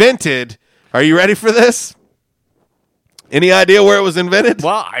was invented. Are you ready for this? Any idea where it was invented?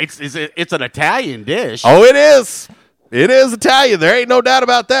 Well, it's an Italian dish. Oh, it is. It is Italian. There ain't no doubt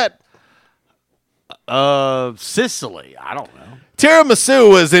about that. Sicily. I don't know. Tiramisu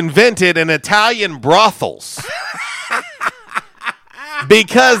was invented in Italian brothels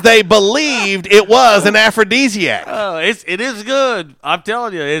because they believed it was an aphrodisiac. Oh, it is good. I'm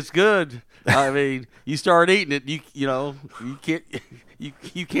telling you, it's good. I mean, you start eating it,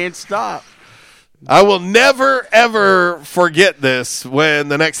 you can't stop. I will never ever forget this. When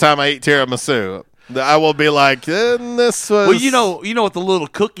the next time I eat tiramisu, I will be like, this was. Well, you know what the little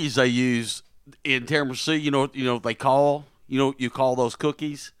cookies they use in tiramisu. You know what they call. You call those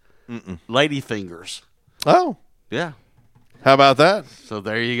cookies lady fingers. Oh, yeah. How about that? So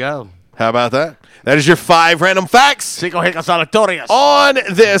there you go. How about that? That is your 5 random facts. Cinco hicas aleatorias. On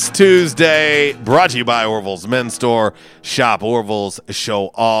this Tuesday, brought to you by Orville's Men's Store. Shop Orville's,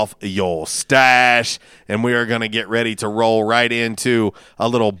 show off your stash. And we are going to get ready to roll right into a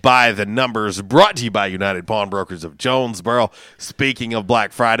little By the Numbers, brought to you by United Pawnbrokers of Jonesboro. Speaking of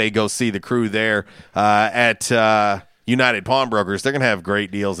Black Friday, go see the crew there at United Pawnbrokers. They're going to have great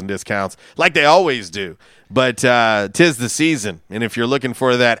deals and discounts like they always do. But 'tis the season, and if you're looking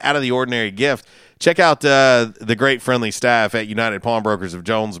for that out-of-the-ordinary gift, check out the great friendly staff at United Pawnbrokers of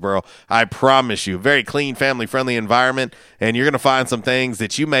Jonesboro. I promise you, very clean, family-friendly environment, and you're going to find some things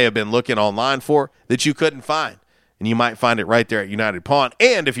that you may have been looking online for that you couldn't find, and you might find it right there at United Pawn.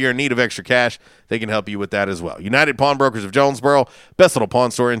 And if you're in need of extra cash, they can help you with that as well. United Pawnbrokers of Jonesboro, best little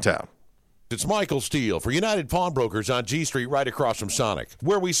pawn store in town. It's Michael Steele for United Pawnbrokers on G Street right across from Sonic,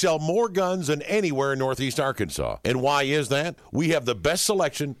 where we sell more guns than anywhere in Northeast Arkansas. And why is that? We have the best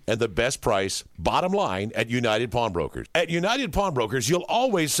selection and the best price, bottom line, at United Pawnbrokers. At United Pawnbrokers, you'll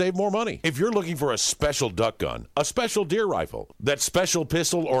always save more money. If you're looking for a special duck gun, a special deer rifle, that special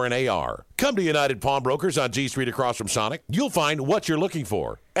pistol, or an AR, come to United Pawnbrokers on G Street across from Sonic. You'll find what you're looking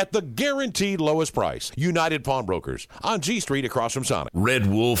for at the guaranteed lowest price. United Pawnbrokers on G Street across from Sonic. Red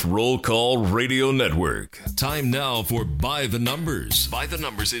Wolf Roll Call Radio Network. Time now for By the Numbers. By the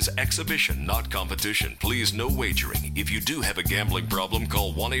Numbers is exhibition, not competition. Please, no wagering. If you do have a gambling problem,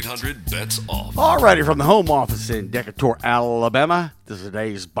 call 1-800-BETS-OFF. All righty, from the home office in Decatur, Alabama, this is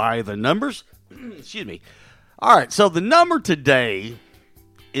today's By the Numbers. Excuse me. All right, so the number today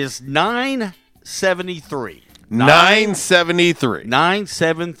is 973. 973.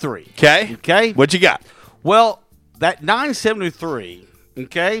 973. Okay. Okay. What you got? Well, that 973,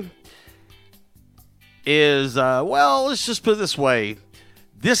 okay, is, let's just put it this way.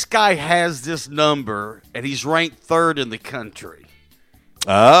 This guy has this number, and he's ranked third in the country.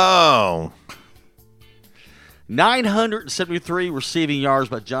 Oh. 973 receiving yards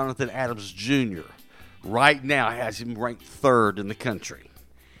by Jonathan Adams Jr. right now has him ranked third in the country.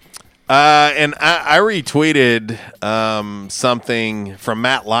 And I retweeted something from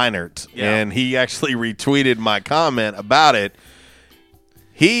Matt Leinart, and he actually retweeted my comment about it.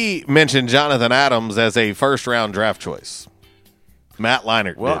 He mentioned Jonathan Adams as a first-round draft choice. Matt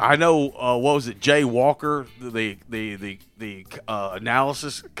Leinart. Well, did. I know. What was it? Jay Walker, the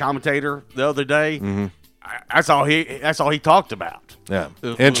analysis commentator, the other day. Mm-hmm. That's all he talked about. Yeah,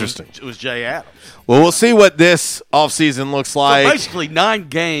 interesting. It was Jay Adams. Well, we'll see what this offseason looks like. So basically, 9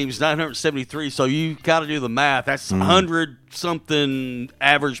 games, 973. So you got to do the math. That's 100-something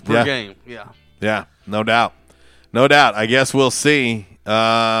average per game. Yeah. Yeah, no doubt. I guess we'll see.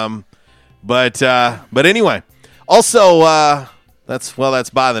 But anyway, also that's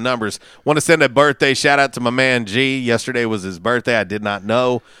by the numbers. Want to send a birthday shout out to my man G. Yesterday was his birthday. I did not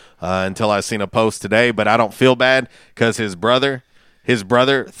know until I seen a post today, but I don't feel bad because his brother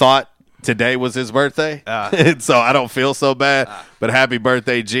thought today was his birthday, so I don't feel so bad. But happy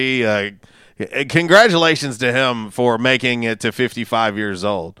birthday, G! Congratulations to him for making it to 55 years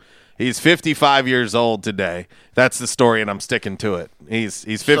old. He's 55 years old today. That's the story, and I'm sticking to it. He's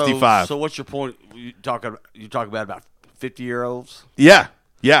 55. So what's your point? You talk about 50-year-olds? Yeah.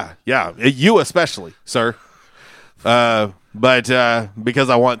 You especially, sir. But because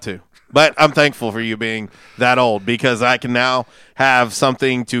I want to. But I'm thankful for you being that old because I can now have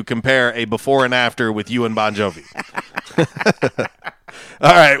something to compare a before and after with you and Bon Jovi.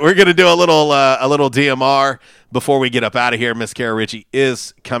 All right, we're going to do a little DMR before we get up out of here. Miss Kara Ritchie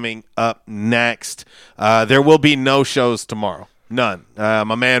is coming up next. There will be no shows tomorrow. None.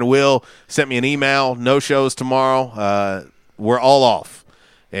 My man Will sent me an email. No shows tomorrow. We're all off.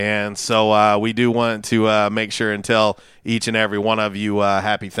 And so we do want to make sure and tell each and every one of you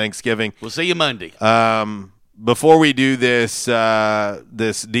happy Thanksgiving. We'll see you Monday. Before we do this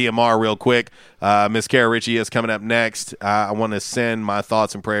DMR real quick, Miss Kara Ritchie is coming up next. I want to send my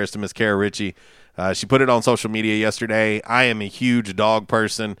thoughts and prayers to Miss Kara Ritchie. She put it on social media yesterday. I am a huge dog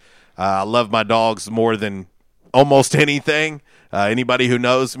person. I love my dogs more than almost anything. Anybody who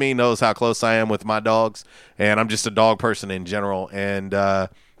knows me knows how close I am with my dogs, and I'm just a dog person in general. And I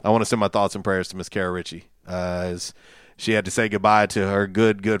want to send my thoughts and prayers to Miss Kara Ritchie as she had to say goodbye to her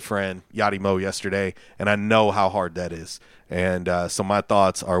good friend Yachty Mo yesterday, and I know how hard that is. And so my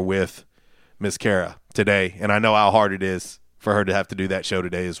thoughts are with Miss Kara today, and I know how hard it is for her to have to do that show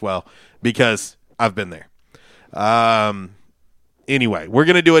today as well because I've been there. Anyway, we're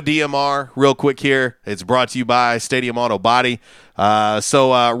going to do a DMR real quick here. It's brought to you by Stadium Auto Body.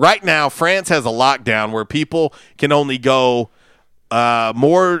 So right now, France has a lockdown where people can only go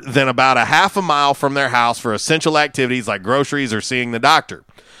more than about a half a mile from their house for essential activities like groceries or seeing the doctor.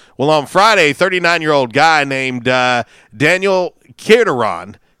 Well, on Friday, a 39-year-old guy named Daniel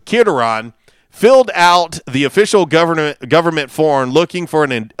Kirderon filled out the official government form looking for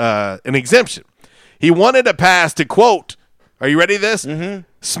an exemption. He wanted a pass to, quote, are you ready for this? Mm-hmm.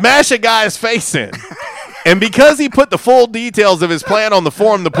 Smash a guy's face in. And because he put the full details of his plan on the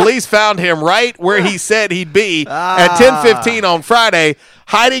form, the police found him right where he said he'd be at 10:15 on Friday,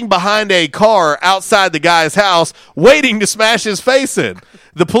 hiding behind a car outside the guy's house, waiting to smash his face in.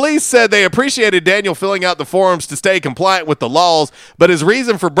 The police said they appreciated Daniel filling out the forms to stay compliant with the laws, but his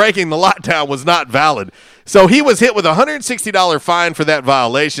reason for breaking the lockdown was not valid. So he was hit with a $160 fine for that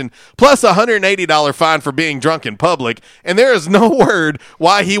violation, plus a $180 fine for being drunk in public, and there is no word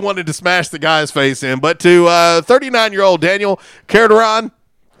why he wanted to smash the guy's face in. But to 39-year-old Daniel Carderon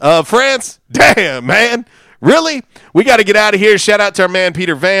of France, damn, man. Really? We got to get out of here. Shout out to our man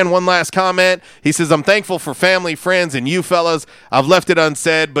Peter Van. One last comment. He says, I'm thankful for family, friends, and you fellas. I've left it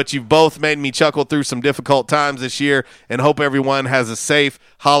unsaid, but you've both made me chuckle through some difficult times this year and hope everyone has a safe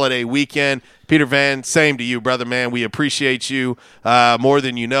holiday weekend. Peter Van, same to you, brother, man. We appreciate you more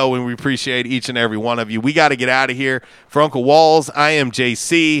than you know, and we appreciate each and every one of you. We got to get out of here. For Uncle Walls, I am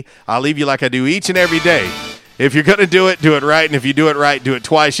JC. I'll leave you like I do each and every day. If you're going to do it right. And if you do it right, do it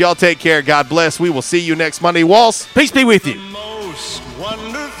twice. Y'all take care. God bless. We will see you next Monday. Walls, peace be with you. Most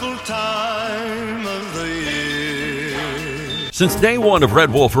wonderful time of the year. Since day one of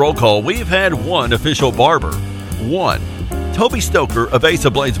Red Wolf Roll Call, we've had one official barber. One. Toby Stoker of Ace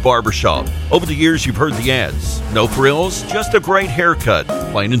of Blades Barbershop. Over the years, you've heard the ads. No frills, just a great haircut,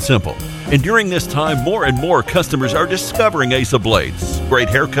 plain and simple. And during this time, more and more customers are discovering Ace of Blades. Great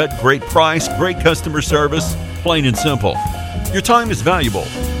haircut, great price, great customer service, plain and simple. Your time is valuable.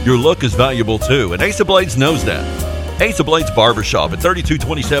 Your look is valuable too, and Ace of Blades knows that. Ace of Blades Barbershop at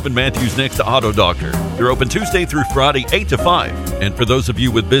 3227 Matthews next to Auto Doctor. They're open Tuesday through Friday, 8 to 5. And for those of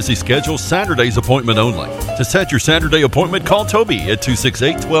you with busy schedules, Saturday's appointment only. To set your Saturday appointment, call Toby at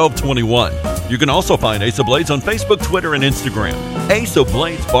 268-1221. You can also find Ace of Blades on Facebook, Twitter, and Instagram. Ace of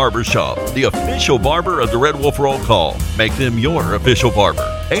Blades Barbershop, the official barber of the Red Wolf Roll Call. Make them your official barber.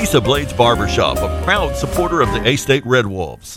 Ace of Blades Barbershop, a proud supporter of the A-State Red Wolves.